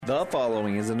The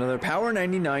following is another Power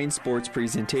 99 sports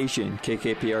presentation.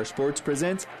 KKPR Sports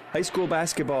presents high school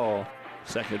basketball.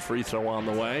 Second free throw on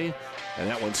the way, and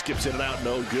that one skips in and out,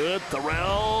 no good.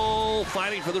 Thorell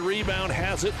fighting for the rebound,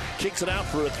 has it, kicks it out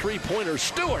for a three-pointer.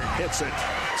 Stewart hits it.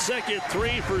 Second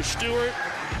three for Stewart.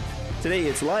 Today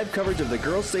it's live coverage of the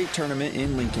Girls State Tournament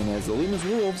in Lincoln as the Loomis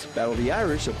Wolves battle the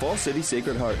Irish of Fall City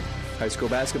Sacred Heart. High school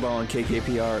basketball on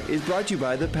KKPR is brought to you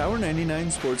by the Power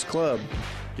 99 Sports Club.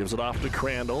 Gives it off to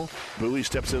Crandall. Bowie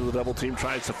steps into the double team,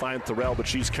 tries to find Thorell, but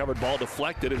she's covered, ball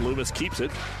deflected, and Loomis keeps it.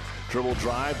 Dribble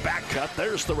drive, back cut,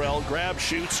 there's Thorell, grab,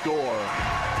 shoot, score.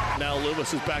 Now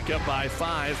Loomis is back up by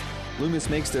 5. Loomis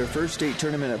makes their first state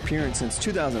tournament appearance since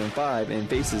 2005 and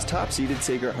faces top-seeded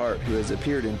Sacred Heart, who has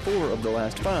appeared in 4 of the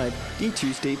last 5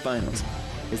 D2 state finals.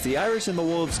 It's the Irish and the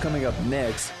Wolves coming up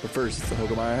next, but first it's the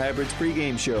Hoegemeyer Hybrids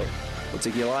pregame show. We'll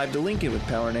take you live to Lincoln with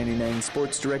Power 99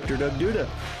 Sports Director Doug Duda,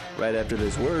 right after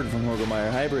this word from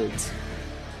Hoegemeyer Hybrids.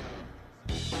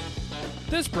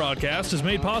 This broadcast is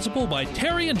made possible by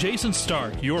Terry and Jason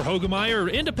Stark, your Hoegemeyer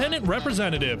independent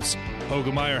representatives.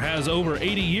 Hoegemeyer has over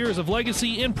 80 years of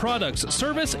legacy in products,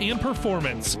 service, and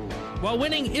performance. While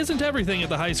winning isn't everything at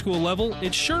the high school level,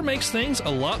 it sure makes things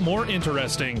a lot more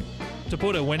interesting. To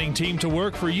put a winning team to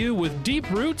work for you with deep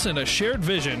roots and a shared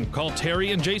vision, call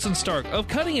Terry and Jason Stark of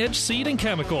Cutting Edge Seed and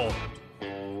Chemical.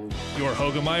 Your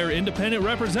Hoegemeyer independent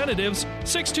representatives,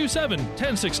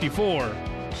 627-1064.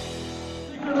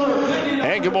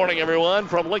 And good morning, everyone,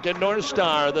 from Lincoln North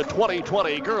Star. The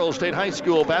 2020 Girls State High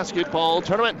School Basketball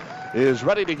Tournament is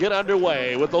ready to get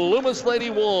underway with the Loomis Lady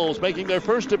Wolves making their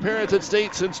first appearance at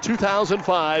state since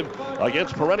 2005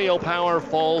 against perennial power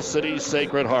Fall City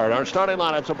Sacred Heart. Our starting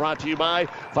lineups are brought to you by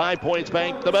 5 Points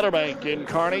Bank, the Better Bank in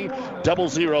Kearney.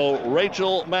 00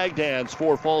 Rachel Magdans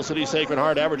for Fall City Sacred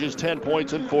Heart, averages 10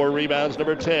 points and 4 rebounds.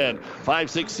 Number 10,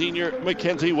 5'6" senior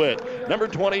Mackenzie Witt. Number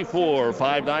 24,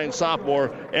 5'9" sophomore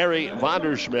Ari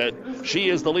Vonderschmidt. She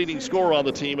is the leading scorer on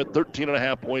the team at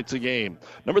 13.5 points a game.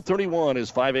 Number 31 is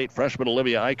 5'8" freshman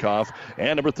Olivia Eichhoff.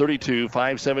 And number 32,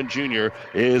 5'7" junior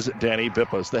is Danny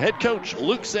Bippas. The head coach,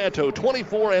 Luke Santo,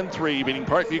 24-3, beating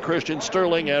Parkview Christian,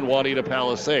 Sterling, and Juanita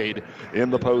Palisade in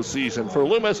the postseason. For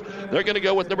Loomis, they're going to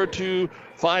go with number 2,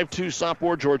 5'2"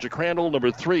 sophomore Georgia Crandall.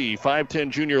 Number 3, 5'10"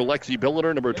 junior Lexi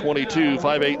Billiter. Number 22,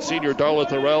 5'8" senior Darla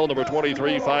Thorell. Number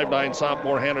 23, 5'9"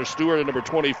 sophomore Hannah Stewart. And number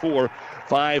 24,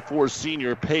 5'4"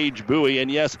 senior Paige Bowie.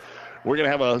 And yes, we're going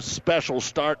to have a special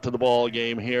start to the ball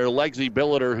game here. Lexi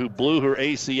Billiter, who blew her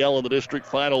ACL in the district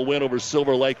final win over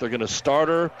Silver Lake, they're going to start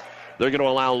her. They're going to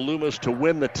allow Loomis to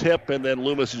win the tip, and then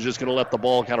Loomis is just going to let the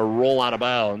ball kind of roll out of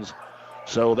bounds.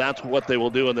 So that's what they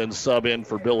will do, and then sub in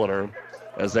for Billiter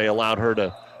as they allowed her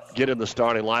to get in the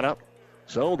starting lineup.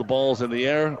 So the ball's in the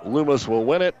air. Loomis will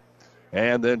win it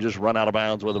and then just run out of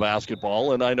bounds with the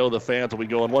basketball. And I know the fans will be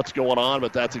going, what's going on?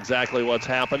 But that's exactly what's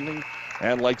happening.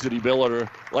 And Lexi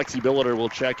Billiter will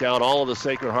check out. All of the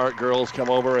Sacred Heart girls come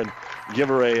over and give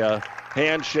her a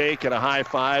handshake and a high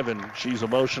five, and she's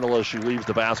emotional as she leaves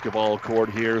the basketball court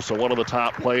here. So one of the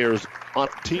top players on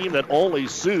a team that only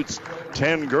suits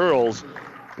 10 girls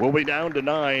will be down to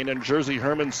 9, and Jersey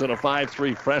Hermanson, a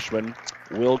 5'3" freshman,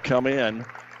 will come in.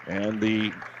 And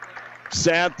the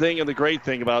sad thing and the great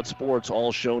thing about sports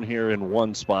all shown here in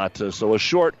one spot. So a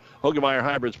short Hoegemeyer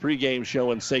Hybrids pregame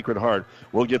show in Sacred Heart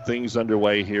will get things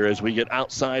underway here as we get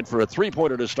outside for a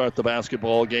three-pointer to start the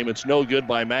basketball game. It's no good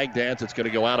by Magdans. It's going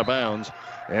to go out of bounds,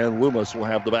 and Loomis will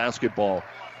have the basketball.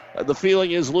 The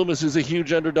feeling is Loomis is a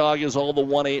huge underdog, as all the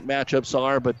 1-8 matchups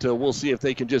are, but we'll see if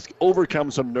they can just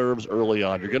overcome some nerves early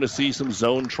on. You're going to see some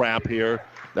zone trap here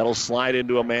that'll slide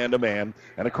into a man-to-man,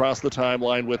 and across the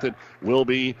timeline with it will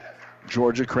be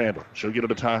Georgia Crandall. She'll get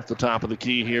it at the top of the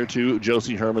key here to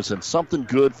Josie Hermanson. Something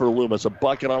good for Loomis. A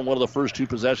bucket on one of the first 2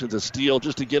 possessions, a steal,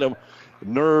 just to get them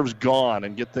nerves gone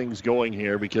and get things going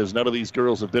here, because none of these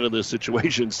girls have been in this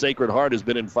situation. Sacred Heart has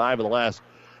been in 4 of the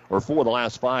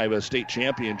last 5 state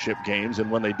championship games, and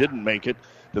when they didn't make it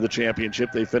to the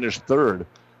championship, they finished 3rd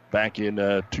back in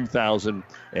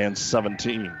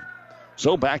 2017.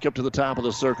 So back up to the top of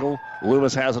the circle.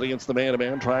 Loomis has it against the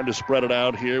man-to-man, trying to spread it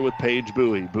out here with Paige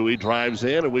Bowie. Bowie drives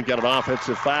in, and we've got an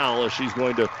offensive foul as she's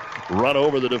going to run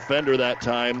over the defender that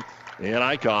time in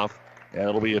Eichhoff. And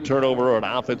it'll be a turnover or an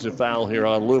offensive foul here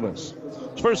on Loomis.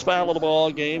 First foul of the ball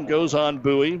game goes on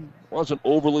Bowie. Wasn't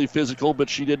overly physical, but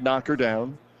she did knock her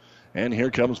down. And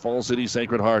here comes Fall City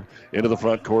Sacred Heart into the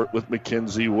front court with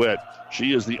Mackenzie Witt.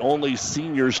 She is the only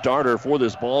senior starter for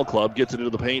this ball club. Gets it into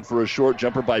the paint for a short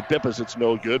jumper by Bippas. It's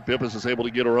no good. Bippas is able to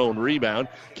get her own rebound.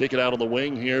 Kick it out on the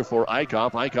wing here for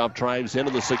Eichhoff. Eichhoff drives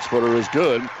into the 6-footer is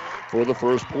good for the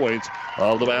first points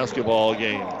of the basketball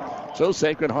game. So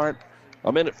Sacred Heart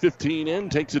A minute 15 in,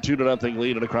 takes a 2-0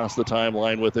 lead, and across the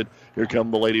timeline with it, here come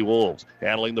the Lady Wolves.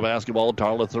 Handling the basketball,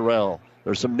 Darla Thorell.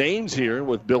 There's some names here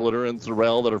with Billiter and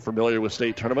Thorell that are familiar with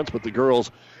state tournaments, but the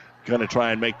girls going to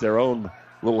try and make their own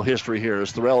little history here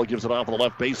as Thorell gives it off on the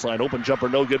left baseline. Open jumper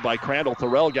no good by Crandall.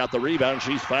 Thorell got the rebound.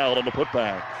 She's fouled on the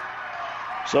putback.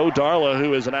 So Darla,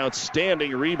 who is an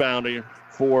outstanding rebounder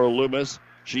for Loomis,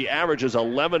 she averages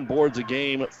 11 boards a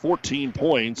game, 14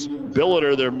 points.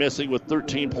 Billiter, they're missing with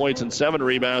 13 points and 7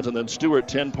 rebounds, and then Stewart,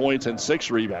 10 points and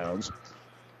 6 rebounds.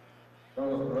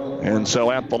 And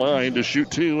so at the line to shoot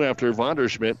 2 after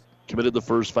Vonderschmidt committed the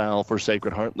first foul for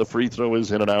Sacred Heart. The free throw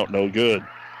is in and out, no good.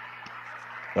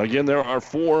 Again, there are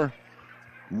 4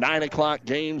 9 o'clock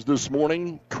games this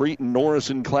morning. Creighton Norris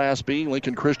in Class B,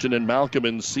 Lincoln Christian and Malcolm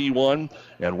in C1,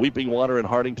 and Weeping Water and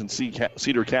Hartington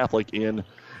Cedar Catholic in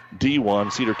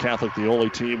D1. Cedar Catholic, the only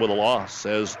team with a loss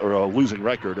or a losing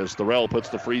record, as Thorell puts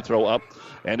the free throw up,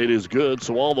 and it is good.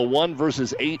 So all the 1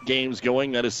 versus 8 games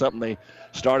going, that is something they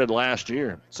started last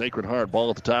year. Sacred Heart, ball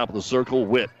at the top of the circle.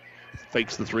 Witt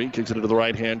fakes the 3, kicks it into the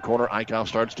right-hand corner. Eichhoff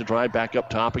starts to drive back up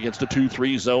top against a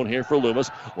 2-3 zone here for Loomis.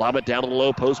 Lob it down to the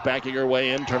low post, backing her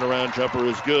way in. Turnaround jumper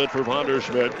is good for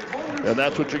Vonderschmidt. And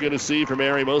that's what you're going to see from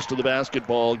Mary most of the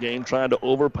basketball game, trying to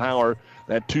overpower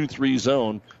that 2-3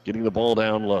 zone, getting the ball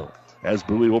down low. As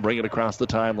Bowie will bring it across the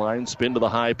timeline, spin to the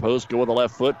high post, go with the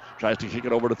left foot, tries to kick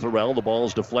it over to Thorell. The ball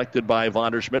is deflected by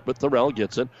Vonderschmidt, but Thorell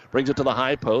gets it, brings it to the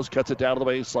high post, cuts it down to the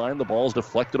baseline. The ball is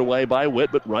deflected away by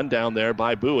Witt, but run down there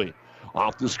by Bowie.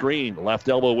 Off the screen, left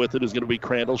elbow with it is going to be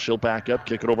Crandall. She'll back up,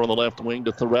 kick it over on the left wing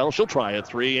to Thorell. She'll try a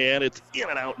 3, and it's in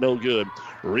and out, no good.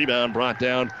 Rebound brought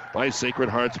down by Sacred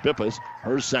Heart's Bippas.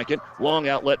 Her second, long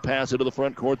outlet pass into the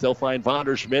front court. They'll find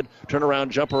Vonderschmidt.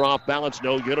 Turnaround jumper off balance,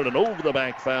 no good, and an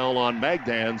over-the-back foul on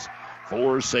Magdans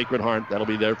for Sacred Heart. That'll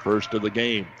be their first of the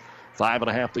game.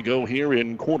 5.5 to go here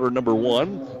in quarter number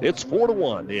 1. It's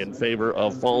 4-1 in favor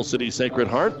of Fall City Sacred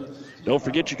Heart. Don't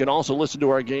forget, you can also listen to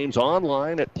our games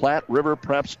online at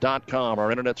PlatteRiverPreps.com.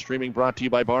 Our internet streaming brought to you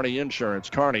by Barney Insurance,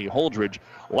 Kearney, Holdridge,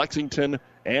 Lexington,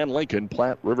 and Lincoln.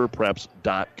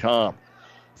 PlatteRiverPreps.com.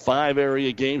 5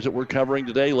 area games that we're covering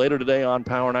today. Later today on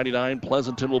Power 99,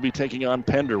 Pleasanton will be taking on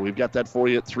Pender. We've got that for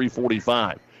you at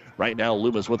 3:45. Right now,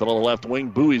 Loomis with it on the left wing.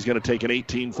 Bowie's going to take an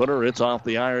 18-footer. It's off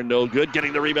the iron, no good.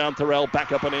 Getting the rebound, Thorell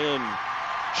back up and in.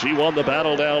 She won the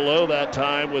battle down low that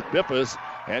time with Bippas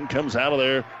and comes out of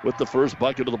there with the first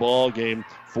bucket of the ball game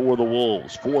for the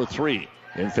Wolves. 4-3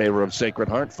 in favor of Sacred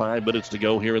Heart. 5 minutes to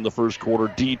go here in the first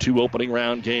quarter. D2 opening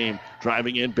round game.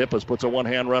 Driving in, Bippas puts a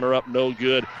one-hand runner up, no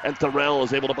good. And Thorell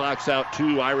is able to box out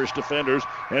 2 Irish defenders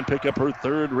and pick up her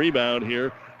 3rd rebound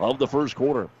here of the first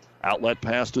quarter. Outlet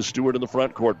pass to Stewart in the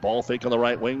front court. Ball fake on the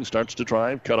right wing. Starts to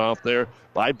drive. Cut off there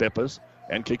by Bippas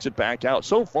and kicks it back out.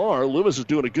 So far, Loomis is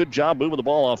doing a good job moving the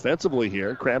ball offensively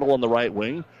here. Crandall on the right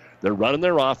wing. They're running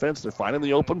their offense. They're finding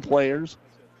the open players.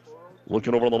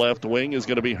 Looking over on the left wing is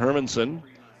going to be Hermanson.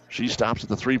 She stops at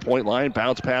the 3-point line.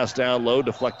 Bounce pass down low.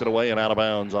 Deflected away and out of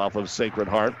bounds off of Sacred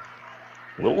Heart.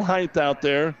 A little height out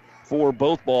there for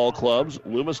both ball clubs.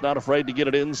 Loomis not afraid to get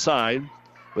it inside.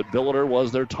 But Billiter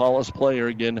was their tallest player.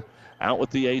 Again, out with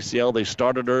the ACL. They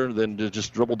started her, then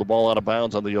just dribbled the ball out of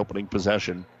bounds on the opening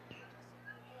possession.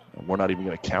 And we're not even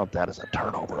going to count that as a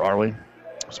turnover, are we?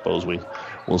 I suppose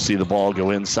we'll see the ball go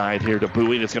inside here to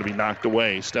Bowie, and it's going to be knocked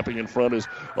away. Stepping in front is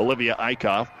Olivia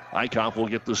Eichhoff. Eichhoff will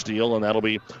get the steal, and that'll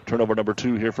be turnover number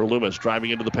 2 here for Loomis.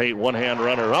 Driving into the paint, one-hand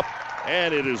runner up,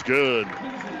 and it is good.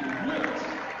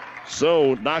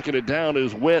 So knocking it down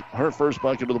is Witt, her first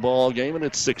bucket of the ball game, and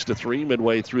it's 6-3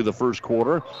 midway through the first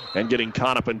quarter. And getting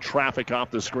caught up in traffic off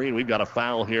the screen, we've got a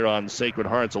foul here on Sacred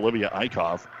Heart's Olivia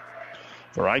Eichhoff.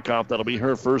 For Eichhoff, that'll be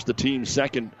her first, the team's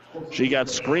second. She got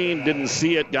screened, didn't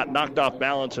see it, got knocked off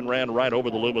balance, and ran right over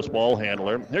the Loomis ball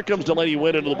handler. Here comes Delaney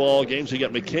Witt into the ball game. So you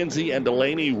got McKenzie and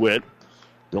Delaney Witt.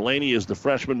 Delaney is the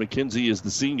freshman, McKenzie is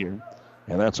the senior.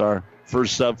 And that's our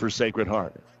first sub for Sacred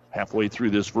Heart. Halfway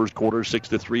through this first quarter,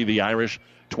 6-3, the Irish,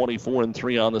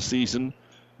 24-3 on the season.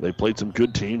 They played some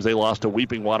good teams. They lost to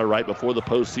Weeping Water right before the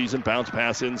postseason. Bounce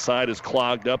pass inside is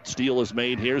clogged up. Steal is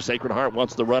made here. Sacred Heart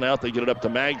wants the run out. They get it up to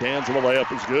Magdans, and the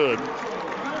layup is good.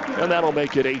 And that'll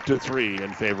make it 8-3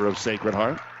 in favor of Sacred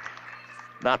Heart.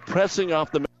 Not pressing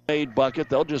off the made bucket.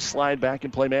 They'll just slide back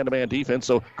and play man-to-man defense.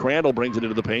 So Crandall brings it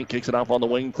into the paint, kicks it off on the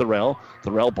wing, Thorell.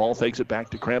 Thorell ball fakes it back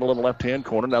to Crandall in the left-hand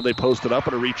corner. Now they post it up,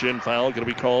 and a reach-in foul going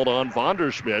to be called on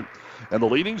Vonderschmidt. And the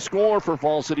leading scorer for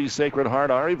Fall City Sacred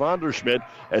Heart, Ari Vonderschmidt,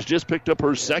 has just picked up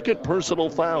her second personal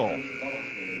foul.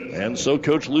 And so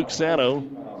Coach Luke Sano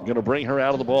going to bring her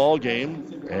out of the ball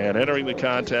game. And entering the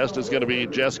contest is going to be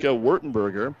Jessica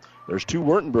Wurtenberger. There's 2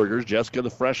 Wurtenbergers, Jessica the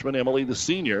freshman, Emily the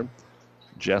senior.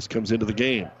 Jess comes into the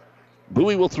game.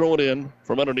 Bowie will throw it in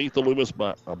from underneath the Loomis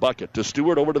bucket to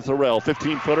Stewart, over to Thorell.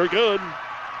 15-footer, good.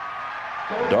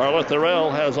 Darla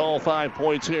Thorell has all 5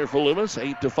 points here for Loomis.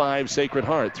 8-5 Sacred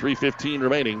Heart. 3:15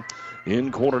 remaining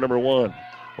in quarter number 1.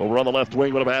 Over on the left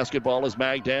wing with a basketball is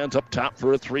Magdans up top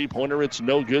for a three-pointer. It's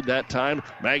no good that time.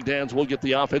 Magdans will get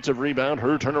the offensive rebound.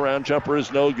 Her turnaround jumper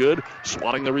is no good.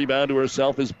 Swatting the rebound to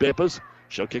herself is Bippas.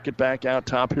 She'll kick it back out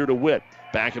top here to Witt.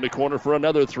 Back in the corner for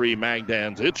another three,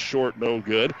 Magdans. It's short, no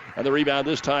good. And the rebound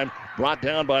this time brought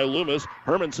down by Loomis.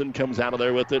 Hermanson comes out of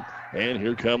there with it. And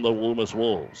here come the Loomis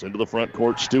Wolves. Into the front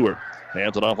court, Stewart.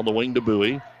 Hands it off on the wing to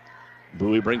Bowie.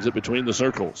 Bowie brings it between the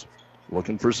circles.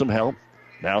 Looking for some help.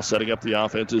 Now setting up the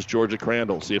offense is Georgia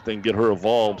Crandall. See if they can get her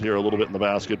involved here a little bit in the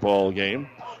basketball game.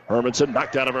 Hermanson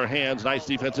knocked out of her hands. Nice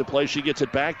defensive play. She gets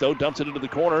it back, though. Dumps it into the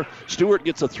corner. Stewart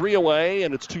gets a three away,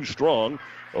 and it's too strong.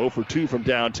 0 for 2 from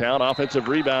downtown. Offensive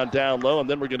rebound down low, and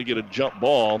then we're going to get a jump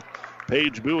ball.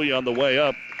 Paige Bowie on the way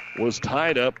up was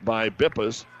tied up by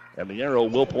Bippas, and the arrow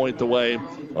will point the way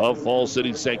of Falls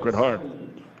City Sacred Heart.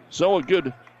 So a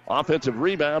good offensive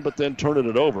rebound, but then turning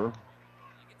it over.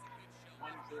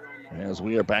 As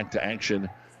we are back to action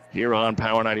here on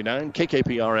Power 99,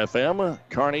 KKPR FM,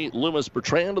 Kearney, Loomis,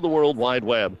 Bertrand of the World Wide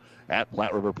Web at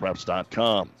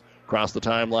PlatteRiverPreps.com. Across the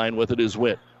timeline with it is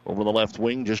Witt. Over the left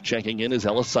wing, just checking in is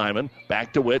Ella Simon.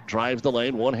 Back to Witt, drives the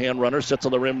lane. One-hand runner, sits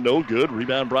on the rim, no good.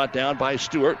 Rebound brought down by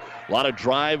Stewart. A lot of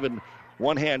drive and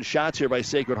one-hand shots here by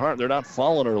Sacred Heart. They're not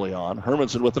falling early on.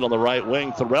 Hermanson with it on the right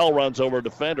wing. Thorell runs over a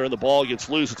defender, and the ball gets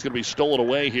loose. It's going to be stolen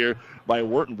away here by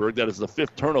Wurtenberg. That is the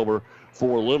 5th turnover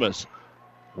for Loomis.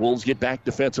 Wolves get back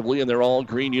defensively, and they're all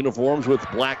green uniforms with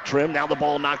black trim. Now the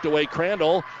ball knocked away.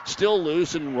 Crandall still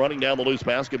loose, and running down the loose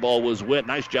basketball was Witt.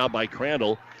 Nice job by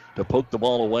Crandall to poke the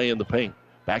ball away in the paint.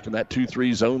 Back in that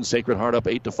 2-3 zone, Sacred Heart up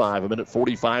 8-5.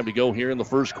 1:45 to go here in the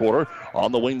first quarter.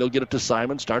 On the wing, they'll get it to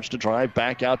Simon. Starts to drive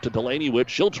back out to Delaney Witt.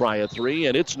 She'll try a three,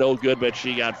 and it's no good, but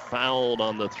she got fouled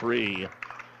on the three.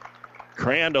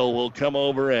 Crandall will come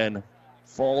over and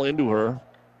fall into her.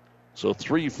 So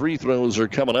 3 free throws are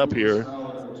coming up here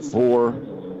for...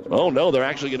 Oh, no, they're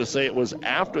actually going to say it was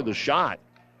after the shot.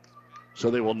 So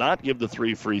they will not give the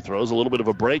 3 free throws. A little bit of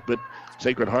a break, but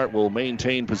Sacred Heart will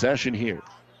maintain possession here.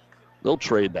 They'll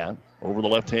trade that. Over the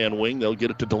left-hand wing, they'll get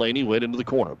it to Delaney Witt into the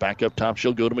corner. Back up top,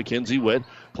 she'll go to Mackenzie Witt.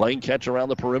 Playing catch around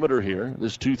the perimeter here.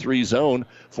 This 2-3 zone,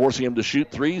 forcing him to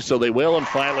shoot threes, so they will, and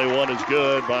finally one is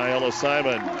good by Ella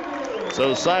Simon.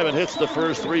 So Simon hits the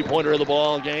first three-pointer of the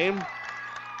ball game.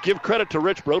 Give credit to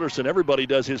Rich Broderson. Everybody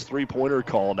does his three-pointer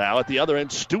call now. At the other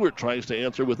end, Stewart tries to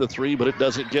answer with a three, but it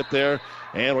doesn't get there.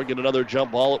 And we're getting another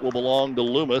jump ball. It will belong to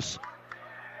Loomis.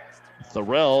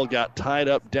 Thorell got tied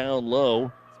up down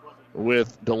low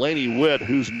with Delaney Witt,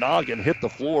 whose noggin hit the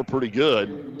floor pretty good.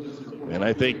 And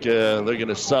I think they're going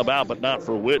to sub out, but not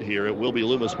for Witt here. It will be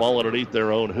Loomis ball underneath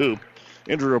their own hoop.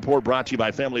 Injury report brought to you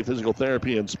by Family Physical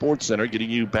Therapy and Sports Center, getting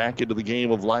you back into the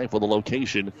game of life with a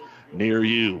location near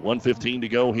you. 1:15 to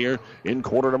go here in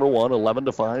quarter number 1.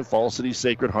 11-5, Falls City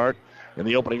Sacred Heart in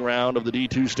the opening round of the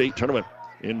D2 state tournament.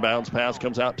 Inbounds pass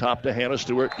comes out top to Hannah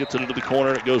Stewart. Gets it into the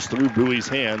corner. It goes through Bowie's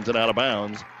hands and out of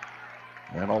bounds.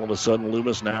 And all of a sudden,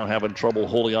 Loomis now having trouble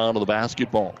holding on to the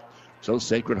basketball. So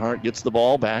Sacred Heart gets the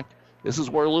ball back. This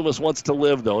is where Loomis wants to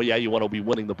live, though. Yeah, you want to be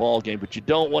winning the ball game, but you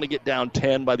don't want to get down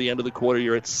 10 by the end of the quarter.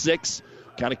 You're at 6.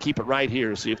 Kind of keep it right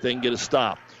here. See if they can get a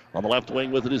stop. On the left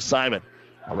wing with it is Simon.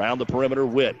 Around the perimeter,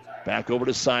 Witt. Back over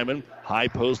to Simon. High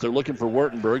post. They're looking for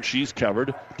Wurtenberg. She's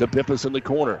covered. To Bippas in the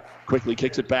corner. Quickly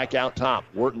kicks it back out top.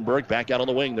 Wurtenberg back out on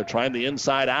the wing. They're trying the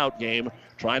inside-out game.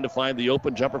 Trying to find the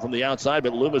open jumper from the outside,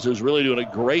 but Loomis is really doing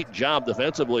a great job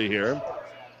defensively here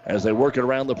as they work it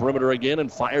around the perimeter again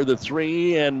and fire the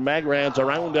three, and Magran's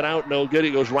around and out, no good.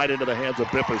 He goes right into the hands of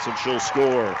Bippas, and she'll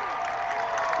score.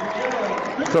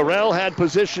 Thorell had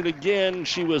position again.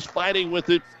 She was fighting with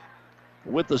it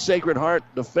with the Sacred Heart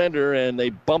defender, and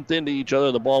they bumped into each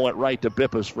other. The ball went right to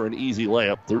Bippas for an easy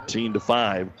layup,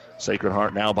 13-5. Sacred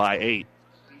Heart now by 8.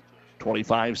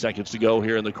 25 seconds to go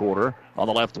here in the quarter. On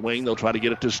the left wing, they'll try to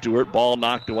get it to Stewart. Ball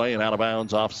knocked away and out of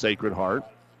bounds off Sacred Heart.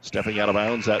 Stepping out of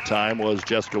bounds that time was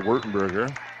Jessica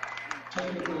Wurtenberger.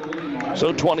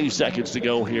 So 20 seconds to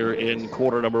go here in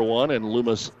quarter number 1, and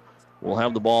Loomis will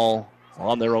have the ball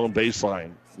on their own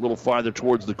baseline. A little farther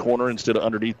towards the corner instead of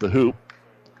underneath the hoop.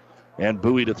 And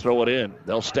Bowie to throw it in.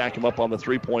 They'll stack him up on the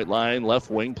three-point line. Left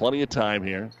wing, plenty of time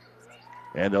here.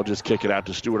 And they'll just kick it out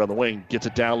to Stewart on the wing. Gets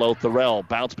it down low. Thorell.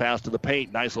 Bounce pass to the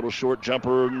paint. Nice little short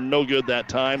jumper. No good that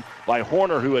time by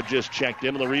Horner, who had just checked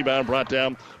in. And the rebound brought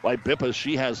down by Bippas.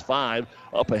 She has 5.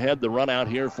 Up ahead, the run out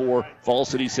here for Fall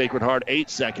City Sacred Heart. 8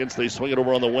 seconds. They swing it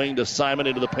over on the wing to Simon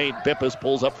into the paint. Bippas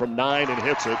pulls up from 9 and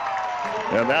hits it.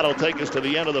 And that'll take us to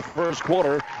the end of the first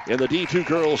quarter in the D2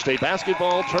 Girls State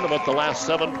Basketball Tournament. The last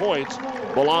 7 points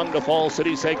belong to Fall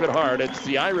City Sacred Heart. It's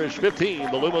the Irish 15,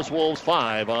 the Loomis Wolves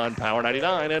 5 on Power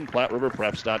 99 and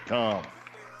PlatteRiverPreps.com.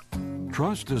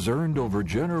 Trust is earned over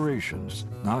generations,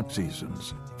 not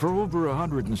seasons. For over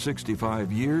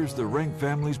 165 years, the Rank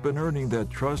family's been earning that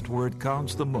trust where it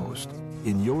counts the most,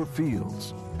 in your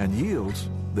fields. And yields,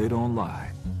 they don't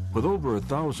lie. With over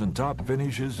 1,000 top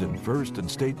finishes in first and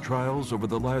state trials over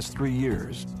the last 3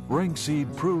 years, Rank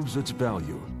Seed proves its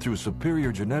value through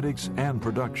superior genetics and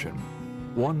production.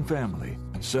 One family,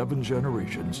 7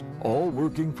 generations, all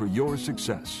working for your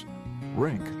success.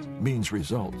 Rank means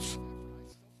results.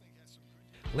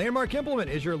 Landmark Implement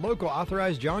is your local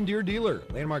authorized John Deere dealer.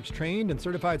 Landmark's trained and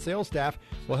certified sales staff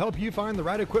will help you find the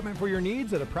right equipment for your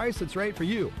needs at a price that's right for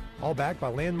you, all backed by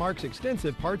Landmark's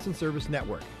extensive parts and service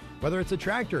network. Whether it's a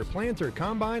tractor, planter,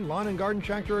 combine, lawn and garden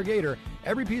tractor, or gator,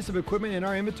 every piece of equipment in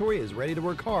our inventory is ready to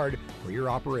work hard for your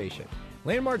operation.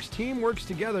 Landmark's team works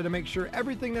together to make sure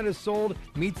everything that is sold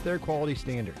meets their quality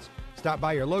standards. Stop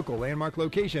by your local Landmark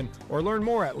location or learn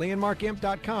more at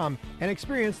landmarkimp.com and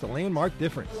experience the Landmark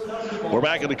difference. We're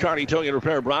back in the Kearney Towing and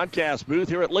Repair broadcast booth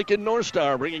here at Lincoln North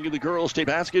Star, bringing you the Girls State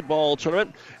Basketball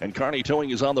Tournament. And Kearney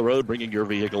Towing is on the road, bringing your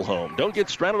vehicle home. Don't get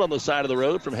stranded on the side of the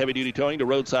road. From heavy-duty towing to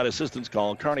roadside assistance,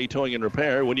 call Kearney Towing and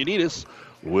Repair. When you need us,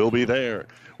 we'll be there.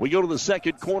 We go to the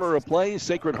second corner of play.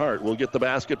 Sacred Heart will get the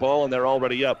basketball, and they're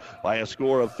already up by a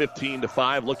score of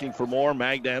 15-5. Looking for more.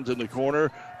 Magdan's in the corner.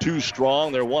 Too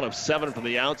strong. They're 1 of 7 from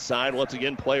the outside. Once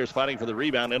again, players fighting for the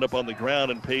rebound end up on the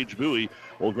ground, and Paige Bowie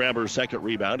will grab her second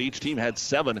rebound. Each team had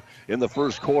 7 in the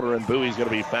first quarter, and Bowie's going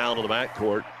to be fouled in the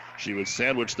backcourt. She was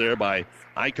sandwiched there by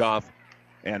Eichhoff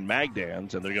and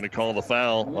Magdans, and they're going to call the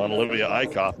foul on Olivia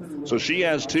Eichhoff. So she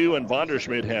has 2, and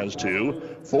Vonderschmidt has 2.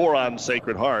 4 on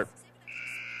Sacred Heart.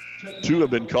 2 have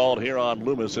been called here on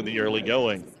Loomis in the early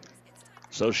going.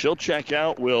 So she'll check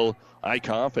out, will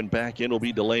Eichhoff, and back in will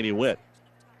be Delaney Witt.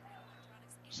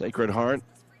 Sacred Heart,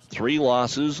 3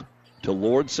 losses to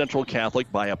Lord Central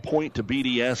Catholic by a point to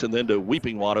BDS and then to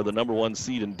Weeping Water, the number 1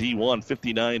 seed in D1,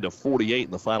 59-48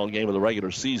 in the final game of the regular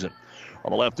season.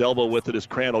 On the left elbow with it as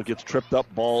Crandall gets tripped up,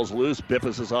 ball's loose.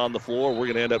 Bippas is on the floor. We're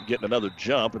going to end up getting another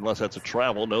jump unless that's a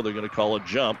travel. No, they're going to call a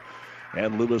jump.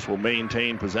 And Loomis will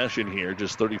maintain possession here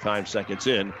just 35 seconds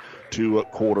in to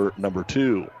quarter number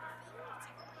 2.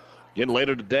 Again,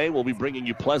 later today, we'll be bringing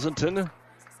you Pleasanton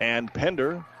and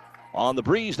Pender on the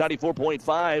Breeze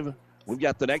 94.5. We've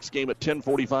got the next game at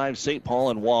 10:45, St. Paul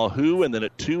and Wahoo. And then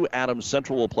at 2, Adams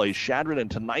Central will play Shadron. And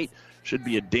tonight should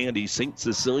be a dandy, St.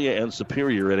 Cecilia and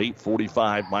Superior at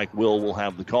 8:45. Mike will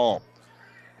have the call.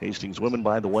 Hastings women,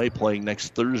 by the way, playing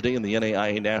next Thursday in the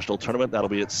NAIA National Tournament. That'll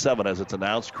be at 7 as it's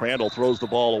announced. Crandall throws the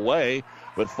ball away,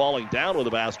 but falling down with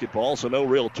the basketball, so no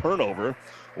real turnover,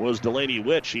 was Delaney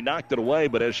Witt. She knocked it away,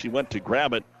 but as she went to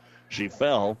grab it, she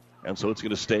fell, and so it's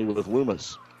going to stay with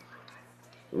Loomis.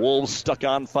 Wolves stuck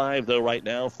on 5, though, right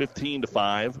now,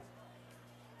 15-5.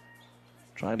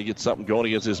 Trying to get something going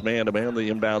against this man-to-man. The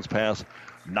inbounds pass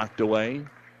knocked away.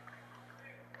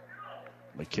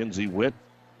 Mackenzie Witt.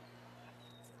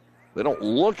 They don't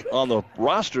look on the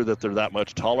roster that they're that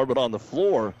much taller, but on the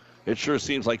floor, it sure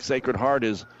seems like Sacred Heart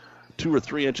is 2 or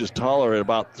 3 inches taller at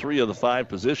about 3 of the 5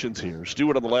 positions here.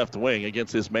 Stewart on the left wing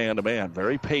against this man-to-man.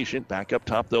 Very patient. Back up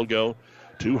top they'll go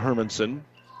to Hermanson.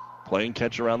 Playing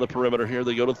catch around the perimeter here.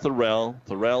 They go to Thorell.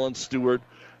 Thorell and Stewart,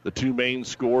 the 2 main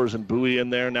scorers, and Bowie in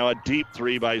there. Now a deep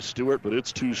 3 by Stewart, but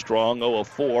it's too strong. 0 of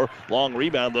 4. Long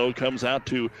rebound, though, comes out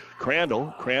to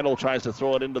Crandall. Crandall tries to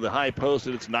throw it into the high post,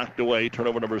 and it's knocked away.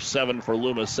 Turnover number 7 for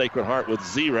Loomis. Sacred Heart with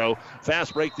 0.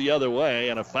 Fast break the other way,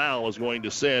 and a foul is going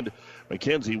to send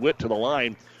Mackenzie Witt to the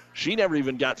line. She never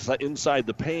even got inside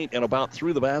the paint and about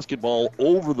threw the basketball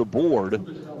over the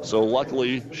board. So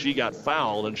luckily she got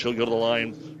fouled, and she'll go to the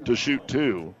line to shoot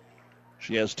 2.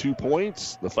 She has 2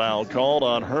 points. The foul called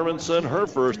on Hermanson. Her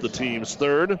first, the team's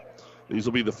third. These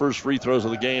will be the first free throws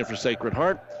of the game for Sacred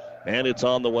Heart. And it's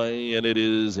on the way, and it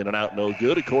is in and out, no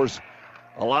good. Of course,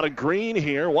 a lot of green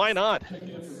here. Why not?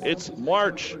 It's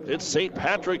March. It's St.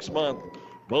 Patrick's month.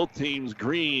 Both teams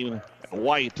green,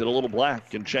 white, and a little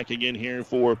black. And checking in here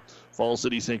for Fall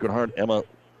City Sacred Heart, Emma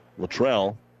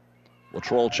Luttrell.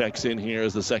 Latrell checks in here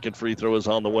as the second free throw is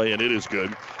on the way, and it is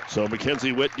good. So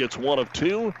Mackenzie Witt gets 1 of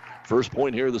 2. First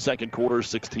point here in the second quarter,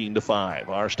 16-5.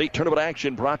 Our state tournament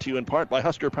action brought to you in part by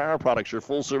Husker Power Products, your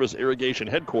full-service irrigation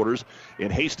headquarters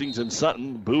in Hastings and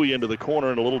Sutton. Bowie into the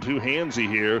corner and a little too handsy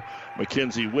here.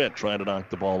 Mackenzie Witt trying to knock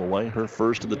the ball away. Her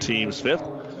first and the team's fifth.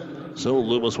 So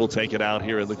Loomis will take it out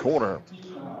here in the corner.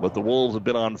 But the Wolves have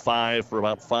been on 5 for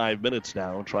about 5 minutes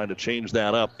now, trying to change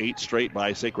that up. 8 straight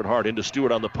by Sacred Heart. Into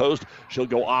Stewart on the post. She'll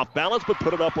go off balance, but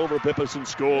put it up over Bippas and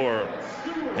score.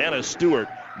 Hannah Stewart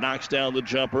knocks down the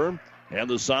jumper, and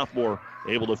the sophomore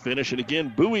able to finish. And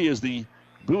again, Bowie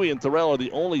and Thorell are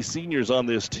the only seniors on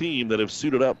this team that have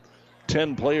suited up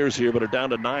 10 players here, but are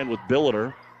down to 9 with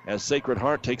Billiter. As Sacred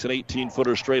Heart takes an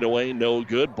 18-footer straight away, no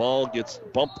good. Ball gets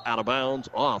bumped out of bounds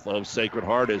off of Sacred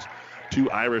Heart as 2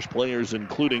 Irish players,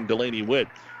 including Delaney Witt,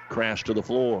 crash to the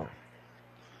floor.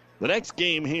 The next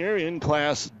game here in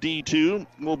Class D2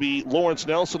 will be Lawrence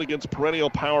Nelson against Perennial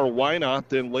Power Wynot.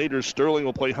 Then later Sterling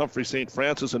will play Humphrey St.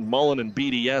 Francis and Mullen and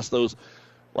BDS. Those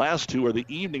last 2 are the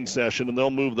evening session, and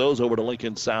they'll move those over to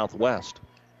Lincoln Southwest.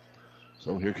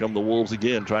 So here come the Wolves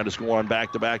again, trying to score on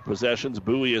back-to-back possessions.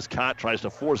 Bowie is caught, tries to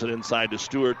force it inside to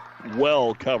Stewart.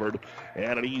 Well covered,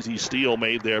 and an easy steal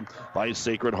made there by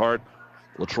Sacred Heart.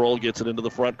 Latrell gets it into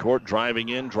the front court, driving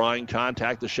in, drawing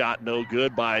contact. The shot no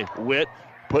good by Witt.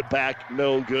 Put back,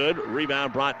 no good.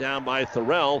 Rebound brought down by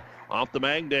Thorell off the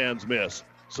Magdan's miss.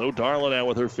 So Darla now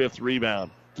with her 5th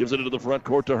rebound. Gives it into the front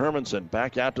court to Hermanson.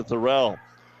 Back out to Thorell.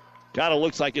 Kind of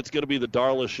looks like it's going to be the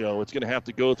Darla show. It's going to have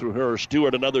to go through her.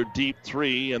 Stewart, another deep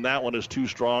 3, and that one is too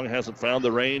strong. Hasn't found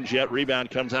the range yet. Rebound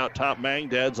comes out top.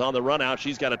 Magdan's on the run out.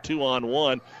 She's got a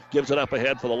 2-on-1. Gives it up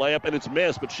ahead for the layup, and it's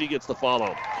missed, but she gets the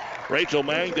follow. Rachel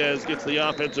Magdes gets the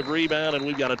offensive rebound, and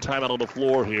we've got a timeout on the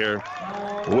floor here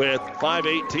with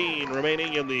 5:18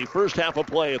 remaining in the first half of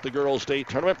play at the Girls State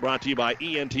Tournament, brought to you by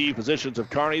ENT Physicians of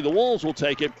Kearney. The Wolves will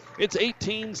take it. It's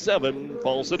 18-7,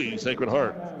 Fall City, Sacred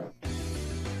Heart.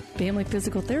 Family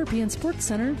Physical Therapy and Sports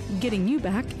Center, getting you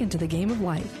back into the game of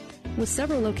life, with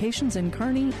several locations in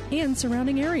Kearney and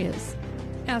surrounding areas.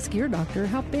 Ask your doctor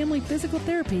how Family Physical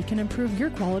Therapy can improve your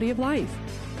quality of life.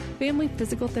 Family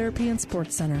Physical Therapy and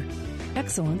Sports Center.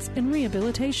 Excellence in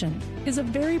Rehabilitation is a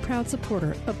very proud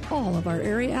supporter of all of our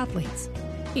area athletes,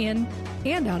 in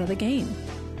and out of the game.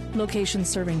 Locations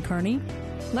serving Kearney,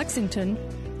 Lexington,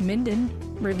 Minden,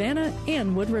 Ravenna,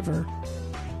 and Wood River.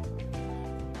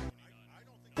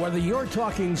 Whether you're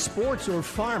talking sports or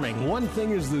farming, one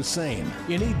thing is the same.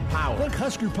 You need power. Think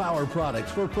Husker Power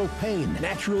Products for propane,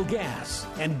 natural gas,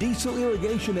 and diesel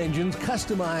irrigation engines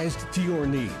customized to your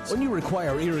needs. When you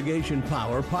require irrigation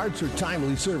power, parts, or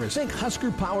timely service, think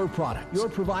Husker Power Products, your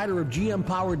provider of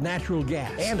GM-powered natural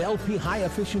gas and LP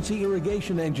high-efficiency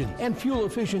irrigation engine and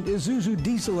fuel-efficient Isuzu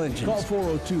diesel engines. Call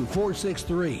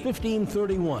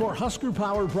 402-463-1531 for Husker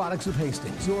Power Products of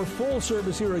Hastings, your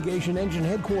full-service irrigation engine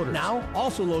headquarters. Now,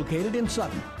 also located in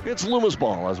Sutton. It's Loomis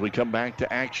ball as we come back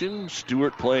to action.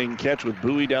 Stewart playing catch with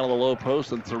Bowie down on the low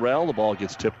post, and Thorell. The ball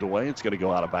gets tipped away. It's going to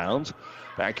go out of bounds.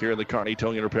 Back here in the Kearney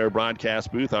Towing and Repair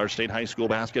broadcast booth, our state high school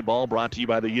basketball brought to you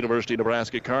by the University of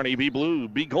Nebraska Kearney. Be blue,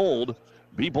 be gold,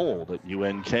 be bold at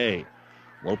UNK.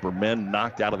 Loper men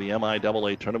knocked out of the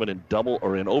MIAA tournament in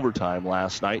overtime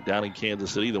last night down in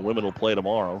Kansas City. The women will play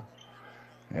tomorrow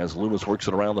as Loomis works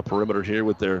it around the perimeter here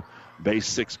with their base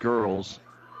 6 girls.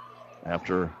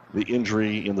 After the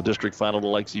injury in the district final to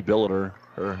Lexi Billiter,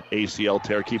 her ACL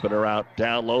tear keeping her out.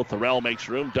 Down low, Thorell makes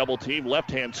room, double team, left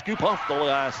hand scoop off the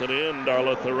glass and in.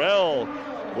 Darla Thorell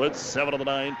with 7 of the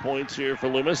 9 points here for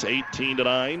Loomis,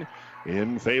 18-9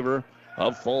 in favor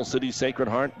of Fall City Sacred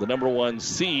Heart, the number 1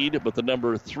 seed, but the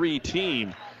number 3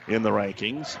 team in the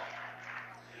rankings.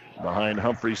 Behind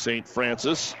Humphrey St.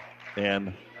 Francis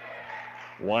and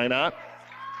Wynot.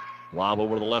 Lob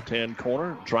over to the left-hand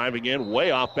corner, driving in,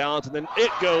 way off balance, and then it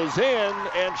goes in,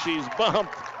 and she's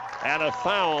bumped, and a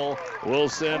foul will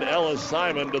send Ellis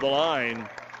Simon to the line.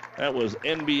 That was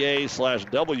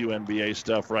NBA/WNBA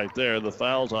stuff right there. The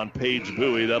foul's on Paige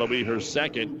Bowie. That'll be her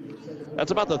second.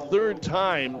 That's about the 3rd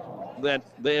time that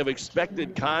they have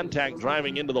expected contact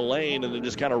driving into the lane and then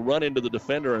just kind of run into the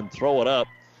defender and throw it up.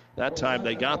 That time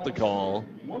they got the call,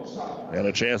 and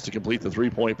a chance to complete the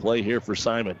 3-point play here for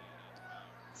Simon.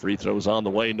 Free throws on the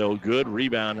way, no good.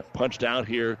 Rebound punched out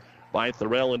here by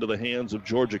Thorell into the hands of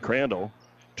Georgia Crandall.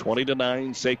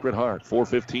 20-9 Sacred Heart.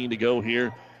 4:15 to go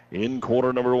here in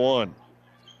quarter number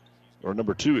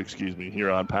 2,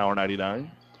 here on Power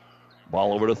 99.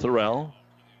 Ball over to Thorell.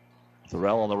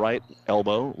 Thorell on the right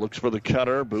elbow, looks for the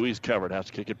cutter. Bowie's covered, has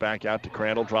to kick it back out to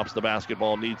Crandall. Drops the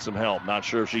basketball, needs some help. Not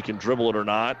sure if she can dribble it or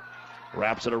not.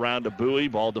 Wraps it around to Bowie.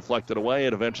 Ball deflected away.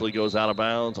 It eventually goes out of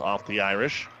bounds off the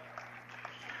Irish.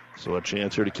 So a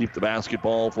chance here to keep the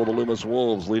basketball for the Loomis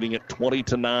Wolves, leading it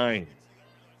 20-9.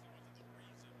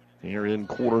 Here in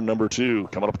quarter number 2.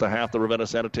 Coming up at the half, the Ravenna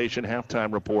Sanitation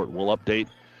halftime report. We'll update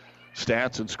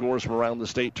stats and scores from around the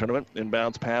state tournament.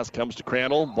 Inbounds pass comes to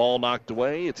Crandall. Ball knocked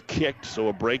away. It's kicked, so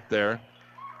a break there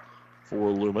for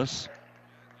Loomis.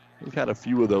 We've had a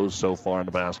few of those so far in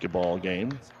the basketball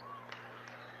game.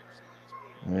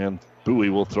 And Bowie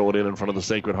will throw it in front of the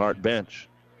Sacred Heart bench.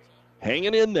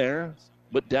 Hanging in there,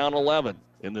 but down 11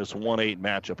 in this 1-8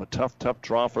 matchup. A tough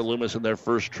draw for Loomis in their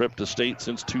first trip to state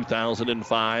since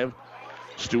 2005.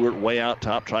 Stewart way out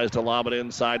top, tries to lob it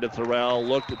inside to Thorell.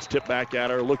 Looked, it's tipped back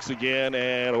at her, looks again,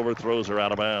 and overthrows her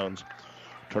out of bounds.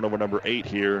 Turnover number 8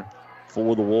 here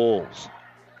for the Wolves.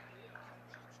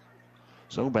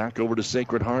 So back over to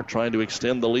Sacred Heart, trying to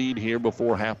extend the lead here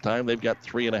before halftime. They've got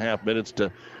 3.5 minutes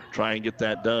to try and get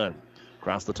that done.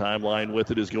 Across the timeline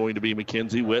with it is going to be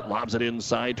Mackenzie Witt. Lobs it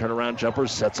inside, turnaround jumper,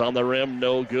 sets on the rim,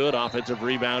 no good. Offensive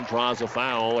rebound, draws a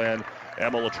foul, and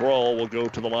Emma Latrell will go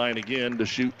to the line again to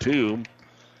shoot 2.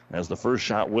 As the first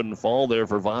shot wouldn't fall there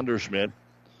for Vonderschmidt.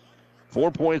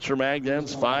 4 points for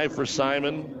Magdens, 5 for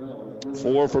Simon,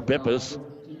 4 for Bippus.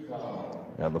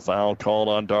 And the foul called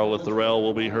on Darla Thorell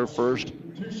will be her first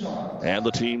and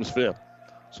the team's 5th.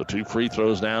 So 2 free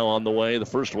throws now on the way. The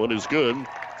first one is good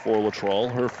for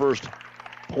Latrell. Her first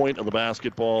point of the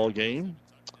basketball game,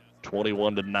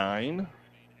 21-9.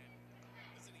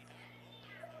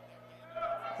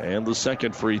 And the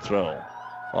second free throw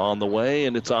on the way,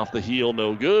 and it's off the heel,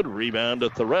 no good. Rebound to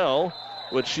Thorell,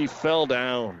 but she fell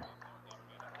down.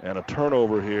 And a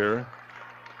turnover here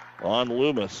on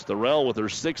Loomis. Thorell with her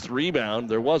 6th rebound.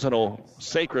 There wasn't a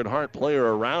Sacred Heart player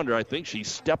around her. I think she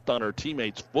stepped on her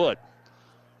teammate's foot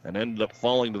and ended up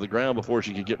falling to the ground before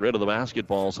she could get rid of the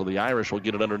basketball. So the Irish will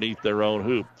get it underneath their own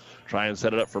hoop. Try and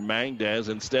set it up for Magdez.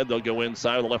 Instead, they'll go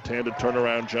inside with a left-handed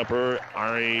turnaround jumper.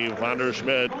 Ari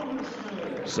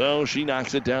Vanderschmidt. So she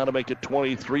knocks it down to make it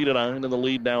 23-9, and the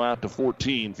lead now out to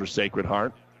 14 for Sacred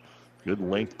Heart. Good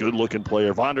length, good-looking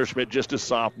player. Vanderschmidt, just a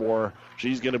sophomore.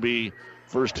 She's going to be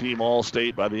first-team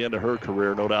All-State by the end of her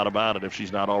career, no doubt about it, if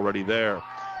she's not already there.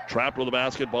 Trapped with the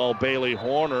basketball, Bailey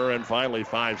Horner, and finally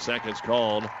 5 seconds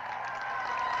called.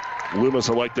 Loomis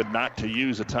elected not to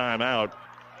use a timeout.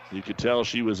 You could tell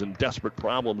she was in desperate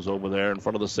problems over there in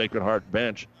front of the Sacred Heart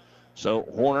bench. So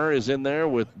Horner is in there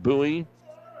with Bowie,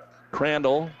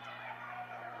 Crandall,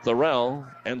 Thorell,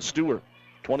 and Stewart.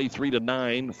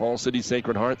 23-9, Fall City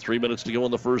Sacred Heart. 3 minutes to go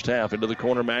in the first half. Into the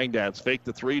corner, Magdats. Fake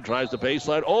the 3, tries the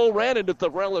baseline. Oh, ran into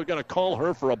Thorell. They're going to call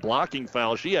her for a blocking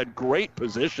foul. She had great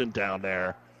position down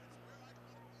there.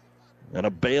 And a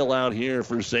bailout here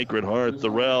for Sacred Heart.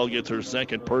 Thorell gets her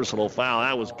second personal foul.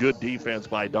 That was good defense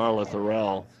by Darla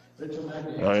Thorell.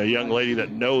 A young lady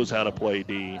that knows how to play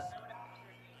D.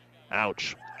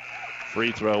 Ouch.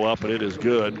 Free throw up, and it is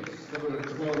good.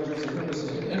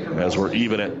 As we're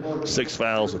even at 6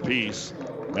 fouls apiece.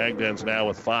 Magdens now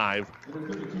with 5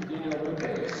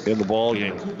 in the ball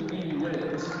game.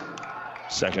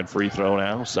 Second free throw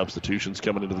now. Substitutions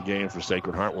coming into the game for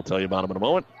Sacred Heart. We'll tell you about them in a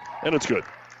moment. And it's good.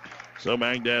 So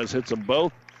Magdez hits them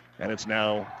both, and it's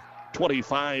now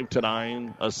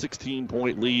 25-9, a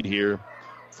 16-point lead here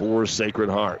for Sacred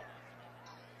Heart.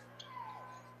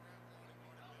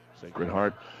 Sacred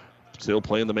Heart still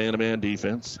playing the man-to-man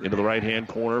defense. Into the right-hand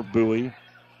corner, Bowie.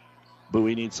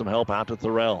 Bowie needs some help out to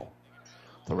Thorell.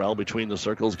 Thorell between the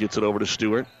circles gets it over to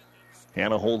Stewart.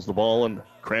 Hannah holds the ball, and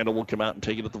Crandall will come out and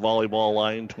take it at the volleyball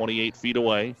line, 28 feet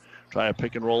away. Try a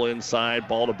pick and roll inside.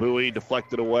 Ball to Bowie.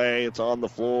 Deflected away. It's on the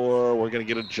floor. We're going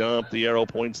to get a jump. The arrow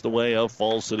points the way of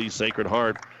Fall City Sacred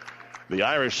Heart. The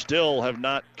Irish still have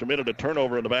not committed a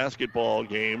turnover in the basketball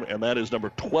game, and that is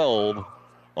number 12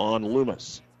 on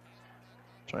Loomis.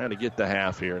 Trying to get the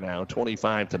half here now.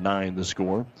 25-9 the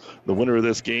score. The winner of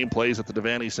this game plays at the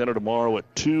Devaney Center tomorrow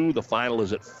at 2. The final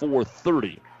is at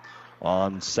 4:30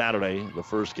 on Saturday, the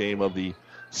first game of the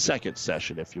second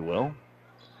session, if you will.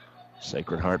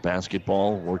 Sacred Heart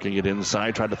basketball, working it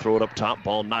inside, tried to throw it up top.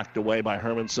 Ball knocked away by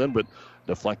Hermanson, but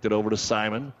deflected over to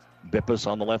Simon. Bippus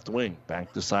on the left wing.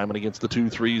 Back to Simon against the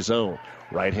 2-3 zone.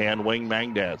 Right-hand wing,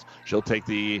 Magdaz. She'll take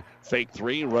the fake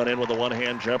 3, run in with a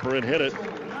one-hand jumper and hit it.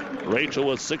 Rachel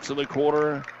with 6 in the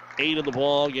quarter, 8 in the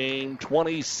ball game,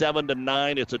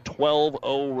 27-9. It's a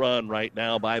 12-0 run right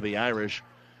now by the Irish,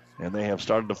 and they have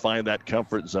started to find that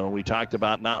comfort zone. We talked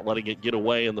about not letting it get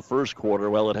away in the first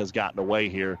quarter. Well, it has gotten away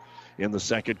here in the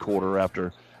second quarter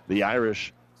after the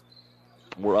Irish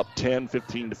were up 10,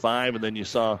 15-5, and then you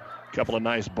saw a couple of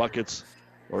nice buckets,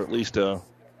 or at least a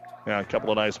couple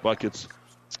of nice buckets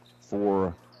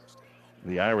for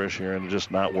the Irish here and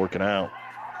just not working out.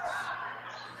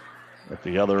 At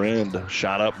the other end,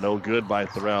 shot up, no good by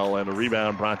Thorell, and a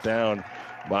rebound brought down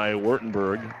by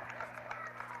Wurtenberg.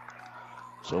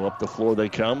 So up the floor they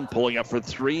come, pulling up for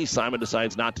three. Simon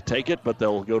decides not to take it, but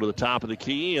they'll go to the top of the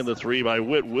key, and the three by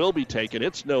Witt will be taken.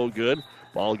 It's no good.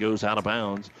 Ball goes out of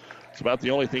bounds. It's about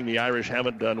the only thing the Irish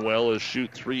haven't done well is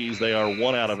shoot threes. They are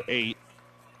 1 out of 8.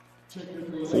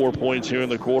 4 points here in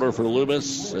the quarter for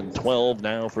Loomis, and 12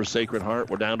 now for Sacred Heart.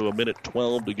 We're down to a minute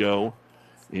 12 to go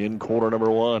in quarter number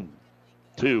 1.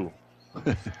 2.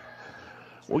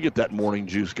 We'll get that morning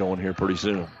juice going here pretty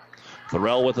soon.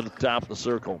 Thorell with it at the top of the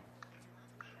circle.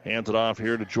 Hands it off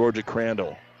here to Georgia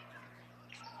Crandall.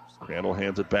 Crandall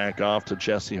hands it back off to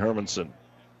Jesse Hermanson.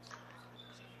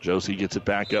 Josie gets it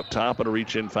back up top, and a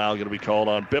reach-in foul going to be called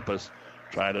on Bippus.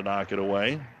 Trying to knock it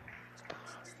away.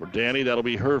 For Danny, that'll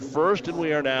be her first, and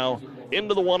we are now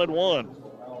into the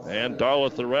 1-and-1. And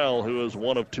Darla Thorell, who is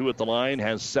 1 of 2 at the line,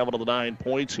 has 7 of the 9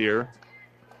 points here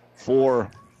for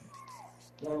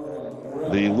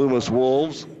the Loomis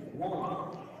Wolves.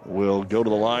 Will go to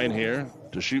the line here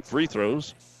to shoot free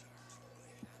throws.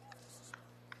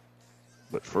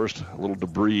 But first, a little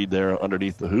debris there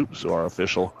underneath the hoop, so our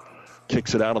official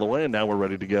kicks it out of the way, and now we're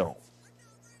ready to go.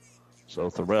 So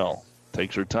Thorell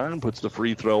takes her time, puts the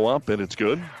free throw up, and it's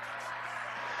good.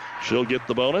 She'll get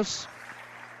the bonus.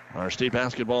 Our state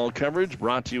basketball coverage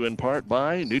brought to you in part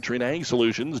by Nutrien Ag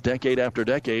Solutions. Decade after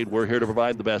decade, we're here to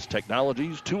provide the best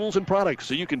technologies, tools, and products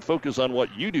so you can focus on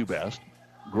what you do best,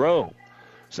 grow.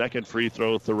 Second free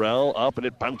throw, Thorell up, and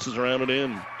it bounces around and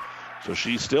in. So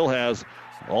she still has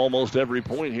almost every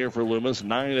point here for Loomis,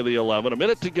 9 of the 11. A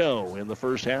minute to go in the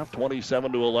first half,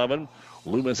 27-11.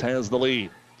 Loomis has the lead.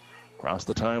 Across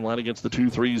the timeline against the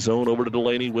 2-3 zone, over to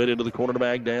Delaney. Witt into the corner to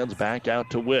Magdads, back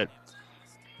out to Witt.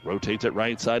 Rotates it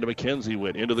right side to Mackenzie.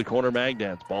 Witt into the corner,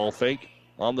 Magdads. Ball fake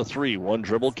on the 3. One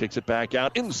dribble, kicks it back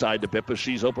out inside to Bippus.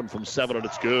 She's open from 7, and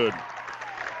it's good.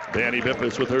 Danny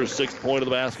Bippus with her 6th point of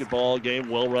the basketball game.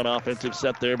 Well-run offensive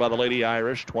set there by the Lady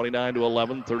Irish.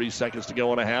 29-11, 30 seconds to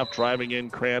go and a half. Driving in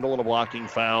Crandall, and a blocking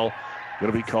foul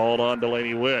going to be called on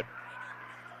Delaney Witt.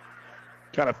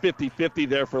 Kind of 50-50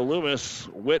 there for Loomis.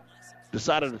 Witt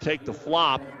decided to take the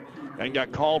flop and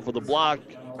got called for the block.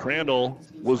 Crandall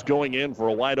was going in for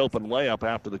a wide-open layup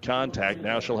after the contact.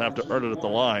 Now she'll have to earn it at the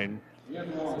line.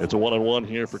 It's a 1-and-1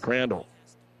 here for Crandall.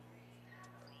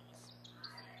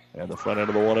 And the front end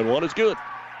of the 1-and-1 is good.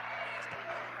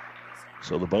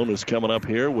 So the bonus coming up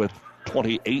here with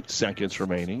 28 seconds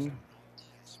remaining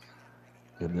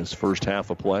in this first half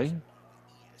of play.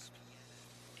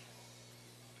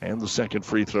 And the second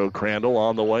free throw, Crandall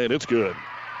on the way, and it's good.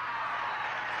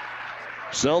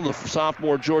 So the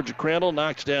sophomore Georgia Crandall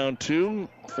knocks down 2.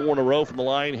 4 in a row from the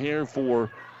line here for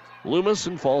Loomis,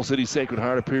 and Fall City Sacred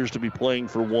Heart appears to be playing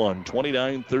for 1.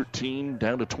 29-13,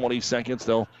 down to 20 seconds.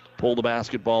 They'll pull the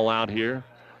basketball out here.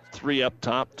 3 up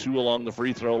top, 2 along the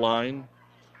free throw line.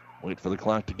 Wait for the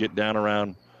clock to get down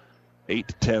around 8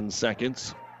 to 10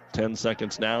 seconds. 10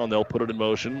 seconds now, and they'll put it in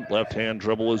motion. Left-hand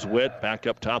dribble is Witt. Back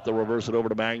up top, they'll reverse it over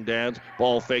to Magdads.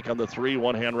 Ball fake on the 3.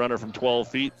 One-hand runner from 12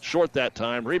 feet. Short that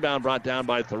time. Rebound brought down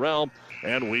by Thorell.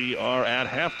 And we are at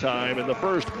halftime in the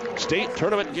first state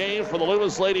tournament game for the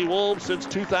Loomis Lady Wolves since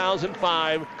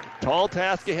 2005. Tall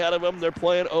task ahead of them. They're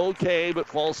playing okay, but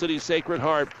Fall City Sacred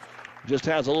Heart just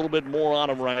has a little bit more on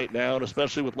them right now, and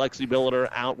especially with Lexi Billiter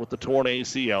out with the torn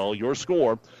ACL. Your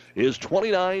score is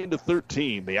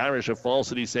 29-13. The Irish of Fall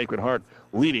City Sacred Heart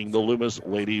leading the Loomis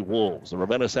Lady Wolves. The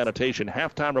Ravenna Sanitation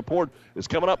halftime report is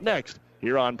coming up next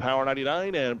here on Power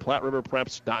 99 and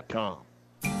PlatteRiverPreps.com.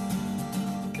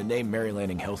 The name Mary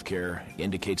Lanning Healthcare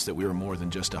indicates that we are more than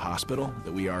just a hospital,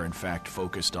 that we are in fact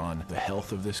focused on the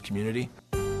health of this community.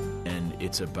 And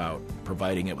it's about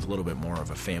providing it with a little bit more of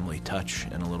a family touch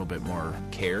and a little bit more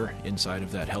care inside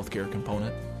of that healthcare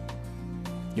component.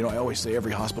 You know, I always say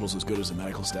every hospital is as good as the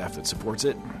medical staff that supports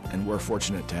it, and we're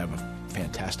fortunate to have a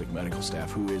fantastic medical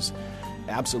staff who is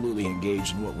absolutely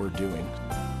engaged in what we're doing.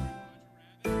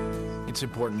 It's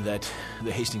important that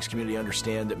the Hastings community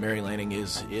understand that Mary Lanning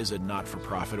is a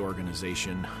not-for-profit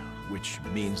organization, which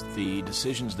means the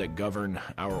decisions that govern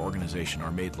our organization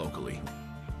are made locally.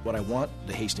 What I want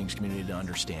the Hastings community to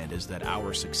understand is that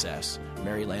our success,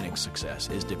 Mary Lanning's success,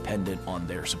 is dependent on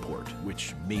their support,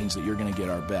 which means that you're going to get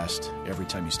our best every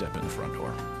time you step in the front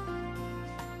door.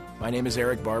 My name is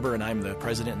Eric Barber, and I'm the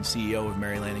president and CEO of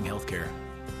Mary Lanning Healthcare.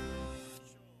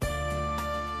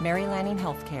 Mary Lanning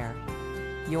Healthcare.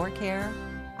 Your care,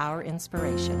 our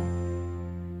inspiration.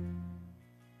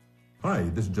 Hi,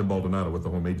 this is Jim Baldonado with the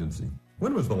Home Agency.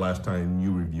 When was the last time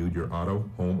you reviewed your auto,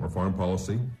 home, or farm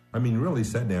policy? I mean, really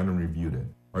sat down and reviewed it.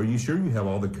 Are you sure you have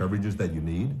all the coverages that you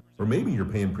need? Or maybe you're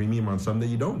paying premium on some that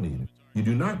you don't need. You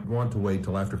do not want to wait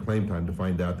till after claim time to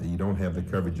find out that you don't have the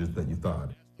coverages that you thought.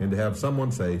 And to have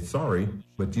someone say, sorry,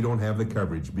 but you don't have the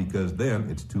coverage, because then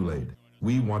it's too late.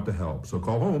 We want to help. So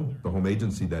call home, the home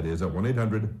agency that is, at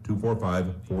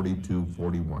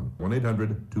 1-800-245-4241.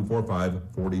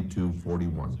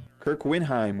 1-800-245-4241. Kirk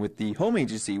Winheim with the home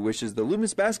agency wishes the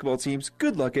Loomis basketball teams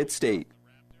good luck at state.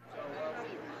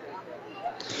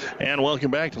 And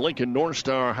welcome back to Lincoln North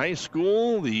Star High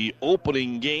School, the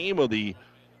opening game of the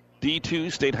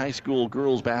D2 State High School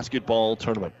Girls Basketball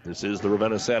Tournament. This is the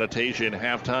Ravenna Sanitation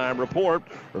halftime report.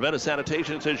 Ravenna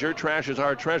Sanitation says your trash is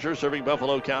our treasure, serving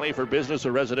Buffalo County for business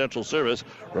or residential service.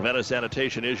 Ravenna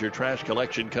Sanitation is your trash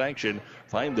collection connection.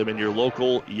 Find them in your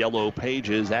local yellow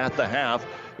pages. At the half,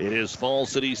 it is Fall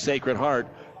City Sacred Heart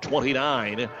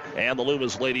 29 and the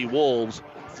Loomis Lady Wolves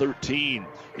 13.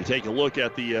 You take a look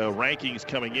at the rankings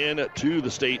coming in to the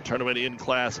state tournament in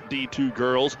Class D2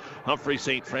 girls. Humphrey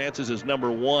St. Francis is number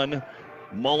 1.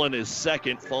 Mullen is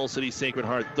 2nd. Fall City Sacred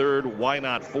Heart 3rd.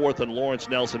 Wynot 4th. And Lawrence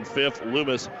Nelson 5th.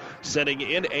 Loomis sitting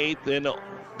in 8th. And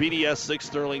BDS 6th.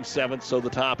 Sterling 7th. So the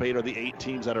top 8 are the 8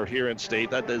 teams that are here in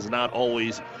state. That is not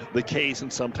always the case,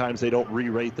 and sometimes they don't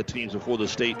re-rate the teams before the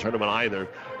state tournament either.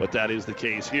 But that is the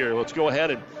case here. Let's go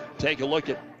ahead and take a look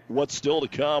at what's still to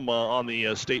come on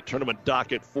the state tournament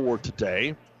docket for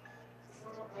today.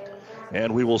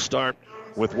 And we will start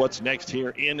with what's next here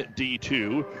in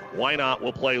D2. Wynot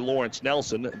will play Lawrence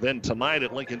Nelson. Then tonight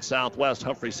at Lincoln Southwest,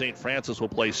 Humphrey St. Francis will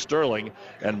play Sterling,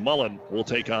 and Mullen will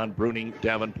take on Bruning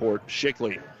Davenport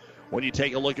Shickley. When you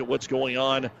take a look at what's going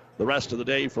on the rest of the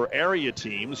day for area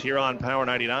teams, here on Power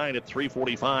 99 at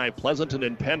 3:45, Pleasanton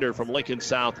and Pender from Lincoln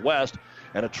Southwest,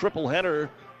 and a triple header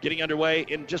getting underway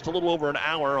in just a little over an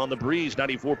hour on the Breeze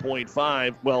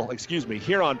 94.5. Well, excuse me,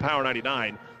 here on Power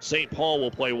 99, St. Paul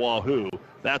will play Wahoo.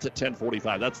 That's at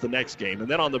 10:45. That's the next game. And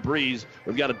then on the Breeze,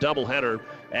 we've got a doubleheader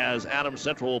as Adams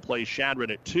Central will play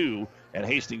Shadron at 2, and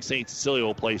Hastings St. Cecilia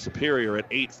will play Superior at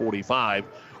 8:45.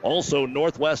 Also,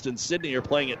 Northwest and Sydney are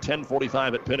playing at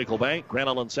 10:45 at Pinnacle Bank. Grand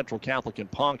Island Central Catholic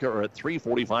and Ponca are at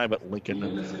 3:45 at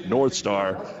Lincoln North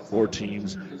Star for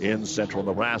teams in central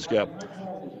Nebraska.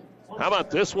 How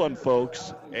about this one,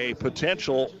 folks? A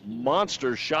potential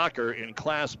monster shocker in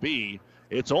Class B.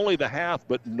 It's only the half,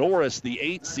 but Norris, the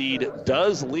 8 seed,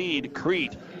 does lead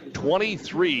Crete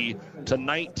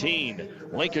 23-19.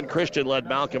 Lincoln Christian led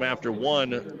Malcolm after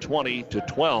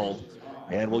 20-12.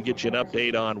 And we'll get you an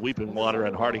update on Weeping Water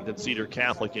and Hartington Cedar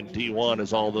Catholic in D1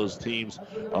 as all those teams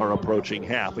are approaching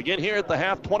half. Again, here at the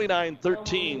half,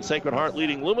 29-13, Sacred Heart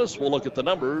leading Loomis. We'll look at the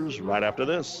numbers right after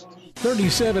this.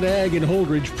 37 Ag in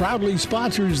Holdridge proudly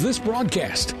sponsors this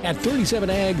broadcast. At 37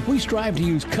 Ag, we strive to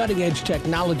use cutting-edge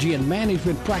technology and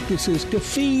management practices to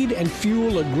feed and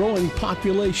fuel a growing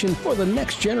population for the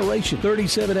next generation.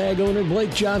 37 Ag owner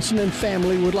Blake Johnson and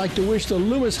family would like to wish the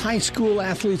Loomis High School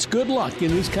athletes good luck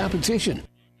in this competition.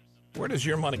 Where does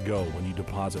your money go when you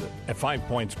deposit it? At 5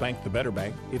 Points Bank, the better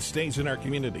bank, it stays in our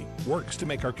community, works to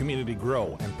make our community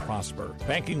grow and prosper.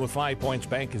 Banking with 5 Points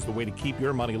Bank is the way to keep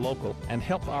your money local and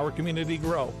help our community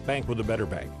grow. Bank with the better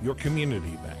bank, your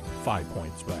community bank, 5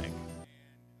 Points Bank.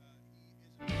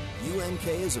 UNK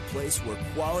is a place where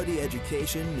quality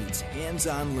education meets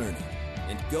hands-on learning,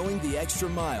 and going the extra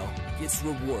mile gets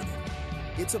rewarded.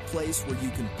 It's a place where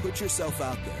you can put yourself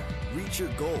out there, reach your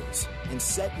goals, and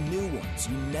set new ones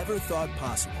you never thought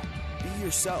possible. Be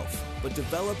yourself, but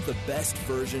develop the best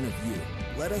version of you.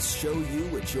 Let us show you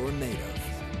what you're made of.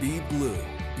 Be blue,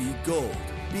 be gold,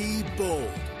 be bold.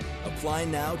 Apply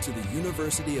now to the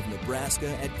University of Nebraska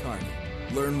at Kearney.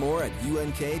 Learn more at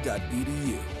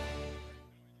unk.edu.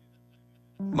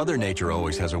 Mother Nature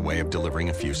always has a way of delivering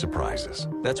a few surprises.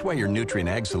 That's why your Nutrien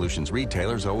Ag Solutions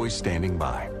retailer is always standing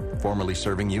by. Formerly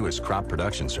serving you as Crop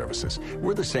Production Services,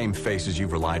 we're the same faces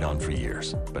you've relied on for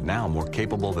years, but now more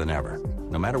capable than ever,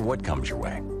 no matter what comes your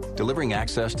way. Delivering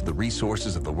access to the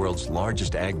resources of the world's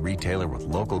largest ag retailer with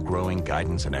local growing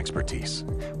guidance and expertise.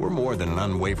 We're more than an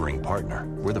unwavering partner.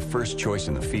 We're the first choice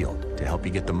in the field to help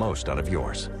you get the most out of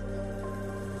yours.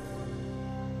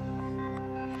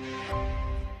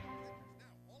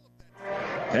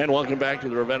 And welcome back to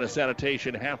the Ravenna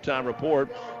Sanitation halftime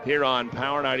report here on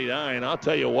Power 99. I'll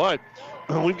tell you what,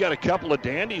 we've got a couple of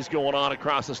dandies going on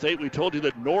across the state. We told you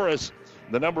that Norris,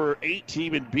 the number 8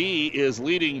 team in B, is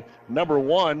leading number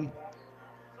 1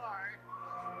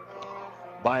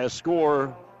 by a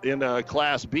score in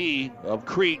Class B of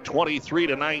Crete,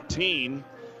 23-19.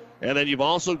 And then you've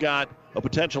also got a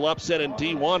potential upset in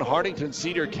D1. Hartington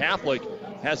Cedar Catholic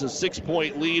has a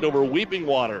 6-point lead over Weeping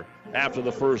Water after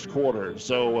the first quarter.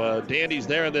 So Dandy's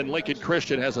there, and then Lincoln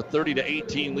Christian has a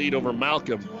 30-18 lead over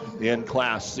Malcolm in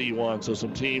Class C1. So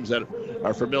some teams that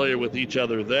are familiar with each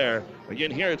other there.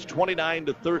 Again, here it's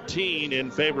 29-13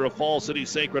 in favor of Fall City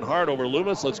Sacred Heart over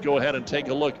Loomis. Let's go ahead and take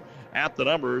a look at the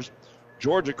numbers.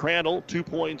 Georgia Crandall, 2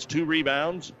 points, 2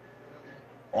 rebounds.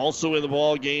 Also in the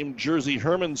ball game, Jersey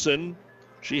Hermanson.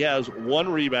 She has 1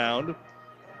 rebound.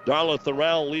 Darla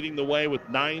Thorell leading the way with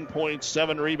 9 points,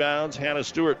 7 rebounds. Hannah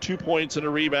Stewart, 2 points and a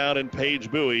rebound, and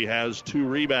Paige Bowie has 2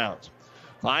 rebounds.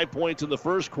 5 points in the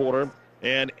first quarter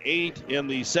and 8 in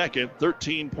the second.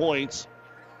 13 points,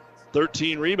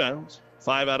 13 rebounds,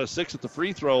 5 out of 6 at the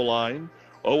free throw line.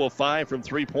 0 of 5 from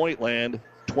three-point land.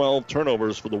 12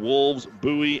 turnovers for the Wolves.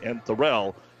 Bowie and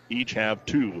Thorell each have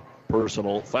 2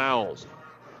 personal fouls.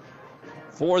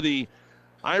 For the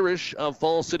Irish of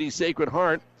Fall City Sacred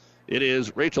Heart, it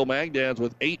is Rachel Magdads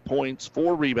with 8 points,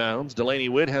 4 rebounds. Delaney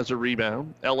Witt has a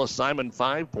rebound. Ella Simon,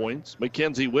 5 points.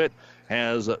 Mackenzie Witt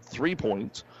has 3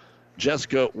 points.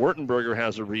 Jessica Wertenberger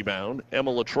has a rebound.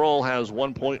 Emma Latroll has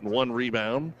 1 point and 1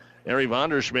 rebound. Ari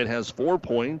Vonderschmidt has 4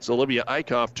 points. Olivia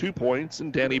Eichhoff, 2 points.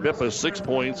 And Danny Bippa, 6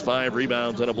 points, 5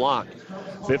 rebounds, and a block.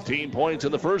 15 points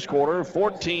in the first quarter,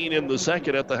 14 in the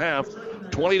second at the half.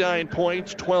 29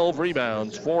 points, 12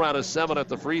 rebounds, 4 out of 7 at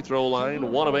the free throw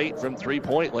line, 1 of 8 from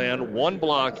three-point land, 1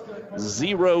 block,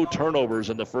 0 turnovers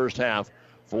in the first half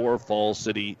for Fall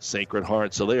City Sacred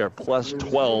Heart. So they are plus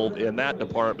 12 in that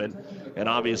department, and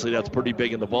obviously that's pretty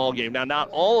big in the ball game. Now, not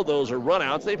all of those are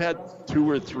runouts. They've had 2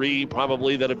 or 3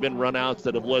 probably that have been runouts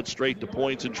that have led straight to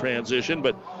points in transition,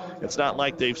 but it's not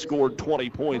like they've scored 20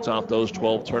 points off those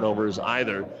 12 turnovers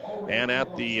either. And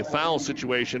at the foul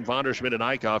situation, Vonderschmidt and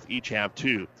Eichhoff each have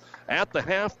 2. At the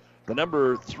half, the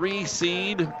number 3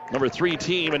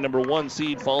 team and number 1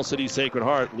 seed Fall City Sacred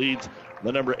Heart leads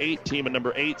the number 8 team and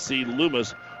number 8 seed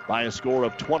Loomis by a score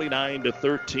of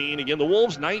 29-13. Again, the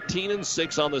Wolves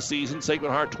 19-6 on the season.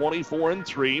 Sacred Heart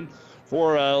 24-3.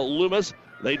 For Loomis,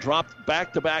 they dropped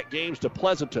back-to-back games to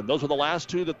Pleasanton. Those were the last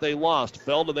 2 that they lost.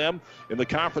 Fell to them in the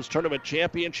conference tournament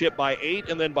championship by 8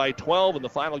 and then by 12 in the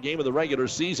final game of the regular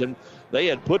season. They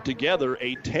had put together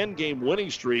a 10-game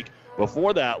winning streak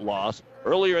before that loss.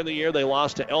 Earlier in the year, they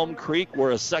lost to Elm Creek,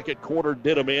 where a second quarter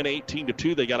did them in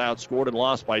 18-2. They got outscored and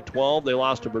lost by 12. They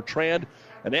lost to Bertrand,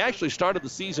 and they actually started the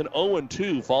season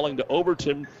 0-2, falling to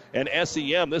Overton and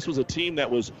SEM. This was a team that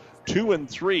was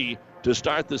 2-3 to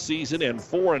start the season and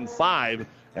 4-5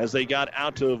 as they got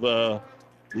out of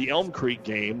the Elm Creek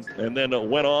game, and then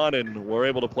went on and were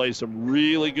able to play some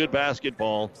really good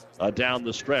basketball down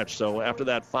the stretch. So after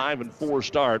that 5-4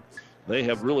 start, they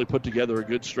have really put together a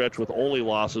good stretch with only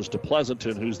losses to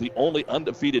Pleasanton, who's the only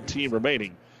undefeated team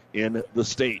remaining in the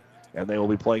state. And they will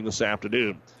be playing this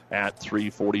afternoon at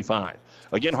 3:45.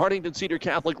 Again, Hartington Cedar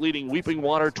Catholic leading Weeping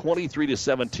Water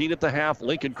 23-17 at the half.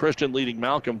 Lincoln Christian leading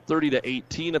Malcolm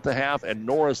 30-18 at the half. And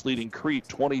Norris leading Crete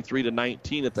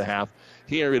 23-19 at the half.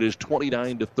 Here it is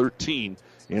 29-13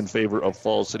 in favor of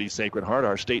Fall City Sacred Heart.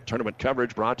 Our state tournament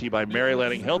coverage brought to you by Mary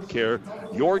Lanning Healthcare.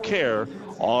 Your care,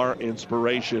 our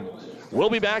inspiration. We'll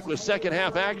be back with second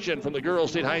half action from the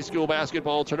Girls State High School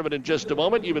basketball tournament in just a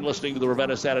moment. You've been listening to the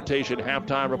Ravenna Sanitation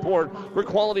Halftime Report. For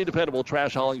quality, dependable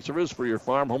trash hauling service for your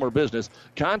farm, home, or business,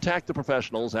 contact the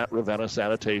professionals at Ravenna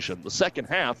Sanitation. The second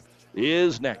half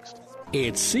is next.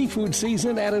 It's seafood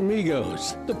season at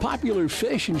Amigos. The popular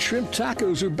fish and shrimp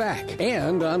tacos are back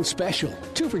and on special.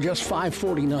 2 for just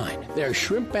 $5.49. There are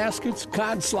shrimp baskets,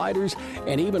 cod sliders,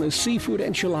 and even a seafood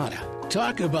enchilada.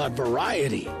 Talk about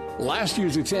variety. Last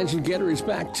year's attention getter is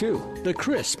back too. The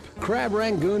crisp crab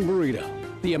rangoon burrito.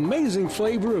 The amazing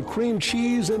flavor of cream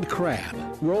cheese and crab,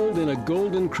 rolled in a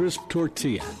golden crisp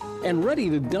tortilla, and ready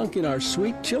to dunk in our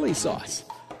sweet chili sauce.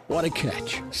 What a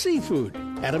catch. Seafood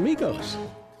at Amigos.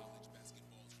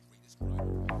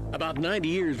 About 90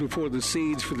 years before the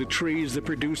seeds for the trees that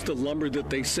produce the lumber that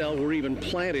they sell were even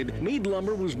planted, Mead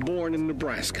Lumber was born in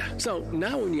Nebraska. So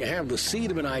now when you have the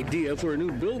seed of an idea for a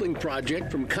new building project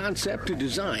from concept to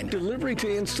design, delivery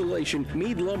to installation,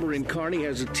 Mead Lumber in Kearney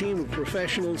has a team of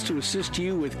professionals to assist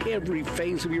you with every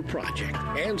phase of your project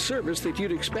and service that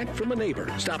you'd expect from a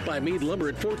neighbor. Stop by Mead Lumber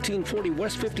at 1440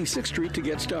 West 56th Street to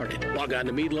get started. Log on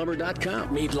to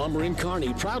meadlumber.com. Mead Lumber in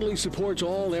Kearney proudly supports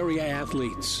all area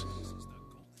athletes.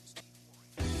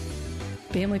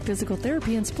 Family Physical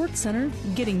Therapy and Sports Center,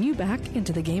 getting you back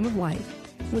into the game of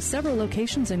life. With several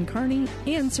locations in Kearney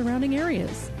and surrounding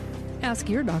areas. Ask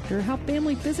your doctor how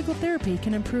Family Physical Therapy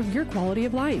can improve your quality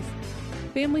of life.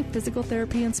 Family Physical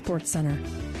Therapy and Sports Center.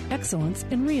 Excellence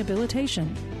in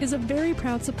Rehabilitation is a very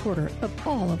proud supporter of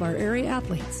all of our area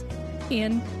athletes,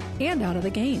 in and out of the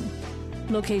game.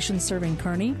 Locations serving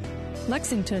Kearney,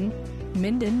 Lexington,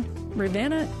 Minden,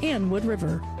 Ravenna, and Wood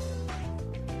River.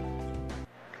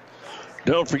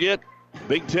 Don't forget,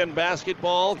 Big Ten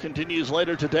basketball continues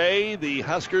later today. The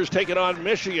Huskers take it on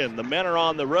Michigan. The men are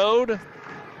on the road,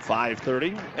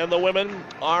 5:30, and the women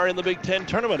are in the Big Ten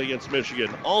tournament against Michigan,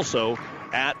 also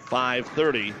at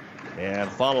 5:30.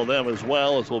 And follow them as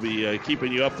well, as we'll be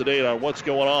keeping you up to date on what's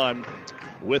going on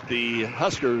with the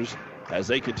Huskers as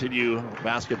they continue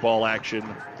basketball action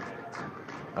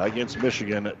against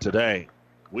Michigan today.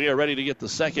 We are ready to get the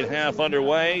second half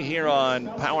underway here on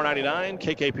Power 99,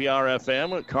 KKPR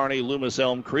FM, Kearney, Loomis,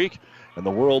 Elm Creek, and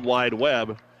the World Wide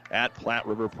Web at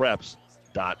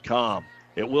PlatteRiverPreps.com.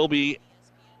 It will be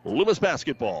Loomis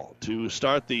basketball to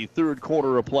start the third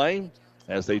quarter of play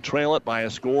as they trail it by a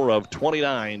score of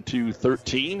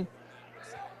 29-13.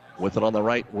 With it on the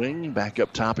right wing, back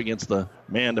up top against the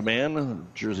man-to-man.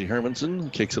 Jersey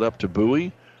Hermanson kicks it up to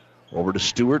Bowie. Over to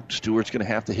Stewart. Stewart's going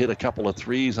to have to hit a couple of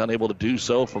threes, unable to do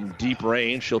so from deep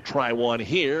range. She'll try one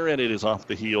here, and it is off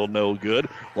the heel, no good.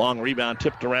 Long rebound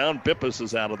tipped around. Bippus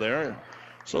is out of there.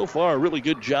 So far, a really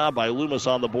good job by Loomis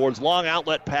on the boards. Long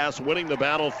outlet pass, winning the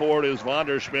battle for it is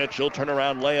Vonderschmidt. She'll turn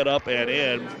around, lay it up, and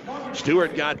in.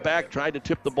 Stewart got back, tried to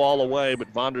tip the ball away,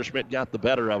 but Vonderschmidt got the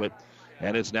better of it.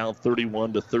 And it's now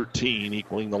 31-13,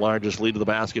 equaling the largest lead of the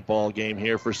basketball game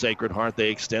here for Sacred Heart.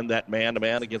 They extend that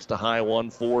man-to-man against a high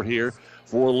 1-4 here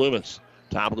for Loomis.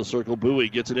 Top of the circle, Bowie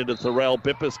gets it into Thorell.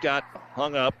 Bippus got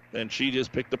hung up, and she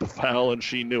just picked up a foul, and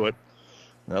she knew it.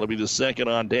 That'll be the second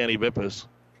on Danny Bippus.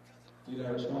 And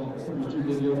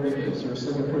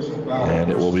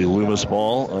it will be Loomis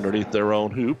ball underneath their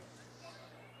own hoop,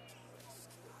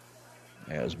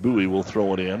 as Bowie will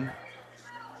throw it in.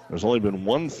 There's only been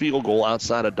one field goal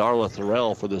outside of Darla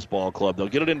Thorell for this ball club. They'll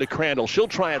get it into Crandall. She'll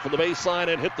try it from the baseline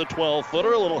and hit the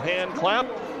 12-footer. A little hand clap,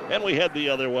 and we head the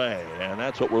other way. And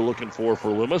that's what we're looking for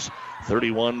Loomis.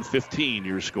 31-15,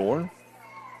 your score.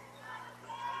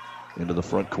 Into the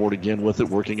front court again with it,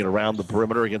 working it around the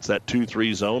perimeter against that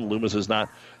 2-3 zone. Loomis is not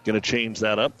going to change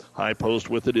that up. High post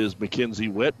with it is Mackenzie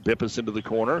Witt. Bippus into the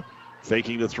corner.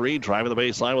 Faking the three, driving the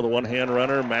baseline with a one-hand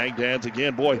runner. Magdads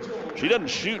again. Boy, she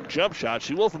doesn't shoot jump shots.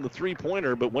 She will from the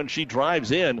three-pointer, but when she drives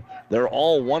in, they're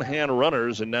all one-hand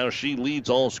runners, and now she leads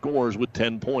all scorers with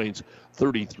 10 points,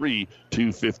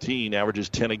 33-15. Averages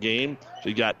 10 a game.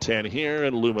 She got 10 here,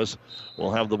 and Loomis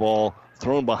will have the ball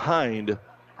thrown behind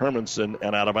Hermanson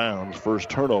and out of bounds. First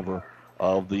turnover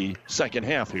of the second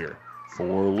half here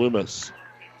for Loomis.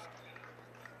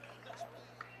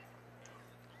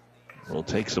 We'll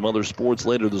take some other sports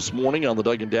later this morning on the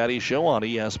Doug and Daddy Show on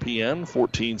ESPN,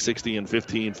 1460 and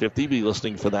 1550. Be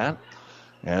listening for that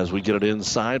as we get it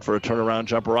inside for a turnaround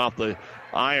jumper off the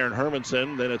iron.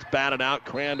 Hermanson, then it's batted out.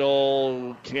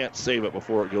 Crandall can't save it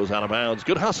before it goes out of bounds.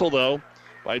 Good hustle, though,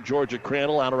 by Georgia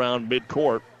Crandall out around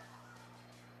midcourt.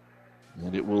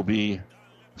 And it will be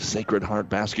Sacred Heart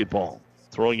basketball.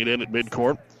 Throwing it in at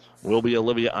midcourt will be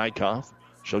Olivia Eichhoff.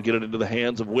 She'll get it into the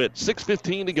hands of Witt.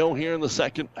 6:15 to go here in the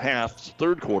second half,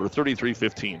 third quarter,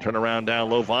 33-15. Turn around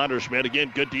down low. Vonderschmidt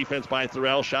again. Good defense by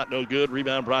Thorell. Shot no good.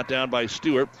 Rebound brought down by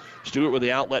Stewart. Stewart with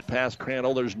the outlet pass.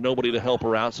 Crandall, there's nobody to help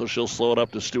her out, so she'll slow it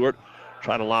up to Stewart.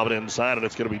 Trying to lob it inside, and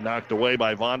it's going to be knocked away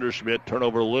by Vonderschmidt.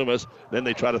 Turnover to Loomis. Then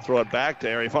they try to throw it back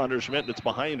to Ari Vonderschmidt, and it's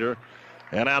behind her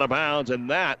and out of bounds. And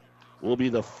that will be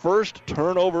the first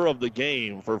turnover of the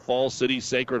game for Falls City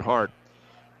Sacred Heart.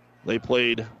 They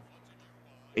played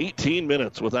 18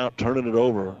 minutes without turning it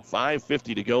over.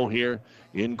 5:50 to go here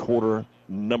in quarter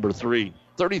number 3.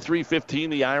 33-15,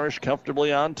 the Irish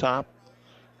comfortably on top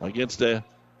against a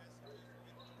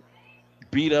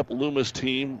beat-up Loomis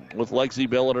team with Lexi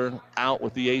Billiter out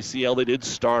with the ACL. They did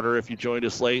start her if you joined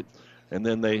us late, and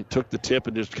then they took the tip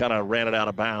and just kind of ran it out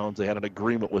of bounds. They had an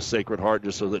agreement with Sacred Heart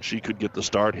just so that she could get the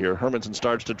start here. Hermanson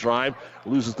starts to drive,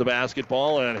 loses the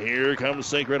basketball, and here comes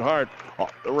Sacred Heart.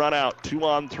 The run out,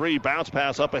 2-on-3, bounce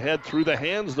pass up ahead through the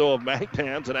hands, though, of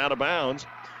Magdans and out of bounds.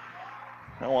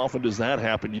 How often does that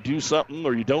happen? You do something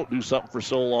or you don't do something for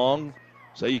so long.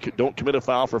 Say you don't commit a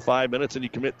foul for 5 minutes and you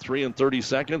commit 3 in 30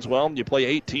 seconds. Well, you play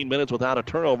 18 minutes without a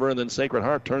turnover, and then Sacred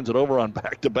Heart turns it over on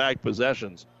back-to-back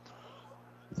possessions.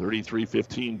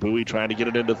 33-15, Bowie trying to get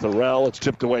it into Thorell. It's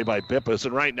tipped away by Bippus,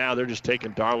 and right now they're just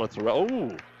taking Darla Thorell.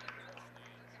 Oh!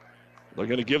 They're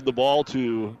going to give the ball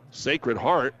to Sacred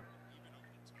Heart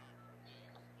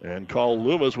and call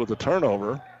Loomis with a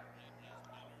turnover.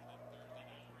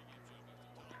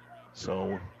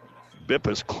 So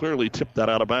Bippus clearly tipped that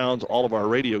out of bounds. All of our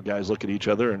radio guys look at each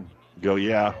other and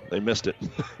Yeah, they missed it.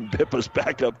 Bippa's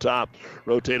back up top.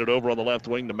 Rotated over on the left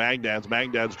wing to Magdads.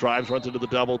 Magdads drives, runs into the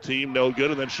double team. No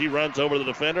good. And then she runs over the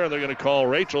defender, and they're going to call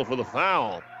Rachel for the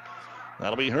foul.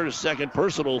 That'll be her second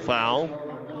personal foul.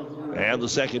 And the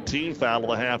second team foul of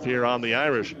the half here on the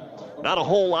Irish. Not a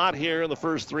whole lot here in the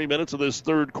first 3 minutes of this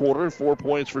third quarter. 4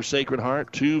 points for Sacred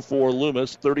Heart, 2 for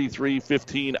Loomis,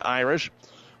 33-15 Irish.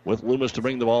 With Loomis to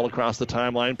bring the ball across the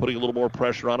timeline, putting a little more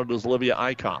pressure on it is Olivia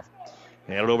Eichhoff.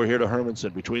 Hand it over here to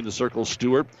Hermanson. Between the circles,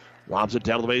 Stewart lobs it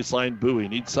down to the baseline. Bowie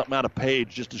needs something out of Page.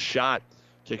 Just a shot.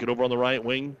 Kick it over on the right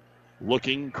wing.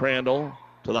 Looking, Crandall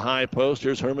to the high post.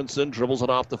 Here's Hermanson. Dribbles it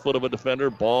off the foot of a defender.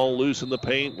 Ball loose in the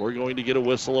paint. We're going to get a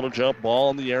whistle and a jump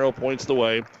ball, and the arrow points the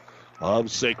way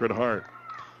of Sacred Heart.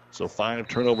 So 5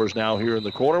 turnovers now here in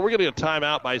the corner. We're getting a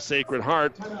timeout by Sacred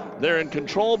Heart. They're in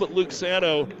control, but Luke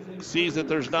Santo sees that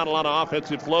there's not a lot of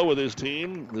offensive flow with his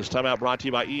team. This timeout brought to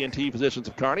you by ENT Physicians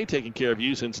of Kearney, taking care of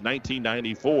you since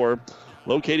 1994.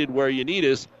 Located where you need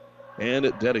us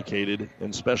and dedicated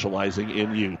and specializing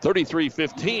in you.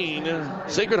 33-15,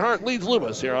 Sacred Heart leads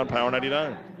Loomis here on Power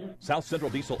 99. South Central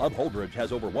Diesel of Holdridge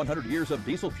has over 100 years of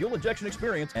diesel fuel injection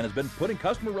experience and has been putting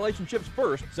customer relationships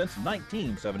first since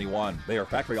 1971. They are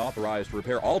factory authorized to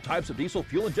repair all types of diesel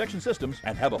fuel injection systems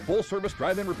and have a full-service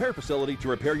drive-in repair facility to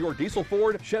repair your diesel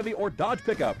Ford, Chevy, or Dodge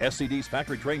pickup. SCD's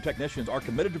factory-trained technicians are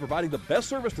committed to providing the best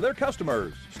service to their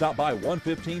customers. Stop by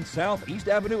 115 South East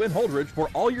Avenue in Holdridge for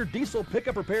all your diesel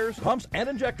pickup repairs, pumps and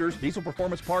injectors, diesel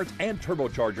performance parts, and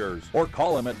turbochargers. Or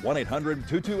call them at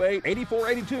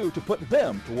 1-800-228-8482 to put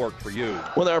them to work for you.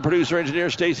 With our producer engineer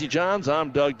Stacy Johns,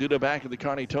 I'm Doug Duda back at the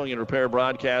Kearney Towing and Repair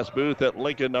broadcast booth at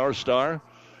Lincoln North Star,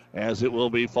 as it will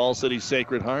be Fall City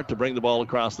Sacred Heart to bring the ball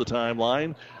across the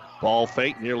timeline. Ball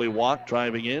fake, nearly walked,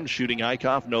 driving in, shooting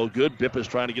Eichhoff, no good. Bipp is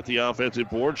trying to get the offensive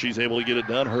board. She's able to get it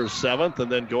done, her 7th,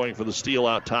 and then going for the steal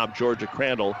out top, Georgia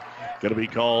Crandall, going to be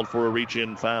called for a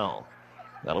reach-in foul.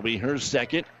 That'll be her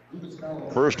 2nd.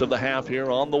 First of the half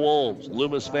here on the Wolves.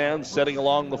 Loomis fans setting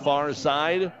along the far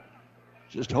side,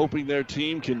 just hoping their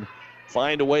team can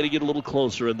find a way to get a little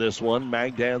closer in this one.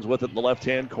 Magdan's with it in the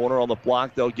left-hand corner on the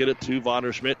block. They'll get it to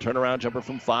Vonderschmidt. Turnaround jumper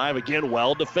from 5. Again,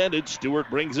 well defended. Stewart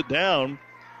brings it down.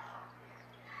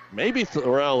 Maybe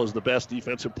Thorell is the best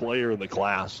defensive player in the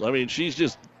class. I mean, she's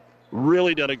just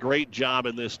really done a great job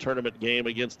in this tournament game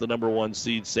against the number 1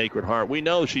 seed Sacred Heart. We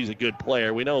know she's a good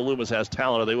player. We know Loomis has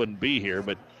talent or they wouldn't be here,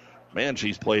 but man,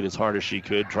 she's played as hard as she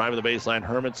could. Driving the baseline,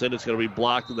 Hermanson. It's going to be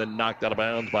blocked and then knocked out of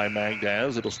bounds by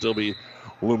Magdaz. It'll still be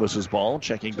Loomis's ball.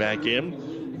 Checking back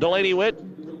in, Delaney Witt,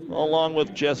 along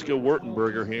with Jessica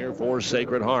Wurtenberger here for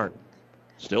Sacred Heart.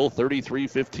 Still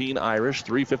 33-15 Irish.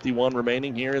 3:51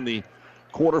 remaining here in the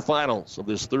quarterfinals of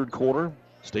this third quarter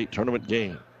state tournament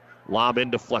game. Lob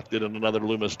in deflected and another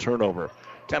Loomis turnover.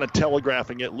 Kind of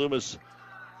telegraphing it. Loomis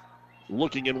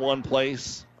looking in one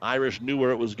place. Irish knew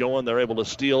where it was going. They're able to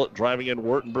steal it. Driving in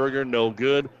Wurtenberger, no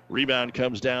good. Rebound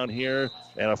comes down here,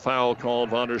 and a foul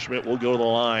called. Vonderschmidt will go to the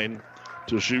line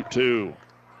to shoot 2.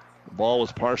 The ball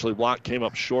was partially blocked, came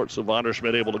up short, so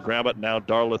Vonderschmidt able to grab it. Now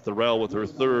Darla Thorell with her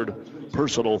 3rd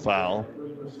personal foul.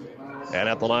 And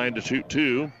at the line to shoot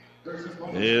 2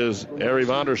 is Ari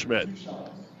Vonderschmidt.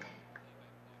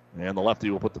 And the lefty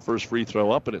will put the first free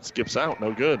throw up, and it skips out.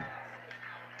 No good.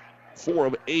 4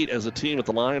 of 8 as a team at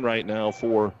the line right now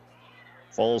for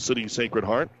Fall City Sacred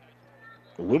Heart.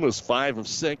 Loomis 5 of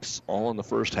 6, all in the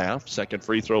first half. Second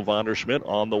free throw, Vonderschmidt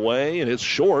on the way, and it's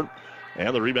short.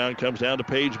 And the rebound comes down to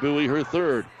Paige Bowie, her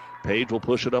 3rd. Paige will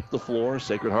push it up the floor.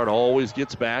 Sacred Heart always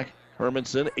gets back.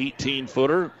 Hermanson,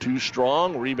 18-footer, too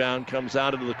strong. Rebound comes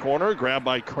out into the corner, grabbed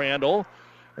by Crandall.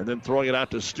 And then throwing it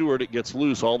out to Stewart, it gets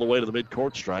loose all the way to the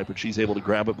midcourt stripe, and she's able to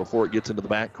grab it before it gets into the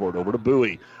backcourt. Over to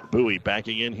Bowie. Bowie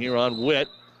backing in here on Witt.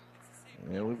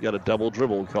 And we've got a double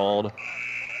dribble called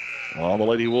on the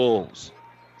Lady Wolves.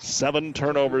 7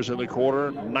 turnovers in the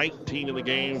quarter, 19 in the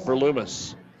game for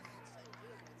Loomis.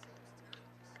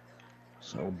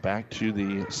 So back to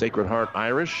the Sacred Heart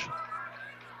Irish.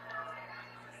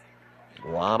 A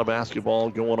lot of basketball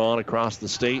going on across the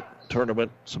state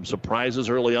tournament. Some surprises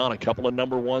early on. A couple of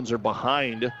number 1s are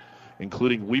behind,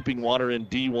 including Weeping Water in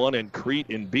D1 and Crete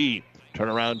in B.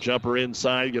 Turnaround jumper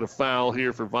inside. Get a foul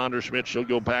here for Vonderschmidt. She'll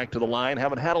go back to the line.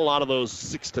 Haven't had a lot of those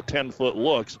 6 to 10-foot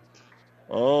looks.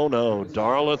 Oh, no.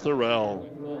 Darla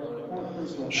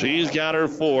Thorell. She's got her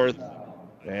 4th,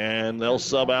 and they'll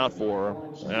sub out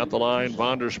for her. At the line,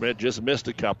 Vonderschmidt just missed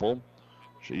a couple.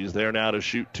 She's there now to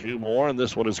shoot 2 more, and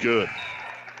this one is good.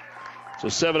 So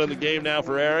 7 in the game now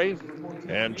for Aerie.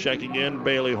 And checking in,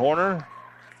 Bailey Horner.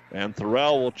 And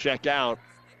Thorell will check out.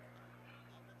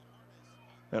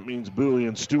 That means Bowie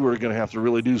and Stewart are going to have to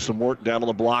really do some work down on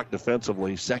the block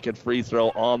defensively. Second free throw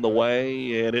on the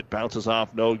way, and it bounces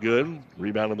off, no good.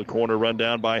 Rebound in the corner, run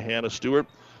down by Hannah Stewart.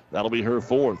 That'll be her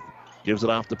fourth. Gives it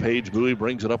off to Paige Bowie,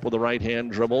 brings it up with a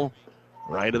right-hand dribble.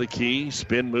 Right of the key,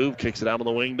 spin move, kicks it out on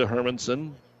the wing to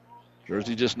Hermanson.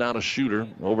 Jersey just not a shooter.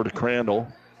 Over to Crandall.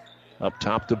 Up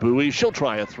top to Bowie. She'll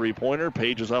try a three-pointer.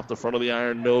 Page is off the front of the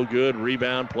iron. No good.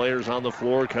 Rebound. Players on the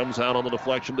floor. Comes out on the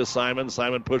deflection to Simon.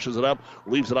 Simon pushes it up.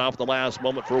 Leaves it off the last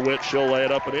moment for Witt. She'll lay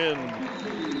it up and in.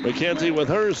 McKenzie with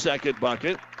her second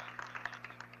bucket.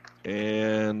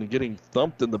 And getting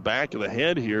thumped in the back of the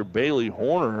head here, Bailey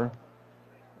Horner.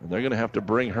 And they're going to have to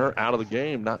bring her out of the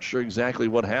game. Not sure exactly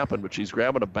what happened, but she's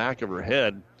grabbing the back of her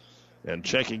head. And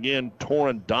checking in,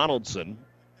 Torrin Donaldson.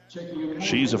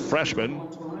 She's a freshman.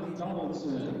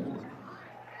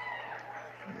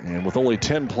 And with only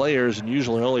 10 players and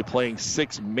usually only playing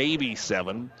 6, maybe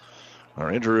 7.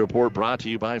 Our injury report brought to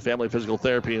you by Family Physical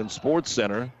Therapy and Sports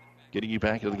Center. Getting you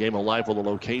back into the game of life with a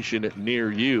location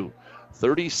near you.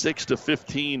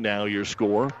 36-15 now your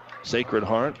score. Sacred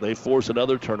Heart, they force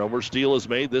another turnover. Steal is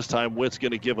made. This time Witt's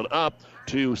going to give it up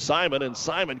to Simon, and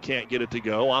Simon can't get it to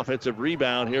go. Offensive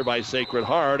rebound here by Sacred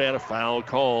Heart, and a foul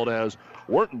called as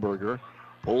Wurtenberger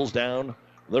pulls down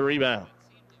the rebound.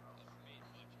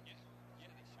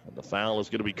 And the foul is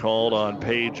going to be called on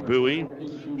Paige Bowie.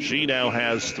 She now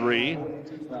has 3.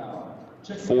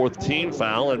 Fourth team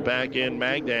foul, and back in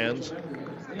Magdans.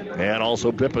 And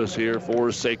also Bippas here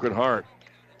for Sacred Heart.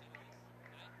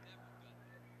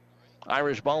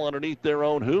 Irish ball underneath their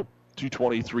own hoop.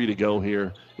 2:23 to go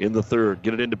here in the third.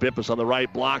 Get it into Bippas on the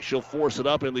right block. She'll force it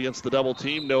up against the double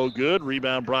team. No good.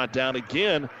 Rebound brought down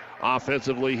again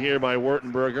offensively here by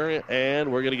Wurtenberger. And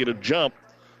we're going to get a jump.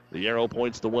 The arrow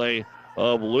points the way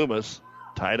of Loomis.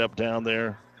 Tied up down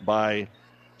there by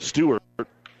Stewart.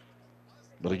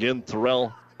 But again,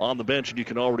 Terrell on the bench, and you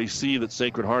can already see that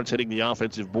Sacred Heart's hitting the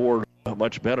offensive board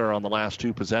much better on the last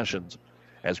 2 possessions.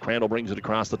 As Crandall brings it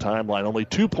across the timeline. Only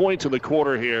 2 points in the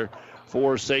quarter here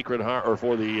for Sacred Heart, or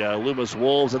for the Loomis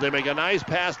Wolves. And they make a nice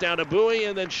pass down to Bowie,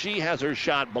 and then she has her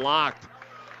shot blocked.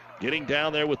 Getting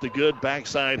down there with the good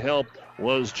backside help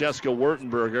was Jessica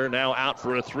Wurtenberger. Now out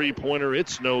for a three-pointer.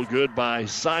 It's no good by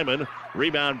Simon.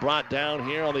 Rebound brought down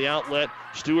here on the outlet.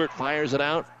 Stewart fires it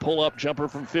out. Pull-up jumper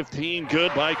from 15.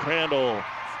 Good by Crandall.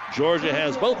 Georgia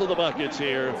has both of the buckets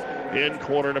here in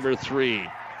quarter number 3.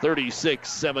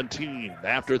 36-17.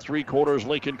 After 3 quarters,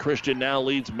 Lincoln Christian now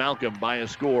leads Malcolm by a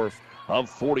score of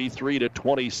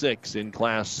 43-26 in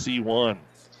Class C1.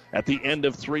 At the end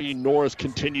of 3, Norris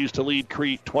continues to lead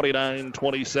Crete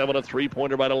 29-27. A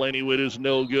three-pointer by Delaney Witt is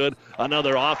no good.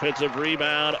 Another offensive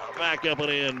rebound, back up and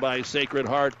in by Sacred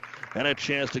Heart, and a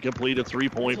chance to complete a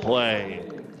three-point play.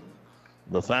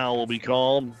 The foul will be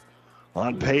called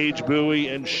on Paige Bowie,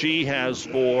 and she has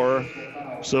 4.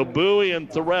 So Bowie and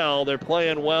Thorell, they're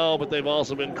playing well, but they've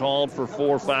also been called for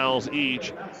 4 fouls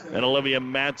each. And Olivia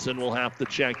Madsen will have to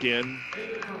check in.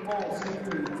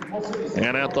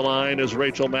 And at the line is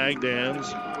Rachel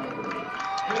Magdans.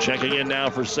 Checking in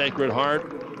now for Sacred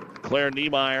Heart, Claire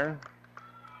Niemeyer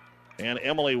and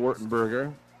Emily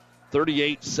Wurtenberger.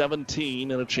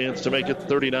 38-17 and a chance to make it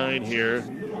 39 here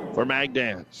for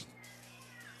Magdans.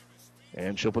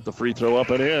 And she'll put the free throw up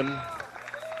and in.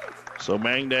 So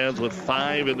Magdans with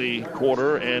 5 in the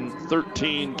quarter and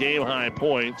 13 game-high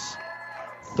points.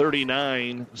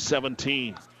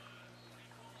 39-17.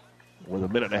 With a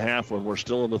minute and a half when we're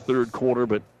still in the third quarter,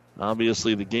 but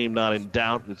obviously the game not in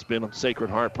doubt. It's been Sacred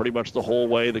Heart pretty much the whole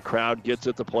way. The crowd gets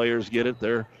it. The players get it.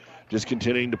 They're just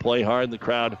continuing to play hard, and the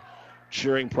crowd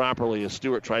cheering properly as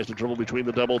Stewart tries to dribble between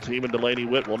the double team, and Delaney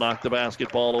Witt will knock the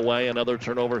basketball away. Another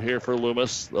turnover here for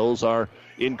Loomis. Those are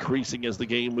increasing as the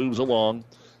game moves along.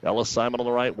 Ellis Simon on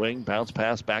the right wing. Bounce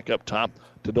pass back up top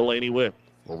to Delaney Witt.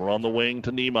 Over on the wing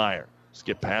to Niemeyer.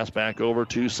 Skip pass back over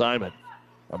to Simon.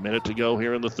 A minute to go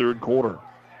here in the third quarter.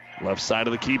 Left side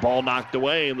of the key, ball knocked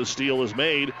away, and the steal is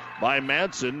made by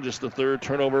Madsen. Just the third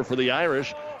turnover for the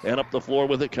Irish. And up the floor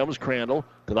with it comes Crandall.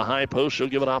 To the high post, she'll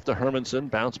give it off to Hermanson.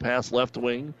 Bounce pass left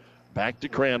wing. Back to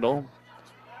Crandall.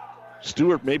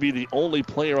 Stewart may be the only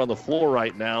player on the floor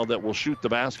right now that will shoot the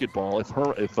basketball. If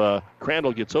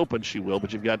Crandall gets open, she will,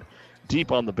 but you've got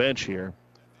deep on the bench here.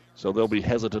 So they'll be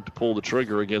hesitant to pull the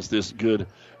trigger against this good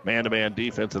man-to-man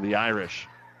defense of the Irish.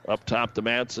 Up top to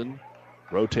Madsen.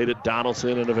 Rotated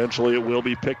Donaldson, and eventually it will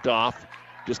be picked off.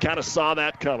 Just kind of saw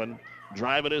that coming.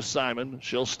 Driving is Simon.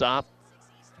 She'll stop.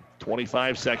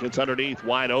 25 seconds underneath.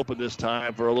 Wide open this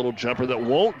time for a little jumper that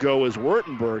won't go as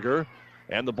Wurtenberger.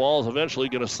 And the ball is eventually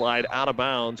going to slide out of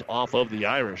bounds off of the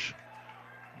Irish.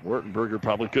 Wurtenberger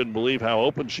probably couldn't believe how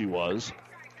open she was.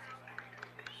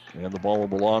 And the ball will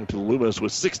belong to Loomis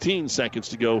with 16 seconds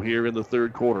to go here in the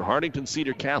third quarter. Hartington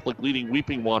Cedar Catholic leading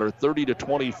Weeping Water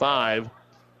 30-25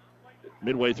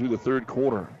 midway through the third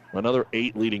quarter. Another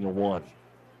 8 leading a 1.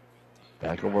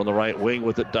 Back over on the right wing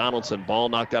with it, Donaldson. Ball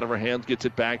knocked out of her hands, gets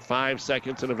it back 5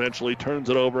 seconds, and eventually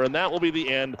turns it over. And that will be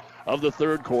the end of the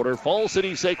third quarter. Falls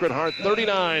City Sacred Heart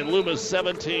 39, Loomis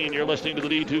 17. You're listening to the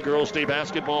D2 Girls State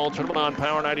Basketball Tournament on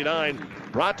Power 99.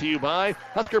 Brought to you by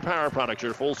Husker Power Products,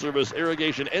 your full-service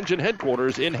irrigation engine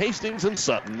headquarters in Hastings and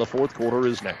Sutton. The fourth quarter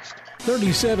is next.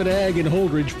 37 Ag in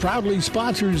Holdridge proudly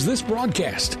sponsors this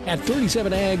broadcast. At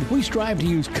 37 Ag, we strive to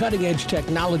use cutting-edge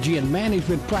technology and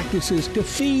management practices to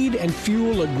feed and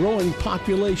fuel a growing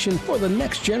population for the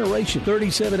next generation.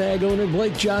 37 Ag owner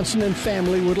Blake Johnson and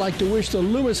family would like to wish the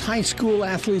Loomis High School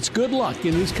athletes good luck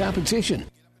in this competition.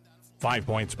 5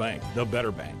 Points Bank, the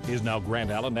better bank, is now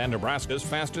Grand Island and Nebraska's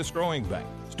fastest growing bank.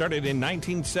 Started in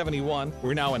 1971,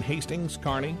 we're now in Hastings,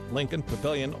 Kearney, Lincoln,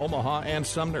 Papillion, Omaha, and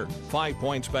Sumner. 5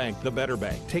 Points Bank, the better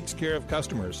bank, takes care of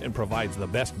customers and provides the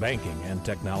best banking and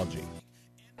technology.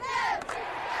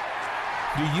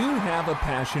 Do you have a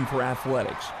passion for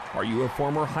athletics? Are you a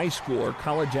former high school or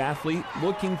college athlete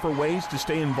looking for ways to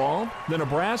stay involved? The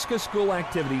Nebraska School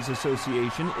Activities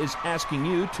Association is asking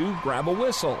you to grab a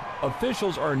whistle.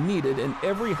 Officials are needed in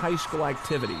every high school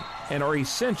activity and are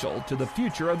essential to the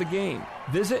future of the game.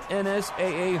 Visit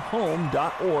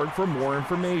nsaahome.org for more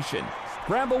information.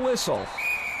 Grab a whistle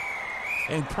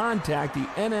and contact the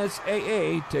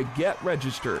NSAA to get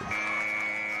registered.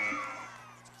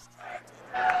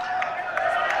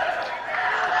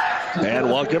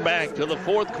 And welcome back to the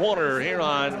fourth quarter here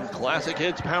on Classic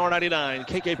Hits Power 99,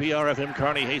 KKPR FM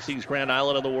Kearney, Hastings, Grand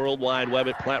Island, and the World Wide Web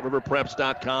at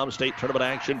PlatteRiverPreps.com. State tournament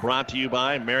action brought to you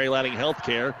by Mary Lanning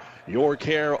Healthcare. Your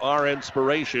care, our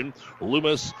inspiration.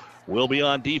 Loomis will be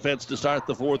on defense to start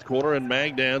the fourth quarter, and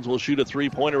Magdans will shoot a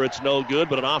three-pointer. It's no good,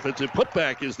 but an offensive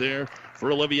putback is there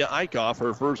for Olivia Eichhoff,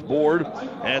 her first board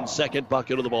and second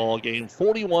bucket of the ball game.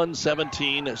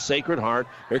 41-17, Sacred Heart.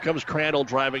 Here comes Crandall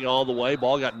driving all the way.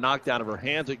 Ball got knocked out of her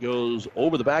hands. It goes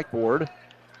over the backboard,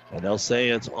 and they'll say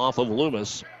it's off of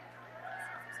Loomis.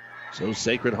 So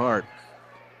Sacred Heart,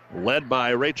 led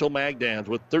by Rachel Magdans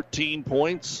with 13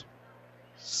 points.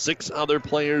 6 other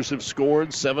players have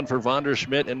scored, 7 for Vonder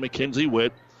Schmidt and Mackenzie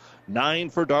Witt. 9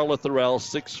 for Darla Thorell,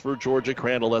 6 for Georgia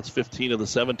Crandall. That's 15 of the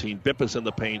 17. Bippus in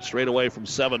the paint, straight away from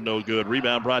 7, no good.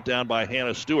 Rebound brought down by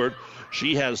Hannah Stewart.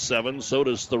 She has 7, so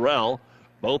does Thorell.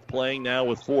 Both playing now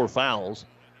with 4 fouls.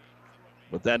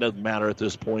 But that doesn't matter at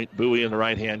this point. Bowie in the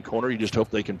right-hand corner. You just hope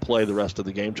they can play the rest of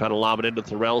the game. Try to lob it into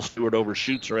Thorell. Stewart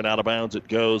overshoots her and out of bounds it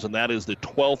goes. And that is the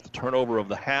 12th turnover of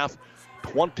the half.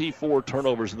 24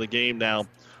 turnovers in the game now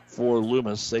for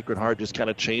Loomis. Sacred Heart just kind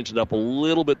of changed it up a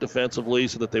little bit defensively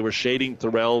so that they were shading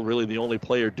Thorell, really the only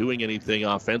player doing anything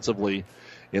offensively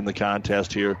in the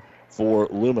contest here for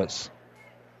Loomis.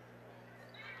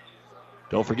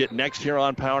 Don't forget, next here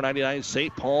on Power 99,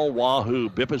 St. Paul Wahoo.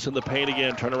 Bippus in the paint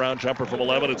again. Turnaround jumper from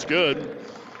 11. It's good.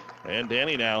 And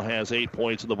Danny now has 8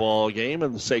 points in the ball game,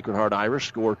 and the Sacred Heart Irish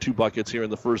score 2 buckets here in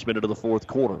the first minute of the fourth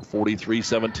quarter.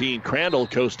 43-17. Crandall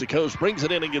coast to coast brings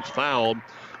it in and gets fouled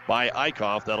by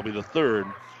Eichhoff. That'll be the third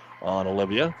on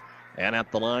Olivia. And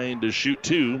at the line to shoot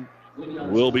 2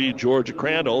 will be Georgia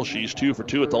Crandall. She's 2 for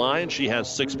 2 at the line. She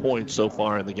has 6 points so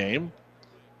far in the game.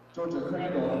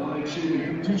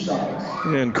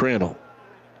 And Crandall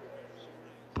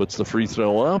puts the free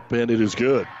throw up, and it is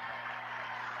good.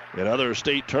 In other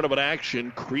state tournament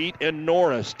action, Crete and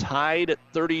Norris tied at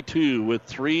 32 with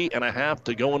 3.5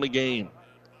 to go in the game.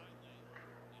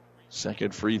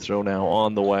 Second free throw now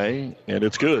on the way, and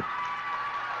it's good.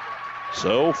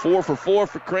 So 4 for 4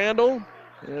 for Crandall,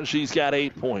 and she's got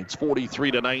 8 points,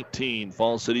 43-19.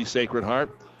 Falls City Sacred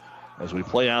Heart. As we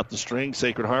play out the string,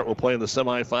 Sacred Heart will play in the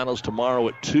semifinals tomorrow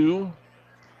at 2.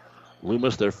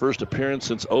 Loomis, their first appearance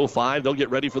since 05. They'll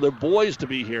get ready for their boys to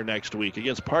be here next week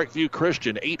against Parkview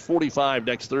Christian, 8:45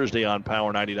 next Thursday on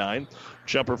Power 99.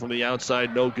 Jumper from the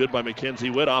outside, no good by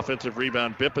Mackenzie Witt. Offensive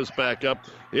rebound, Bippus back up.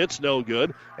 It's no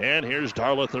good. And here's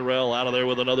Darla Thorell out of there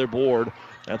with another board.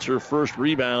 That's her first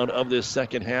rebound of this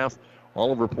second half.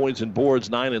 All of her points and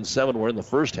boards, 9 and 7, were in the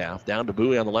first half. Down to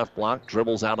Bowie on the left block.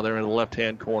 Dribbles out of there in the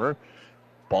left-hand corner.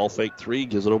 Ball fake 3,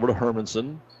 gives it over to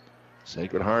Hermanson.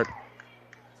 Sacred Heart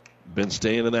been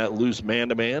staying in that loose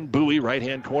man-to-man. Bowie,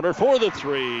 right-hand corner for the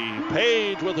 3.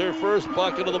 Page with her first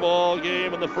bucket of the ball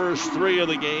game and the first 3 of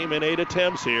the game in 8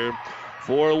 attempts here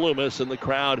for Loomis. And the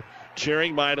crowd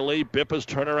cheering mightily. Bippus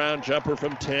turnaround jumper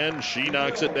from 10. She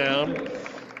knocks it down.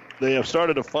 They have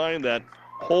started to find that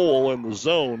hole in the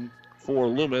zone for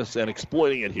Loomis and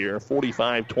exploiting it here.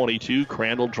 45-22.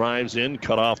 Crandall drives in,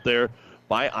 cut off there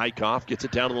by Eichhoff. Gets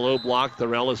it down to the low block.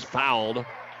 Thorell is fouled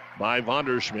by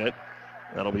Vonderschmidt.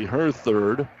 That'll be her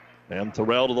third. And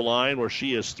Thorell to the line where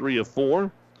she is 3 of 4.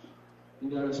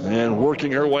 And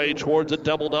working her way towards a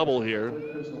double-double here.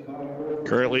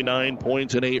 Currently 9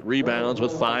 points and 8 rebounds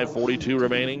with 5:42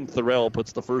 remaining. Thorell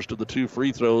puts the first of the 2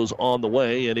 free throws on the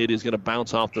way, and it is going to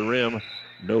bounce off the rim.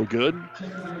 No good.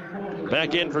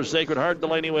 Back in for Sacred Heart,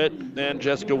 Delaney Witt and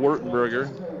Jessica Wurtenberger.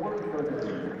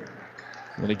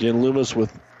 And again, Loomis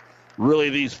with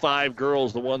really these 5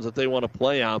 girls, the ones that they want to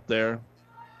play out there.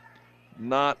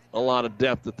 Not a lot of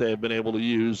depth that they have been able to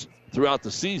use throughout the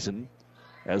season,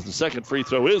 as the second free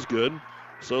throw is good.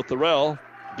 So Thorell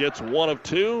gets 1 of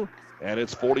 2, and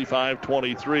it's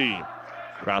 45-23.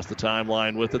 Across the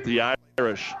timeline with it, the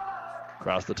Irish.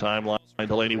 Across the timeline,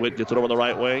 Delaney Witt gets it over the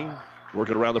right wing,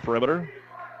 working around the perimeter.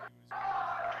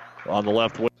 On the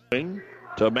left wing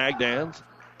to Magdans,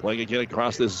 playing again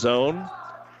across this zone.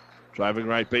 Driving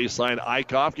right baseline,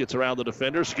 Eichhoff gets around the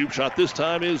defender. Scoop shot this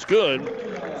time is good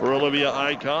for Olivia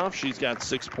Eichhoff. She's got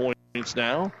 6 points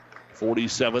now,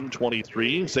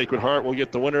 47-23. Sacred Heart will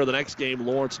get the winner of the next game,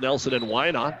 Lawrence Nelson and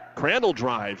Wynot. Crandall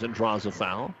drives and draws a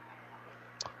foul.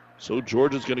 So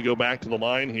Georgia's going to go back to the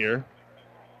line here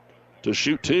to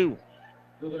shoot 2.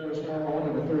 The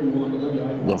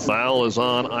foul is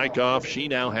on Eichhoff. She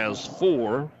now has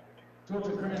 4.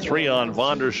 3 on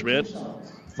Vonderschmidt.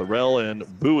 Thorell and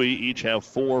Bowie each have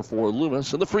 4 for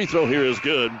Loomis. And the free throw here is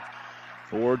good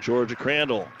for Georgia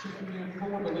Crandall.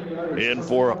 In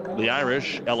for the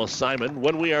Irish, Ella Simon.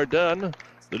 When we are done,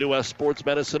 the New West Sports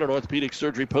Medicine and Orthopedic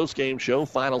Surgery postgame show.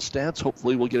 Final stats.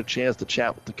 Hopefully we'll get a chance to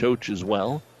chat with the coach as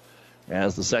well.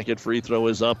 As the second free throw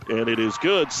is up, and it is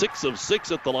good. 6 of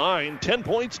 6 at the line. 10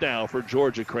 points now for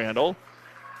Georgia Crandall.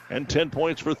 And 10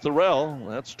 points for Thorell.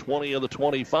 That's 20 of the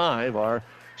 25. Our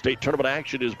state tournament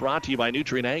action is brought to you by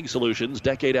Nutrien Ag Solutions.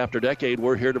 Decade after decade,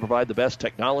 we're here to provide the best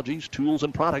technologies, tools,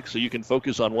 and products so you can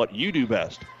focus on what you do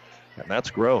best, and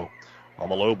that's grow. On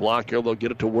the low block here, they'll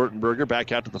get it to Wurtenberger.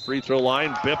 Back out to the free throw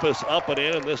line. Bippus up and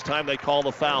in, and this time they call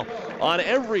the foul. On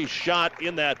every shot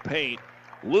in that paint,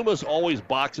 Loomis always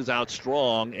boxes out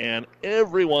strong, and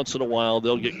every once in a while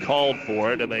they'll get called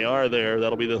for it, and they are there.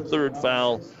 That'll be the third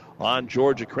foul on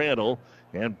Georgia Crandall,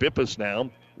 and Bippus now,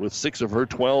 with 6 of her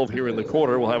 12 here in the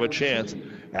quarter, will have a chance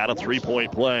at a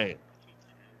 3-point play.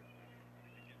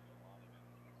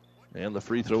 And the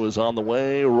free throw is on the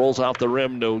way. Rolls out the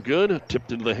rim, no good.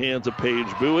 Tipped into the hands of Paige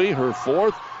Bowie, her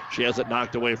 4th. She has it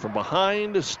knocked away from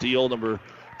behind. Steal number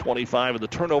 25 in the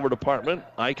turnover department.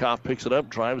 Eichhoff picks it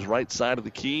up, drives right side of the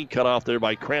key. Cut off there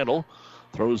by Crandall.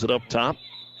 Throws it up top.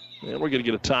 And we're going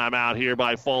to get a timeout here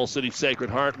by Fall City Sacred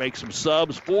Heart. Make some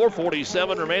subs.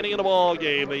 4:47 remaining in the ball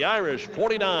game. The Irish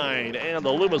 49 and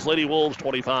the Loomis Lady Wolves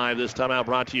 25. This timeout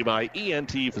brought to you by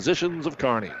ENT Physicians of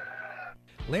Kearney.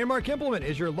 Landmark Implement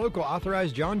is your local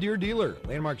authorized John Deere dealer.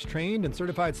 Landmark's trained and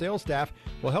certified sales staff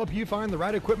will help you find the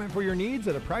right equipment for your needs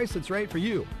at a price that's right for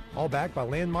you. All backed by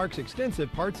Landmark's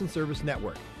extensive parts and service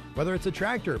network. Whether it's a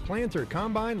tractor, planter,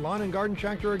 combine, lawn and garden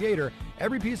tractor, or gator,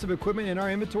 every piece of equipment in our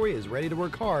inventory is ready to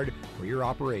work hard for your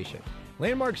operation.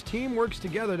 Landmark's team works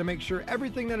together to make sure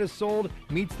everything that is sold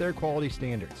meets their quality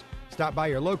standards. Stop by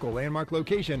your local Landmark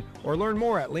location or learn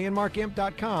more at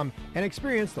landmarkimp.com and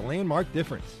experience the Landmark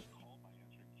difference.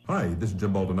 Hi, this is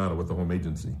Jim Baldonado with the Home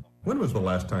Agency. When was the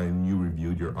last time you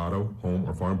reviewed your auto, home,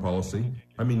 or farm policy?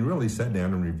 I mean, really sat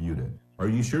down and reviewed it. Are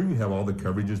you sure you have all the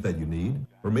coverages that you need?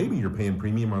 Or maybe you're paying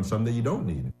premium on some that you don't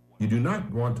need. You do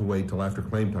not want to wait till after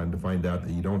claim time to find out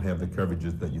that you don't have the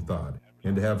coverages that you thought.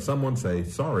 And to have someone say,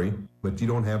 sorry, but you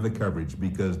don't have the coverage,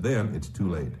 because then it's too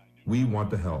late. We want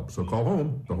to help. So call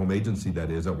home, the Home Agency that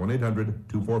is, at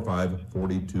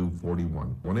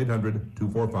 1-800-245-4241.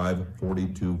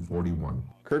 1-800-245-4241.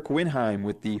 Kirk Winheim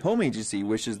with the Home Agency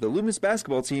wishes the Loomis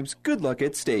basketball teams good luck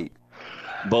at state.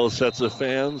 Both sets of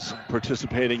fans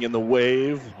participating in the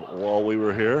wave while we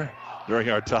were here during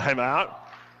our timeout.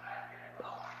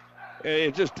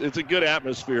 It's a good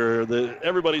atmosphere.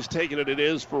 Everybody's taking it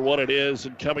is for what it is.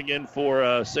 And coming in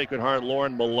for Sacred Heart,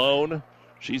 Lauren Malone.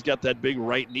 She's got that big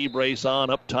right knee brace on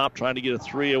up top, trying to get a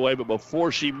 3 away. But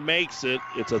before she makes it,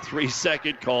 it's a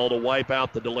 3-second call to wipe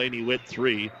out the Delaney Witt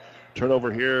 3.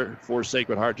 Turnover here for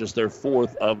Sacred Heart, just their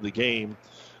 4th of the game.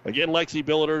 Again, Lexi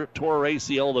Billiter tore her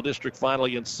ACL in the district final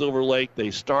against Silver Lake. They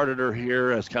started her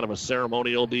here as kind of a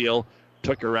ceremonial deal,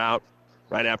 took her out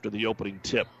right after the opening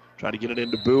tip. Trying to get it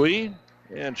into Bowie,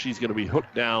 and she's going to be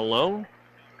hooked down low.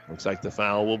 Looks like the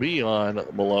foul will be on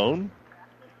Malone.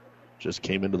 Just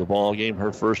came into the ball game,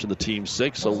 her first in the team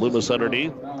 6, so Loomis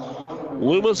underneath.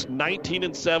 Loomis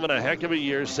 19-7, a heck of a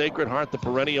year. Sacred Heart, the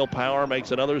perennial power,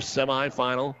 makes another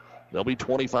semifinal. They'll be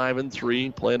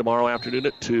 25-3, playing tomorrow afternoon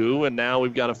at 2. And now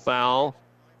we've got a foul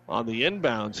on the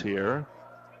inbounds here.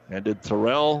 And did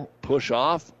Terrell push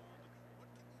off?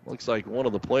 Looks like one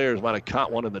of the players might have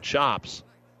caught one in the chops.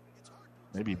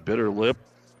 Maybe bitter lip.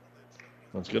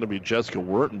 That's going to be Jessica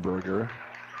Wurtenberger.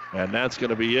 And that's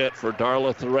going to be it for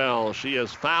Darla Terrell. She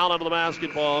has fouled out of the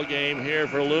basketball game here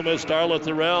for Loomis. Darla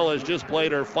Terrell has just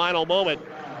played her final moment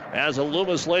as a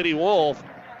Loomis Lady Wolf.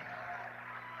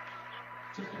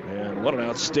 And what an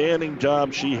outstanding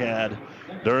job she had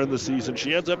during the season.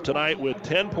 She ends up tonight with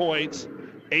 10 points,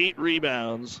 8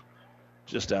 rebounds.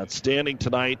 Just outstanding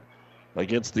tonight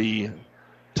against the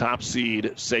top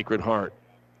seed Sacred Heart.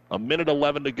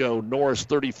 1:11 to go. Norris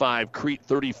 35, Crete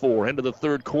 34. Into the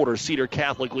third quarter, Cedar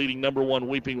Catholic leading number 1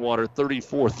 Weeping Water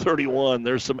 34-31.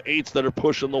 There's some 8s that are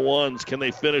pushing the 1s. Can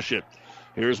they finish it?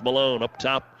 Here's Malone up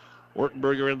top.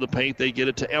 Wurtenberger into the paint. They get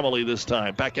it to Emily this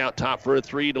time. Back out top for a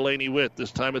 3, Delaney Witt.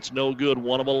 This time it's no good.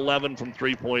 1 of 11 from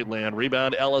three-point land.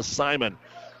 Rebound, Ellis Simon.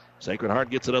 Sacred Heart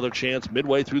gets another chance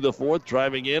midway through the fourth,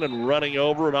 driving in and running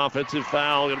over. An offensive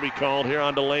foul going to be called here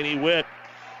on Delaney Witt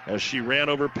as she ran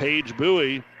over Paige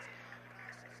Bowie.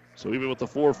 So even with the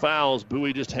 4 fouls,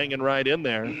 Bowie just hanging right in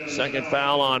there. Second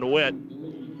foul on Witt.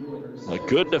 A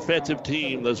good defensive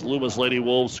team, this Loomis Lady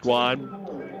Wolves squad.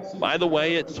 By the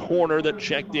way, it's Horner that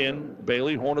checked in.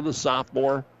 Bailey Horner, the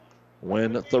sophomore,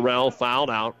 when Thorell fouled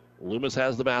out. Loomis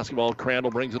has the basketball.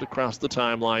 Crandall brings it across the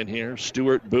timeline here.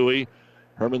 Stewart, Bowie,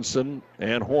 Hermanson,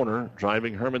 and Horner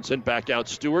driving Hermanson back out.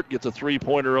 Stewart gets a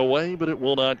 3-pointer away, but it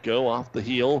will not go. Off the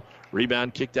heel.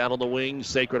 Rebound kicked out on the wing.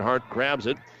 Sacred Heart grabs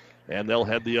it, and they'll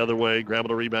head the other way. Grabbing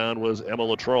the rebound was Emma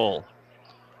Latroll.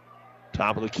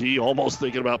 Top of the key, almost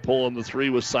thinking about pulling the 3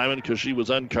 with Simon because she was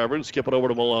uncovered. Skip it over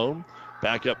to Malone.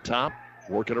 Back up top,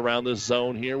 working around this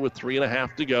zone here with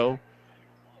 3.5 to go.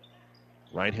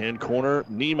 Right-hand corner,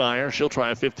 Niemeyer. She'll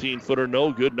try a 15-footer,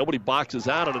 no good. Nobody boxes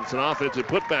out, and it's an offensive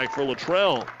putback for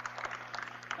Latrell.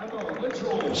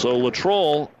 So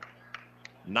Latrell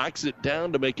knocks it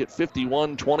down to make it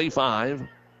 51-25.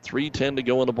 3:10 to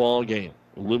go in the ball game.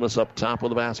 Loomis up top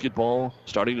with the basketball,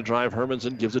 starting to drive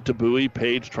Hermanson, gives it to Bowie.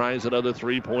 Page tries another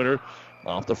 3-pointer.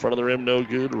 Off the front of the rim, no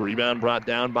good. Rebound brought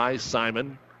down by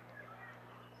Simon.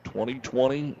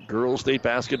 2020 Girls State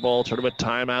Basketball Tournament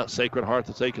timeout. Sacred Heart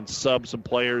that they can sub some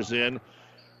players in.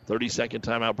 30-second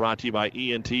timeout brought to you by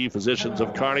ENT Physicians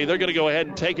of Kearney. They're going to go ahead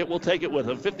and take it. We'll take it with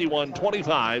them.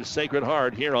 51-25 Sacred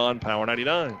Heart here on Power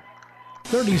 99.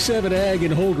 37 Ag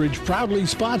in Holdridge proudly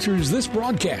sponsors this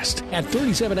broadcast. At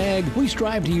 37 Ag, we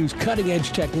strive to use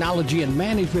cutting-edge technology and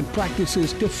management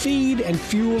practices to feed and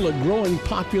fuel a growing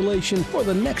population for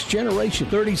the next generation.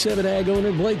 37 Ag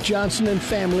owner Blake Johnson and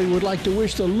family would like to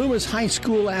wish the Loomis High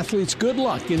School athletes good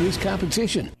luck in this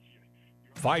competition.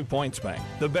 5 Points Bank,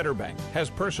 the better bank,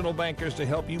 has personal bankers to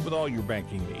help you with all your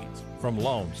banking needs. From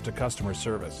loans to customer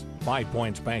service, 5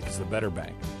 Points Bank is the better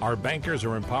bank. Our bankers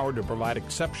are empowered to provide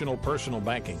exceptional personal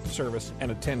banking, service,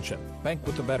 and attention. Bank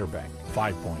with the better bank.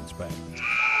 5 Points Bank.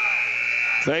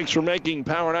 Thanks for making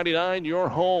Power 99 your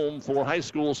home for high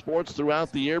school sports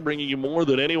throughout the year, bringing you more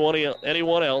than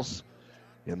anyone else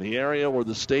in the area or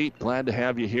the state. Glad to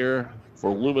have you here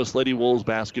for Loomis Lady Wolves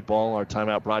basketball. Our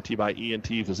timeout brought to you by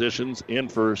ENT Physicians. In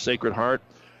for Sacred Heart,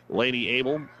 Lainey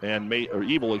Abel and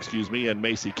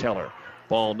Macy Keller.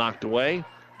 Ball knocked away.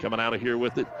 Coming out of here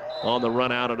with it on the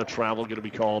run out and a travel. Going to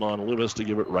be called on Loomis to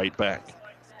give it right back.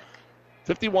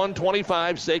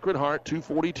 51-25 Sacred Heart.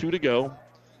 2:42 to go.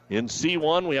 In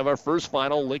C1, we have our first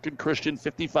final. Lincoln Christian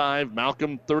 55,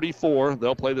 Malcolm 34.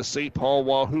 They'll play the St. Paul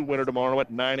Wahoo winner tomorrow at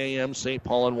 9 a.m. St.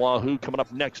 Paul and Wahoo coming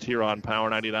up next here on Power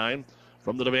 99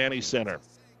 from the Devaney Center.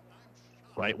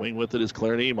 Right wing with it is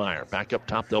Claire Niemeyer. Back up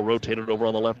top, they'll rotate it over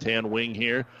on the left-hand wing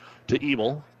here to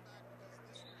Ebel.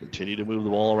 Continue to move the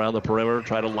ball around the perimeter.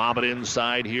 Try to lob it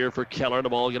inside here for Keller. The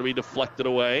ball going to be deflected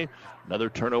away. Another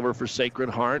turnover for Sacred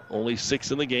Heart. Only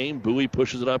 6 in the game. Bowie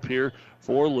pushes it up here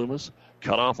for Loomis.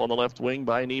 Cut off on the left wing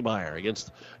by Niemeyer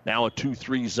against now a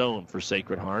 2-3 zone for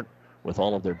Sacred Heart with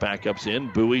all of their backups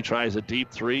in. Bowie tries a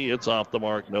deep 3. It's off the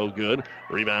mark. No good.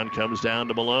 Rebound comes down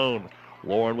to Malone.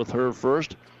 Lauren with her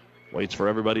first. Waits for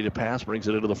everybody to pass. Brings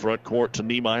it into the front court to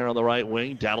Niemeyer on the right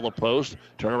wing. Down to the post.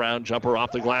 Turnaround jumper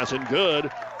off the glass and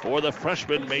good for the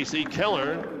freshman Macy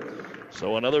Keller.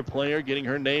 So another player getting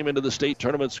her name into the state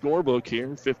tournament scorebook here.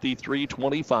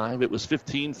 53-25. It was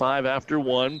 15-5 after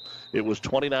 1. It was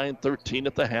 29-13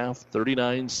 at the half.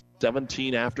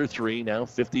 39-17 after 3. Now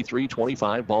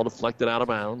 53-25. Ball deflected out of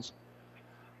bounds.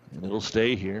 And it'll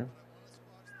stay here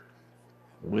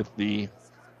with the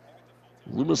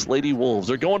Loomis Lady Wolves.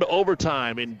 They're going to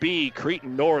overtime in B.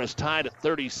 Cretan Norris tied at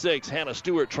 36. Hannah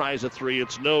Stewart tries a three.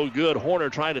 It's no good. Horner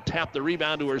trying to tap the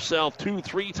rebound to herself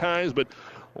 2-3 times, but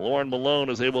Lauren Malone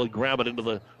is able to grab it into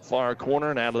the far corner,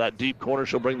 and out of that deep corner,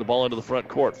 she'll bring the ball into the front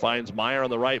court. Finds Meyer on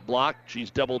the right block. She's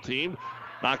double-teamed.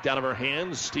 Knocked out of her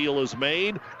hands. Steal is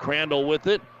made. Crandall with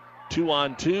it.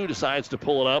 2-on-2. Decides to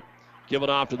pull it up. Give it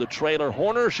off to the trailer.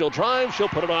 Horner, she'll drive. She'll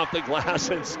put it off the glass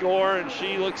and score, and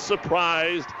she looks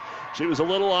surprised. She was a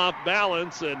little off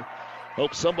balance, and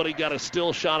hope somebody got a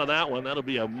still shot of that one. That'll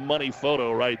be a money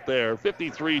photo right there.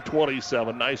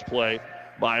 53-27. Nice play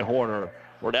by Horner.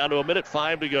 We're down to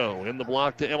 1:05 to go. In the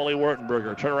block to Emily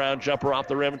Wertenberger. Turnaround jumper off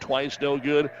the rim twice, no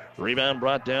good. Rebound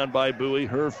brought down by Bowie,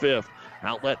 her fifth.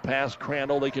 Outlet pass,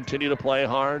 Crandall. They continue to play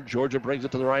hard. Georgia brings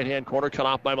it to the right-hand corner. Cut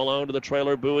off by Malone to the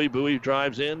trailer. Bowie. Bowie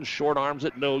drives in. Short arms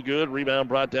it, no good. Rebound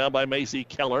brought down by Macy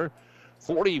Keller.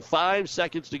 45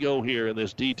 seconds to go here in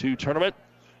this D2 tournament.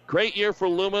 Great year for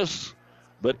Loomis,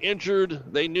 but injured.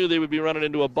 They knew they would be running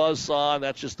into a buzzsaw, and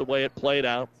that's just the way it played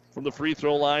out. From the free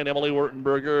throw line, Emily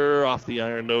Wertenberger off the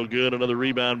iron, no good. Another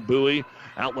rebound, Bowie.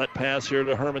 Outlet pass here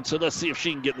to Hermanson. Let's see if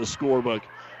she can get in the scorebook.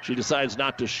 She decides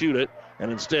not to shoot it,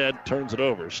 and instead turns it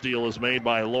over. Steal is made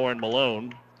by Lauren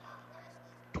Malone.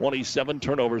 27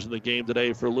 turnovers in the game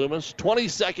today for Loomis. 20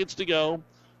 seconds to go.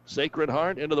 Sacred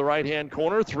Heart into the right-hand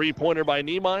corner. Three-pointer by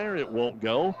Niemeyer. It won't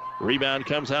go. Rebound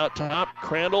comes out top.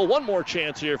 Crandall. One more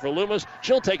chance here for Loomis.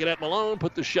 She'll take it at Malone.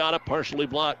 Put the shot up. Partially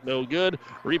blocked. No good.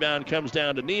 Rebound comes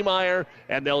down to Niemeyer,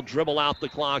 and they'll dribble out the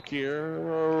clock here.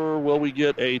 Or will we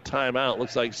get a timeout?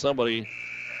 Looks like somebody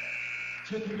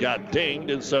got dinged,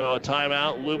 and so a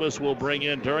timeout. Loomis will bring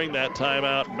in during that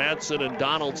timeout Madsen and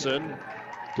Donaldson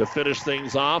to finish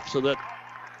things off so that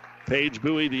Paige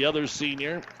Bowie, the other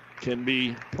senior, can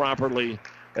be properly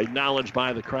acknowledged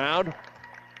by the crowd.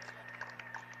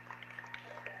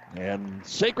 And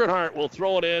Sacred Heart will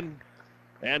throw it in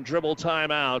and dribble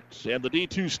timeout. And the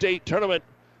D2 state tournament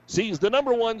sees the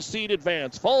number one seed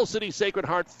advance. Falls City Sacred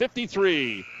Heart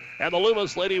 53 and the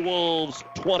Loomis Lady Wolves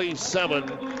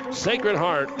 27. Sacred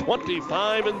Heart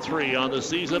 25-3 on the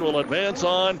season will advance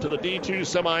on to the D2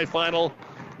 semifinal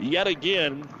yet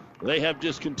again. They have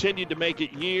just continued to make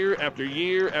it year after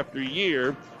year after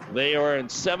year. They are in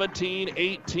 17,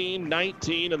 18,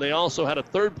 19, and they also had a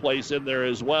third place in there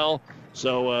as well.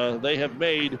 So they have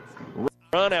made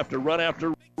run after run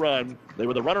after run. They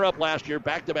were the runner-up last year,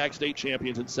 back-to-back state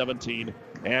champions in 17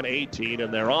 and 18,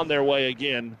 and they're on their way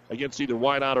again against either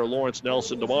Wynot or Lawrence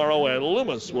Nelson tomorrow. And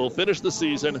Loomis will finish the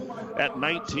season at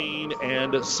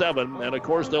 19-7. And, of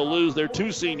course, they'll lose their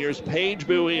two seniors, Paige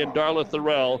Bowie and Darla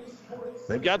Thorell.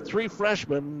 They've got three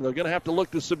freshmen. They're going to have to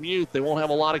look to some youth. They won't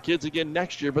have a lot of kids again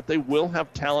next year, but they will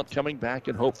have talent coming back,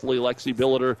 and hopefully Lexi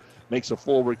Billiter makes a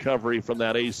full recovery from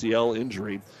that ACL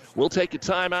injury. We'll take a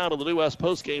timeout, and the New West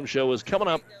postgame show is coming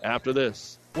up after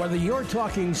this. Whether you're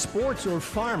talking sports or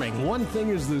farming, one thing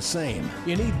is the same.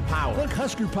 You need power. Look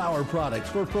Husker Power products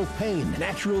for propane,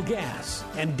 natural gas,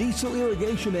 and diesel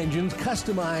irrigation engines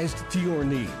customized to your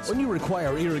needs. When you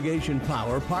require irrigation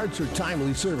power, parts, or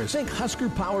timely service, think Husker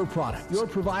Power products, your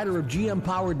provider of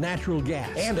GM-powered natural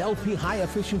gas and LP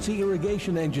high-efficiency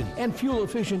irrigation engine and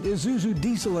fuel-efficient Isuzu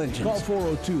diesel engines. Call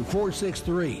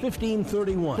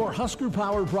 402-463-1531 for Husker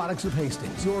Power products of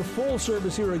Hastings, your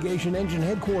full-service irrigation engine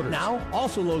headquarters. Now,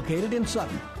 also located in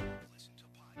Sutton.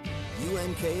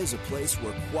 UNK is a place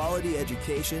where quality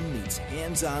education meets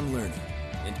hands-on learning,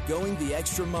 and going the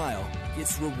extra mile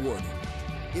gets rewarded.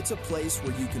 It's a place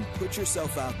where you can put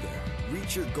yourself out there,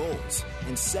 reach your goals,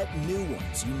 and set new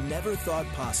ones you never thought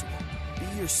possible. Be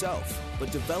yourself,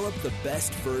 but develop the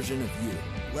best version of you.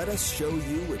 Let us show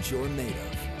you what you're made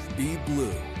of. Be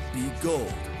blue, be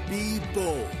gold, be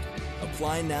bold.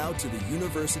 Apply now to the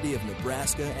University of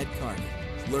Nebraska at Kearney.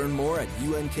 Learn more at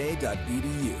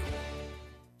unk.edu.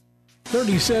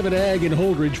 37 Ag in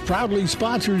Holdridge proudly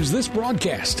sponsors this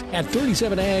broadcast. At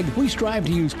 37 Ag, we strive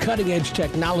to use cutting-edge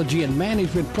technology and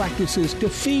management practices to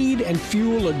feed and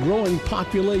fuel a growing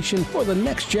population for the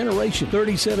next generation.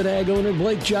 37 Ag owner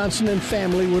Blake Johnson and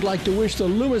family would like to wish the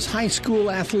Loomis High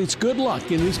School athletes good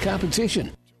luck in this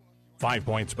competition. 5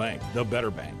 Points Bank, the better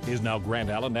bank, is now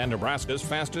Grand Island and Nebraska's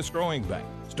fastest growing bank.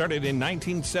 Started in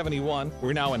 1971,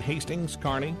 we're now in Hastings,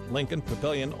 Kearney, Lincoln,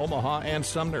 Papillion, Omaha, and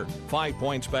Sumner. 5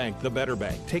 Points Bank, the better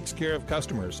bank, takes care of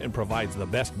customers and provides the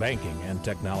best banking and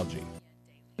technology.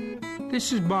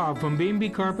 This is Bob from B&B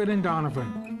Carpet and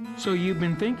Donovan. So you've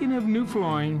been thinking of new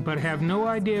flooring but have no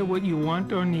idea what you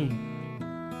want or need.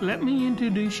 Let me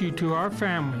introduce you to our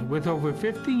family with over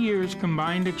 50 years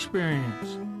combined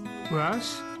experience.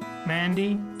 Russ,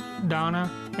 Mandy,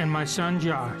 Donna, and my son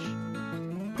Josh.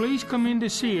 please come in to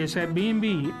see us at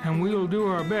B&B, and we will do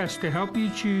our best to help you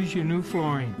choose your new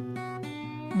flooring.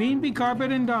 B&B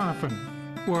Carpet in Donovan,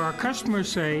 where our customers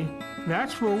say,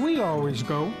 that's where we always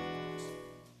go.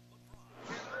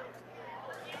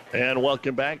 And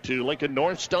welcome back to Lincoln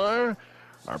North Star.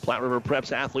 Our Platte River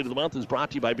Preps Athlete of the Month is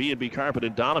brought to you by B&B Carpet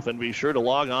in Donovan. Be sure to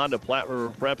log on to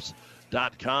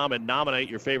PlatteRiverPreps.com and nominate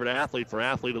your favorite athlete for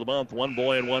Athlete of the Month. One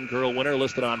boy and one girl winner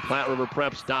listed on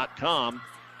PlatteRiverPreps.com.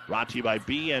 Brought to you by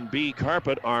B&B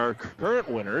Carpet, our current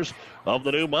winners of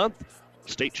the new month.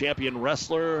 State champion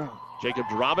wrestler Jacob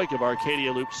Drobick of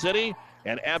Arcadia Loop City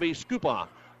and Abby Skupa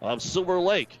of Silver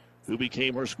Lake, who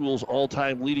became her school's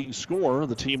all-time leading scorer,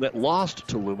 the team that lost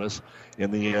to Loomis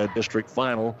in the district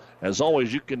final. As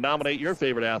always, you can nominate your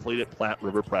favorite athlete at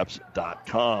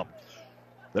PlatteRiverPreps.com.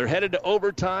 They're headed to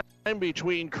overtime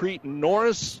between Crete and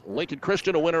Norris. Lincoln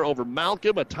Christian a winner over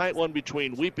Malcolm, a tight one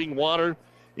between Weeping Water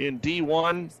in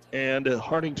D1 and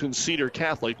Hartington Cedar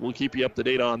Catholic. We'll keep you up to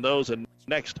date on those. And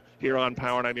next here on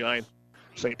Power 99,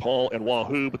 St. Paul and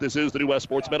Wahoo. But this is the New West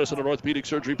Sports Medicine and Orthopedic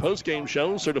Surgery post-game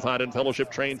show. Certified and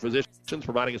fellowship-trained physicians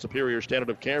providing a superior standard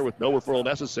of care with no referral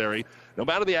necessary. No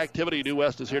matter the activity, New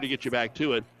West is here to get you back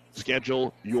to it.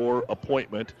 Schedule your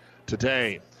appointment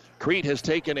today. Crete has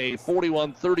taken a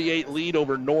 41-38 lead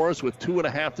over Norris with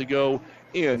 2.5 to go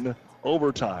in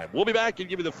overtime. We'll be back and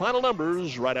give you the final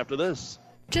numbers right after this.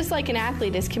 Just like an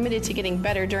athlete is committed to getting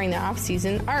better during the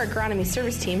off-season, our agronomy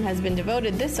service team has been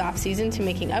devoted this off-season to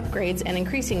making upgrades and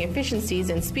increasing efficiencies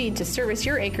and speed to service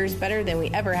your acres better than we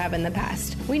ever have in the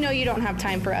past. We know you don't have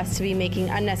time for us to be making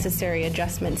unnecessary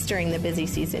adjustments during the busy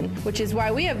season, which is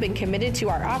why we have been committed to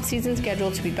our off-season schedule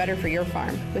to be better for your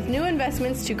farm. With new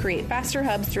investments to create faster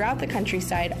hubs throughout the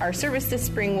countryside, our service this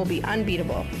spring will be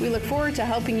unbeatable. We look forward to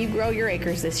helping you grow your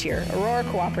acres this year. Aurora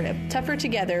Cooperative. Tougher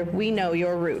together, we know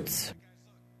your roots.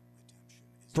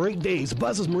 For 8 days,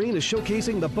 Buzz's Marine is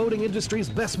showcasing the boating industry's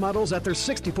best models at their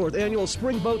 64th annual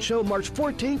Spring Boat Show, March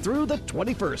 14th through the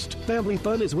 21st. Family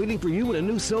fun is waiting for you in a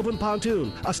new Sylvan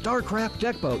pontoon, a Starcraft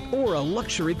deck boat, or a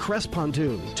luxury Crest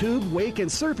pontoon. Tube, wake, and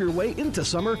surf your way into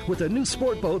summer with a new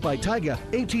sport boat by Taiga,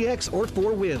 ATX, or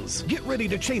Four Winds. Get ready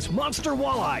to chase monster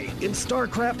walleye in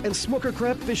Starcraft and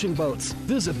Smokercraft fishing boats.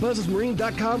 Visit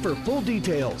buzzesmarine.com for full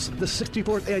details. The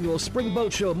 64th annual Spring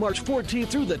Boat Show, March 14th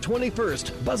through the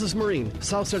 21st. Buzz's Marine,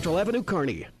 South Central Avenue,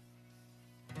 Kearney.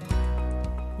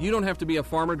 You don't have to be a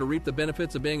farmer to reap the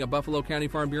benefits of being a Buffalo County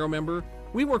Farm Bureau member.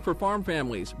 We work for farm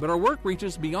families, but our work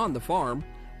reaches beyond the farm.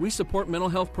 We support mental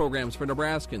health programs for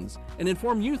Nebraskans and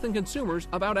inform youth and consumers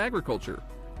about agriculture.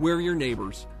 We're your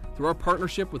neighbors. Through our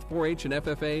partnership with 4-H and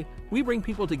FFA, we bring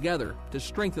people together to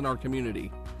strengthen our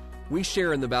community. We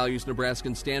share in the values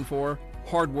Nebraskans stand for: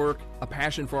 hard work, a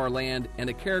passion for our land,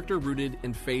 and a character rooted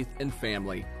in faith and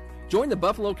family. Join the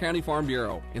Buffalo County Farm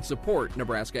Bureau and support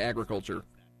Nebraska agriculture.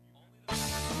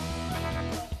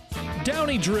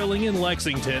 Downey Drilling in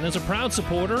Lexington is a proud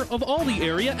supporter of all the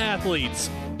area athletes.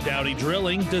 Downey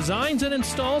Drilling designs and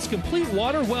installs complete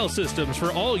water well systems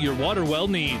for all your water well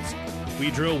needs. We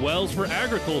drill wells for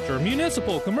agriculture,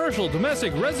 municipal, commercial,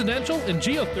 domestic, residential, and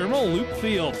geothermal loop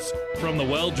fields. From the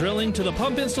well drilling to the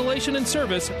pump installation and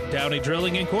service, Downey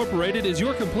Drilling Incorporated is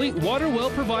your complete water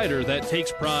well provider that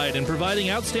takes pride in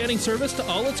providing outstanding service to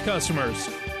all its customers.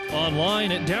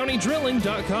 Online at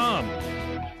downeydrilling.com.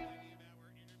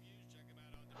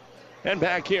 And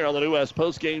back here on the New West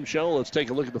postgame show, let's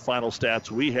take a look at the final stats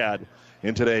we had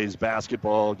in today's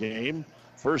basketball game.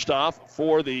 First off,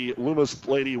 for the Loomis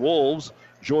Lady Wolves,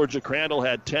 Georgia Crandall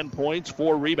had 10 points,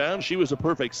 4 rebounds. She was a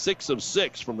perfect 6 of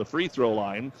 6 from the free throw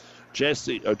line.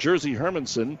 Jersey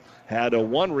Hermanson had a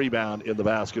 1 rebound in the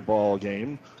basketball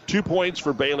game. 2 points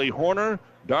for Bailey Horner.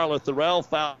 Darla Thorell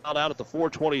fouled out at the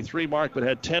 4:23 mark, but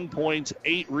had 10 points,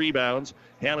 8 rebounds.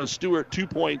 Hannah Stewart, 2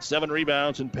 points, 7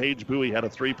 rebounds, and Paige Bowie had a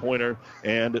 3-pointer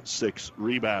and 6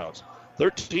 rebounds.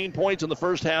 13 points in the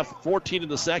first half, 14 in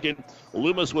the second.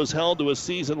 Loomis was held to a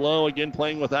season low, again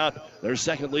playing without their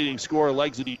second leading scorer,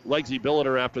 Legsy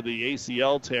Billiter, after the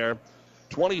ACL tear.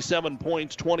 27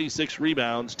 points, 26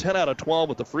 rebounds, 10 out of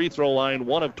 12 at the free throw line,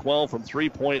 1 of 12 from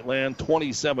three-point land.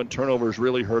 27 turnovers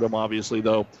really hurt him, obviously,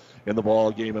 though, in the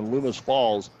ball game. And Loomis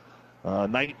falls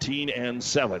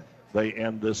 19-7. They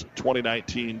end this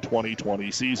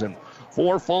 2019-2020 season.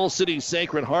 For Falls City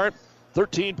Sacred Heart,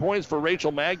 13 points for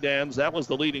Rachel Magdans. That was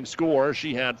the leading scorer.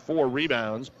 She had 4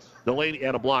 rebounds. Delaney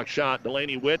and a block shot.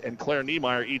 Delaney Witt and Claire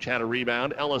Niemeyer each had a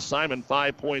rebound. Ella Simon,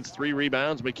 5 points, 3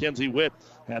 rebounds. Mackenzie Witt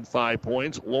had 5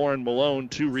 points. Lauren Malone,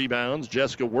 2 rebounds.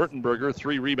 Jessica Wertenberger,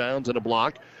 3 rebounds and a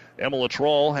block. Emma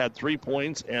Latrell had 3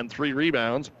 points and 3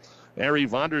 rebounds. Ari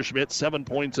Vonderschmidt, 7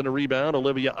 points and a rebound.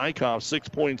 Olivia Eichhoff, 6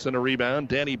 points and a rebound.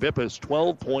 Danny Bippus,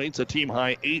 12 points, a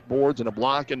team-high 8 boards and a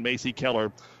block. And Macy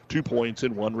Keller, 2 points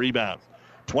and 1 rebound.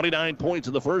 29 points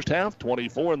in the first half,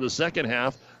 24 in the second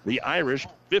half. The Irish,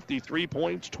 53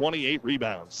 points, 28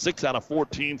 rebounds. 6 out of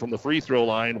 14 from the free throw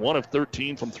line, 1 of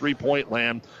 13 from three-point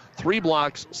land. 3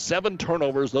 blocks, 7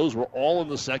 turnovers. Those were all in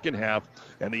the second half.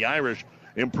 And the Irish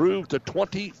improved to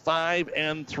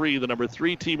 25-3, the number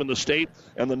 3 team in the state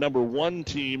and the number 1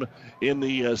 team in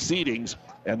the seedings.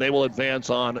 And they will advance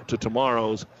on to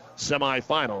tomorrow's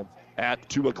semifinal at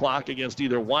 2 o'clock against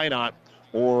either Wynot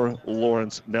or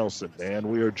Lawrence Nelson. And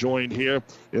we are joined here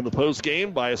in the post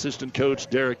game by assistant coach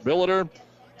Derek Billiter.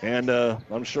 And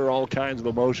I'm sure all kinds of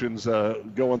emotions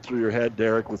going through your head,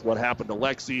 Derek, with what happened to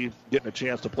Lexi, getting a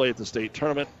chance to play at the state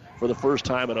tournament for the first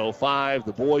time in 05.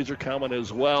 The boys are coming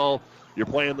as well. You're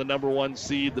playing the number 1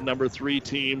 seed, the number 3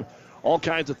 team, all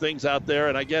kinds of things out there.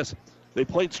 And I guess they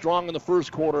played strong in the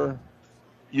first quarter.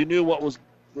 You knew what was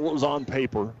on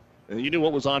paper. And you knew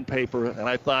what was on paper. And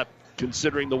I thought,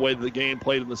 considering the way the game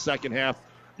played in the second half,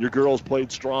 your girls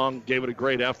played strong, gave it a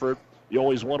great effort. You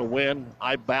always want to win.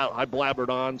 I blabbered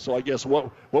on. So I guess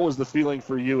what was the feeling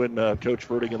for you and Coach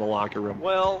Fertig in the locker room?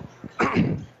 Well,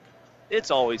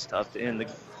 it's always tough to end the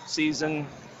season.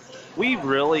 We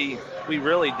really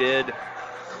did.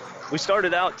 We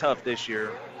started out tough this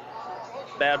year.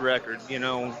 Bad record,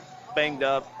 banged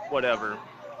up, whatever.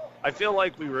 I feel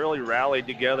like we really rallied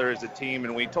together as a team,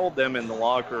 and we told them in the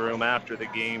locker room after the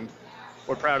game,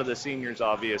 we're proud of the seniors,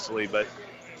 obviously, but,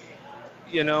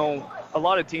 a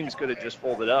lot of teams could have just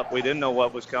folded up. We didn't know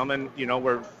what was coming.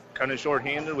 We're kind of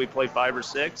shorthanded. We played 5 or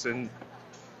 6, and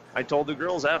I told the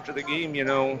girls after the game,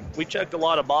 we checked a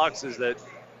lot of boxes that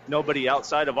nobody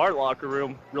outside of our locker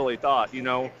room really thought.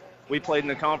 We played in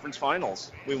the conference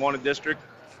finals. We won a district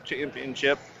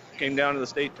championship, came down to the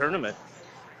state tournament.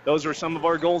 Those were some of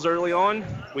our goals early on.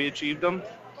 We achieved them.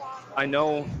 I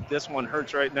know this one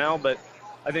hurts right now, but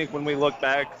I think when we look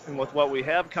back and with what we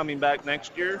have coming back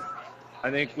next year, I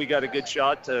think we got a good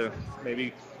shot to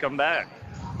maybe come back.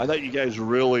 I thought you guys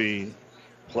really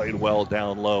played well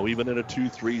down low, even in a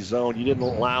 2-3 zone. You didn't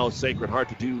allow Sacred Heart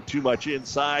to do too much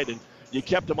inside, and you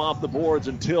kept them off the boards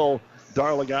until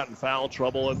Darla got in foul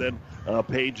trouble, and then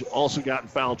Paige also got in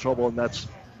foul trouble, and that's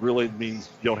really means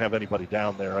you don't have anybody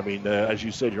down there. I mean, as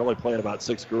you said, you're only playing about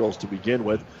 6 girls to begin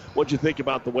with. What'd you think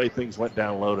about the way things went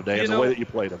down low today and the way that you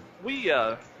played them? We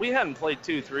hadn't played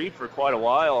 2-3 for quite a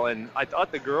while, and I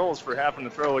thought the girls, for having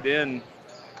to throw it in,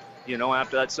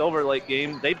 after that Silver Lake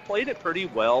game, they played it pretty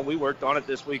well. We worked on it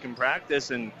this week in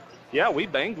practice, and, we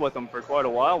banged with them for quite a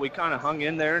while. We kind of hung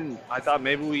in there, and I thought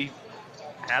maybe we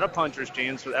had a puncher's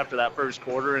chance after that first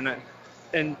quarter,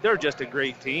 and they're just a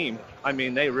great team. I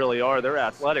mean, they really are. They're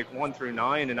athletic 1 through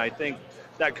 9, and I think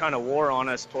that kind of wore on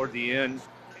us toward the end,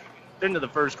 into the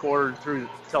first quarter through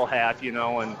till half,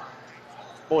 and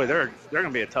boy, they're going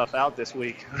to be a tough out this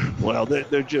week. Well,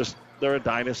 they're a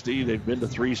dynasty. They've been to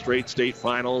 3 straight state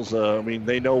finals.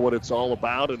 They know what it's all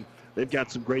about, and they've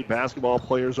got some great basketball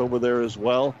players over there as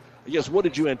well. I guess, what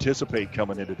did you anticipate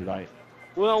coming into tonight?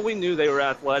 Well, we knew they were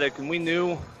athletic, and we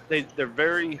knew they're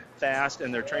very fast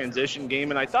in their transition game,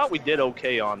 and I thought we did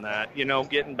okay on that,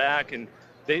 getting back, and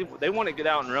they want to get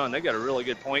out and run. They got a really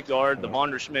good point guard. The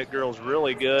Vonderschmidt girl's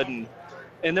really good,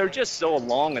 and they're just so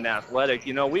long and athletic.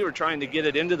 We were trying to get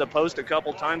it into the post a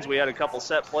couple times. We had a couple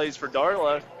set plays for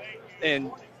Darla,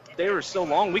 and they were so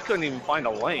long we couldn't even find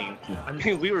a lane. I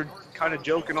mean, we were kind of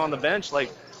joking on the bench, like,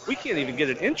 we can't even get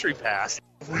an entry pass.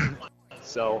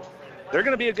 So they're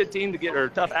going to be a good team to get, or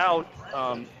tough out.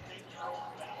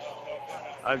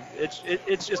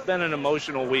 It's just been an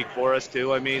emotional week for us,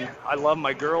 too. I mean, I love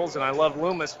my girls and I love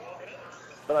Loomis,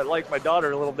 but I like my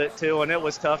daughter a little bit, too, and it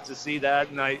was tough to see that.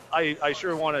 And I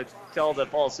sure want to tell the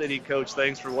Fall City coach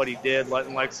thanks for what he did,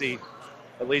 letting Lexi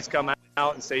at least come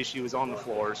out and say she was on the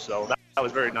floor. So that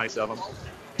was very nice of him.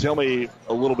 Tell me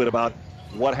a little bit about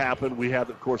what happened. We had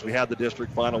the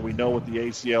district final. We know what the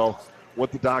ACL,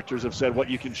 what the doctors have said, what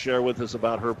you can share with us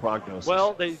about her prognosis.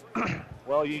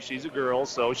 Well, she's a girl,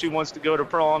 so she wants to go to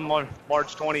prom on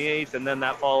March 28th, and then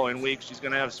that following week she's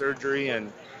going to have surgery,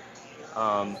 and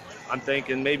I'm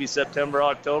thinking maybe September,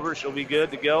 October she'll be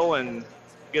good to go and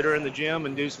get her in the gym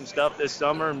and do some stuff this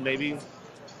summer. And maybe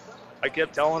I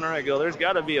kept telling her, I go, there's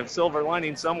got to be a silver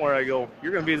lining somewhere. I go,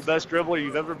 you're going to be the best dribbler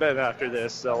you've ever been after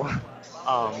this. So,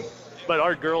 but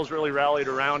our girls really rallied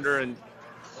around her, and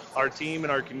our team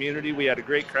and our community. We had a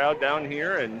great crowd down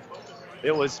here, and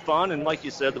it was fun. And like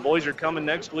you said, the boys are coming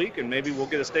next week, and maybe we'll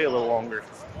get to stay a little longer.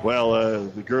 Well,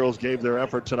 the girls gave their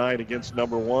effort tonight against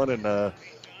number 1, and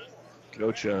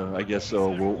Coach, I guess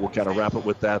we'll kind of wrap it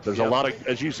with that. There's a lot of,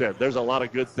 as you said, there's a lot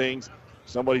of good things.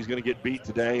 Somebody's going to get beat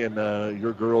today, and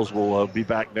your girls will be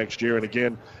back next year. And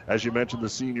again, as you mentioned, the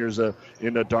seniors in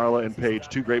Darla and Paige,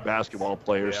 two great basketball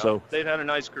players. Yeah, so they've had a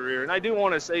nice career. And I do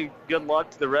want to say good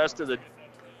luck to the rest of the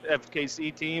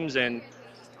FKC teams and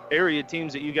area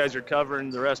teams that you guys are covering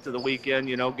the rest of the weekend.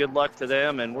 Good luck to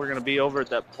them. And we're going to be over at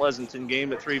that Pleasanton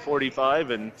game at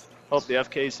 3:45 and hope the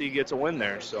FKC gets a win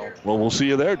there. So, well, we'll see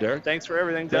you there, Derek. Thanks for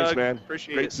everything, Doug. Thanks, man.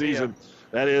 Appreciate Great it. season.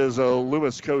 That is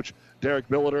Loomis coach Derek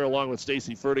Billiter along with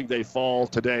Stacy Fertig. They fall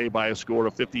today by a score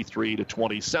of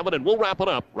 53-27, and we'll wrap it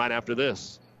up right after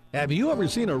this. Have you ever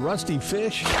seen a rusty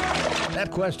fish? That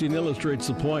question illustrates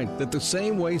the point that the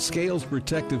same way scales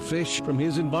protect the fish from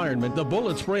his environment, the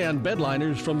bullet spray-on bed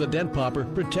liners from the Dent Popper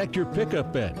protect your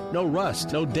pickup bed. No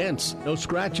rust, no dents, no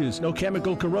scratches, no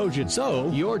chemical corrosion. So,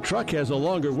 your truck has a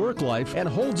longer work life and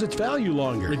holds its value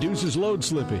longer, reduces load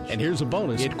slippage. And here's a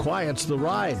bonus, it quiets the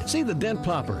ride. See the Dent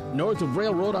Popper, north of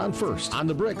Railroad on 1st, on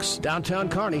the Bricks, downtown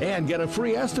Kearney, and get a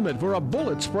free estimate for a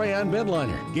bullet spray-on bed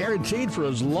liner. Guaranteed for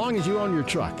as long as you own your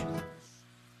truck.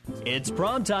 It's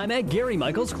prom time at Gary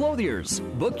Michaels Clothiers.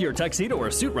 Book your tuxedo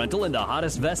or suit rental in the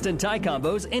hottest vest and tie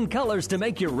combos in colors to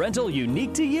make your rental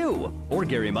unique to you. Or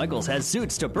Gary Michaels has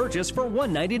suits to purchase for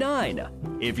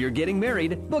 $199. If you're getting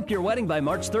married, book your wedding by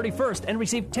March 31st and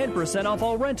receive 10% off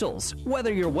all rentals.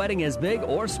 Whether your wedding is big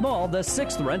or small, the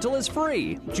 6th rental is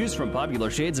free. Choose from popular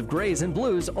shades of grays and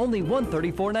blues, only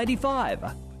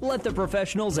 $134.95. Let the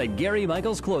professionals at Gary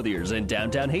Michaels Clothiers in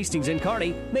downtown Hastings and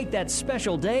Kearney make that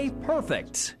special day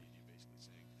perfect.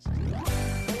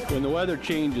 When the weather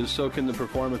changes, so can the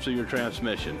performance of your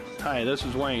transmission. Hi, this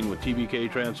is Wayne with TBK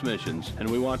Transmissions, and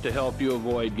we want to help you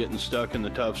avoid getting stuck in the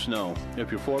tough snow.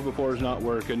 If your 4x4 is not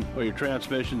working or your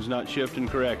transmission's not shifting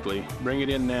correctly, bring it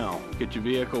in now. Get your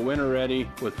vehicle winter ready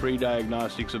with free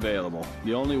diagnostics available.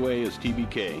 The only way is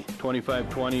TBK,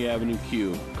 2520 Avenue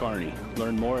Q, Kearney.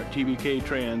 Learn more at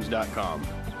tbktrans.com.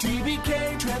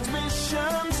 TBK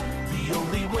Transmissions, the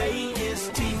only way is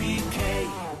TBK.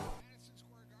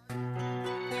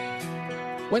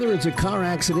 Whether it's a car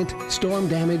accident, storm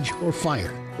damage, or fire,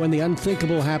 when the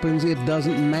unthinkable happens, it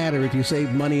doesn't matter if you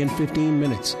save money in 15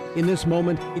 minutes. In this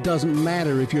moment, it doesn't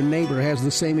matter if your neighbor has the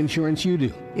same insurance you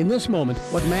do. In this moment,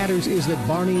 what matters is that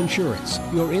Barney Insurance,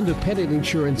 your independent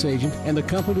insurance agent, and the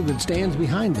company that stands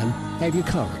behind them have you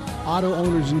covered. Auto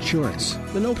Owners Insurance,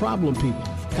 the no-problem people.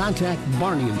 Contact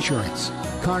Barney Insurance,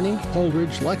 Kearney,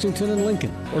 Holdridge, Lexington, and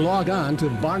Lincoln, or log on to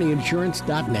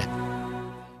barneyinsurance.net.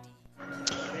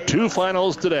 Two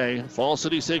finals today. Fall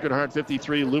City Sacred Heart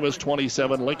 53, Loomis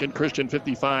 27, Lincoln Christian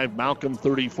 55, Malcolm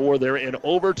 34. They're in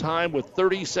overtime with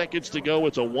 30 seconds to go.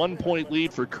 It's a 1-point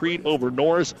lead for Crete over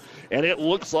Norris, and it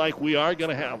looks like we are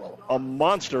going to have a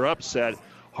monster upset.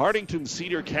 Hartington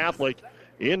Cedar Catholic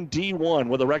in D1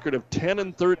 with a record of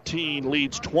 10-13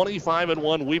 leads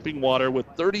 25-1 Weeping Water with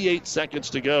 38 seconds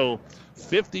to go.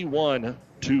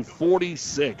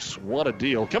 51-46. What a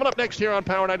deal. Coming up next here on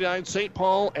Power 99, St.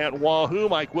 Paul at Wahoo.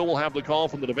 Mike Will have the call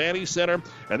from the Devaney Center,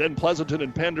 and then Pleasanton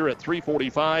and Pender at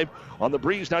 3:45. On the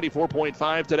Breeze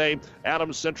 94.5 today,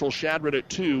 Adams Central Shadron at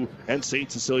 2, and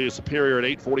St. Cecilia Superior at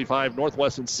 8:45.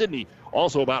 Northwest and Sydney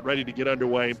also about ready to get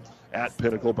underway at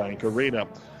Pinnacle Bank Arena.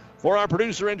 For our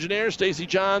producer-engineer, Stacy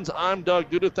Johns, I'm Doug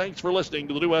Duda. Thanks for listening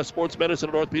to the New West Sports Medicine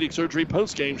and Orthopedic Surgery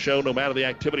postgame show. No matter the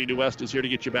activity, New West is here to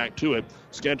get you back to it.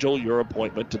 Schedule your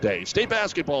appointment today. State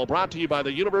basketball brought to you by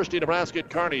the University of Nebraska at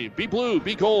Kearney. Be blue,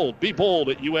 be cold, be bold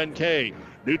at UNK.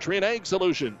 Nutrient Ag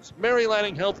Solutions, Mary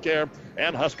Lanning Healthcare,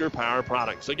 and Husker Power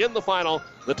Products. Again, the final,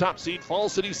 the top seed, Fall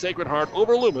City Sacred Heart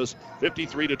over Loomis,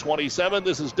 53-27.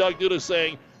 This is Doug Duda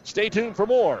saying, stay tuned for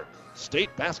more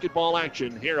state basketball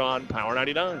action here on Power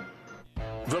 99.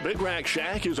 The Big Rack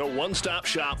Shack is a one-stop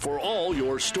shop for all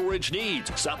your storage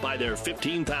needs. Stop by their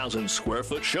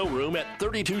 15,000-square-foot showroom at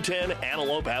 3210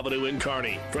 Antelope Avenue in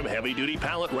Kearney. From heavy-duty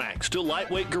pallet racks to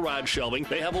lightweight garage shelving,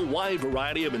 they have a wide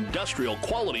variety of industrial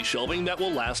quality shelving that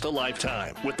will last a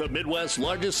lifetime. With the Midwest's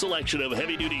largest selection of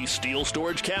heavy-duty steel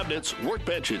storage cabinets,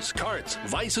 workbenches, carts,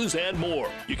 vices, and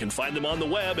more. You can find them on the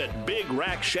web at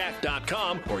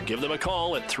BigRackShack.com or give them a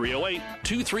call at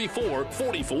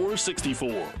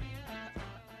 308-234-4464.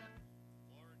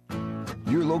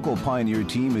 Your local Pioneer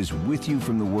team is with you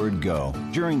from the word go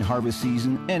during harvest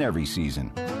season and every season.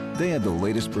 They have the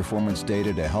latest performance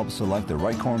data to help select the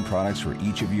right corn products for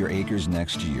each of your acres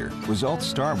next year. Results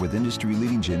start with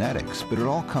industry-leading genetics, but it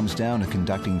all comes down to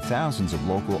conducting thousands of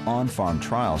local on-farm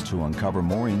trials to uncover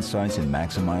more insights and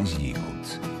maximize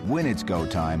yields. When it's go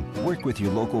time, work with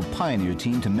your local Pioneer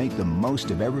team to make the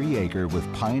most of every acre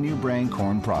with Pioneer brand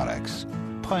corn products.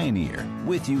 Pioneer,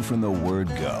 with you from the word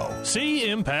go. See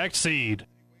Impact Seed.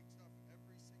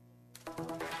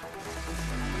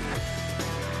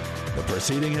 The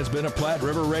proceeding has been a Platte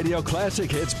River Radio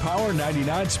Classic Hits Power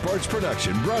 99 sports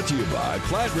production brought to you by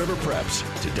Platte River Preps.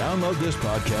 To download this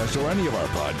podcast or any of our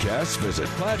podcasts, visit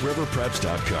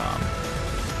PlatteRiverPreps.com.